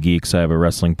of the Living Geeks. I have a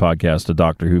wrestling podcast, a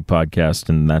Doctor Who podcast,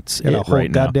 and that's And it a whole right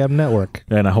now. goddamn network.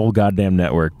 And a whole goddamn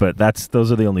network. But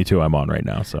those are the only two I'm on right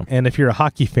now. So And if you're a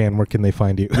hockey fan, where can they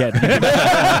find you? yeah,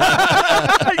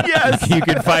 yes, you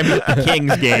can find me at the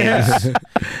Kings games.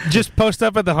 Just post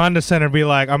up at the Honda Center, be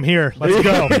like, "I'm here. Let's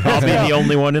go." I'll be the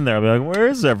only one in there. I'll be like, where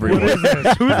is everyone? What is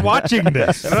this? Who's watching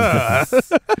this?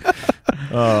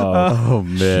 Oh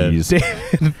man. Jeez.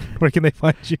 David, where can they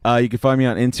find you? You can find me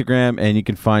on Instagram, and you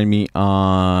can find me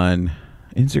on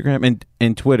Instagram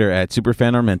and Twitter at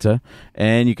Superfan Armenta,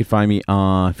 and you can find me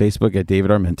on Facebook at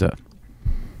David Armenta.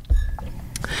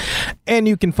 And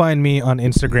you can find me on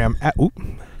Instagram at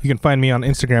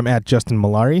Justin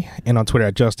Malari and on Twitter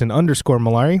at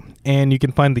Justin_Malari. And you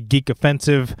can find the Geek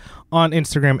Offensive on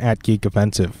Instagram at Geek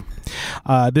Offensive.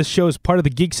 This show is part of the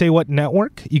Geek Say What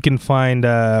network. You can find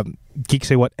Geek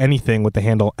Say What anything with the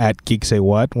handle at Geek Say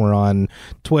What. We're on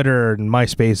Twitter,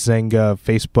 MySpace, Zynga,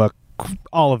 Facebook,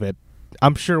 all of it.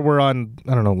 I'm sure we're on,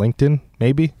 I don't know, LinkedIn,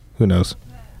 maybe? Who knows?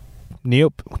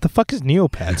 What the fuck is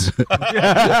Neopets?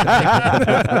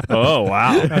 Oh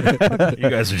wow, you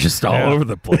guys are just all over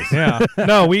the place. Yeah.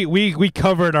 No, we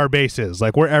covered our bases.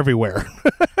 Like we're everywhere.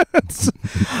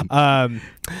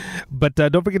 But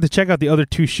don't forget to check out the other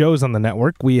two shows on the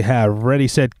network. We have Ready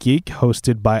Set Geek,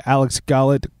 hosted by Alex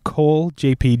Gollett, Cole,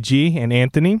 JPG, and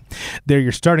Anthony. They're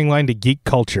your starting line to geek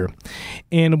culture.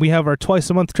 And we have our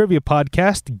twice-a-month trivia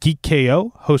podcast, Geek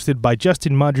KO, hosted by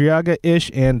Justin Madriaga, Ish,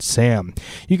 and Sam.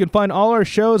 You can find all our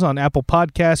shows on Apple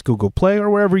Podcasts, Google Play, or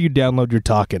wherever you download your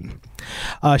talking.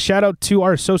 Shout out to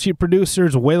our associate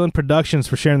producers, Wayland Productions,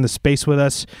 for sharing the space with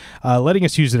us, letting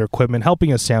us use their equipment,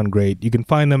 helping us sound great. You can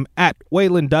find them at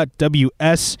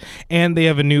wayland.ws, and they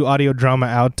have a new audio drama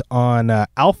out on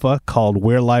Alpha called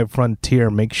We're Live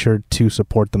Frontier. Make sure to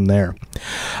support them there.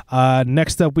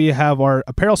 Next up, we have our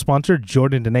apparel sponsor,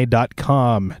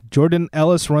 JordanDene.com. Jordan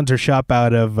Ellis runs her shop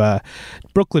out of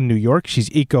Brooklyn, New York.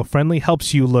 She's eco-friendly,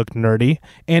 helps you look nerdy,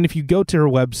 and if you go to her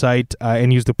website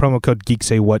and use the promo code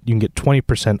GeekSayWhat, you can get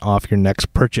 20% off your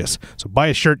next purchase. So buy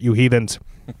a shirt, you heathens.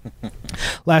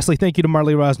 Lastly, thank you to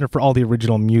Marley Rosner for all the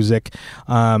original music.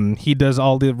 He does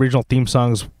all the original theme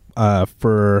songs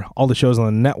for all the shows on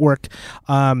the network.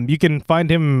 You can find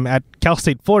him at Cal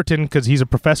State Fullerton because he's a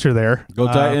professor there. Go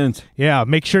Titans. Yeah,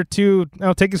 make sure to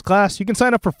take his class. You can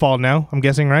sign up for fall now, I'm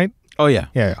guessing, right? Oh yeah.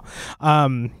 Yeah.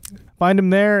 Find him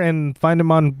there and find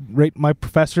him on Rate My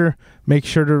Professor. Make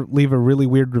sure to leave a really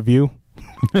weird review.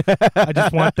 I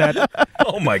just want that.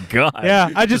 Oh my god! Yeah,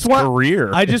 I just want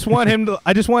career. I just want him to.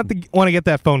 I just want to get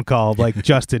that phone call. Like,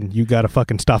 Justin, you got to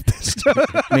fucking stop this.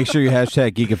 Make sure you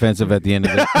hashtag Geek Offensive at the end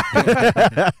of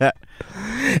it.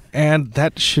 And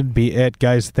that should be it,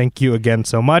 guys. Thank you again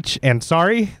so much. And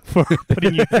sorry for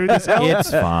putting you through this hell.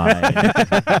 It's fine.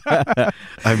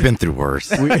 I've been through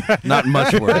worse. Not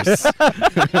much worse.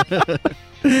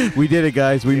 We did it,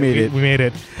 guys. We made it. We made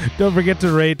it. Don't forget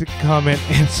to rate, comment,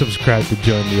 and subscribe to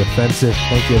Join the Offensive.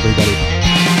 Thank you, everybody.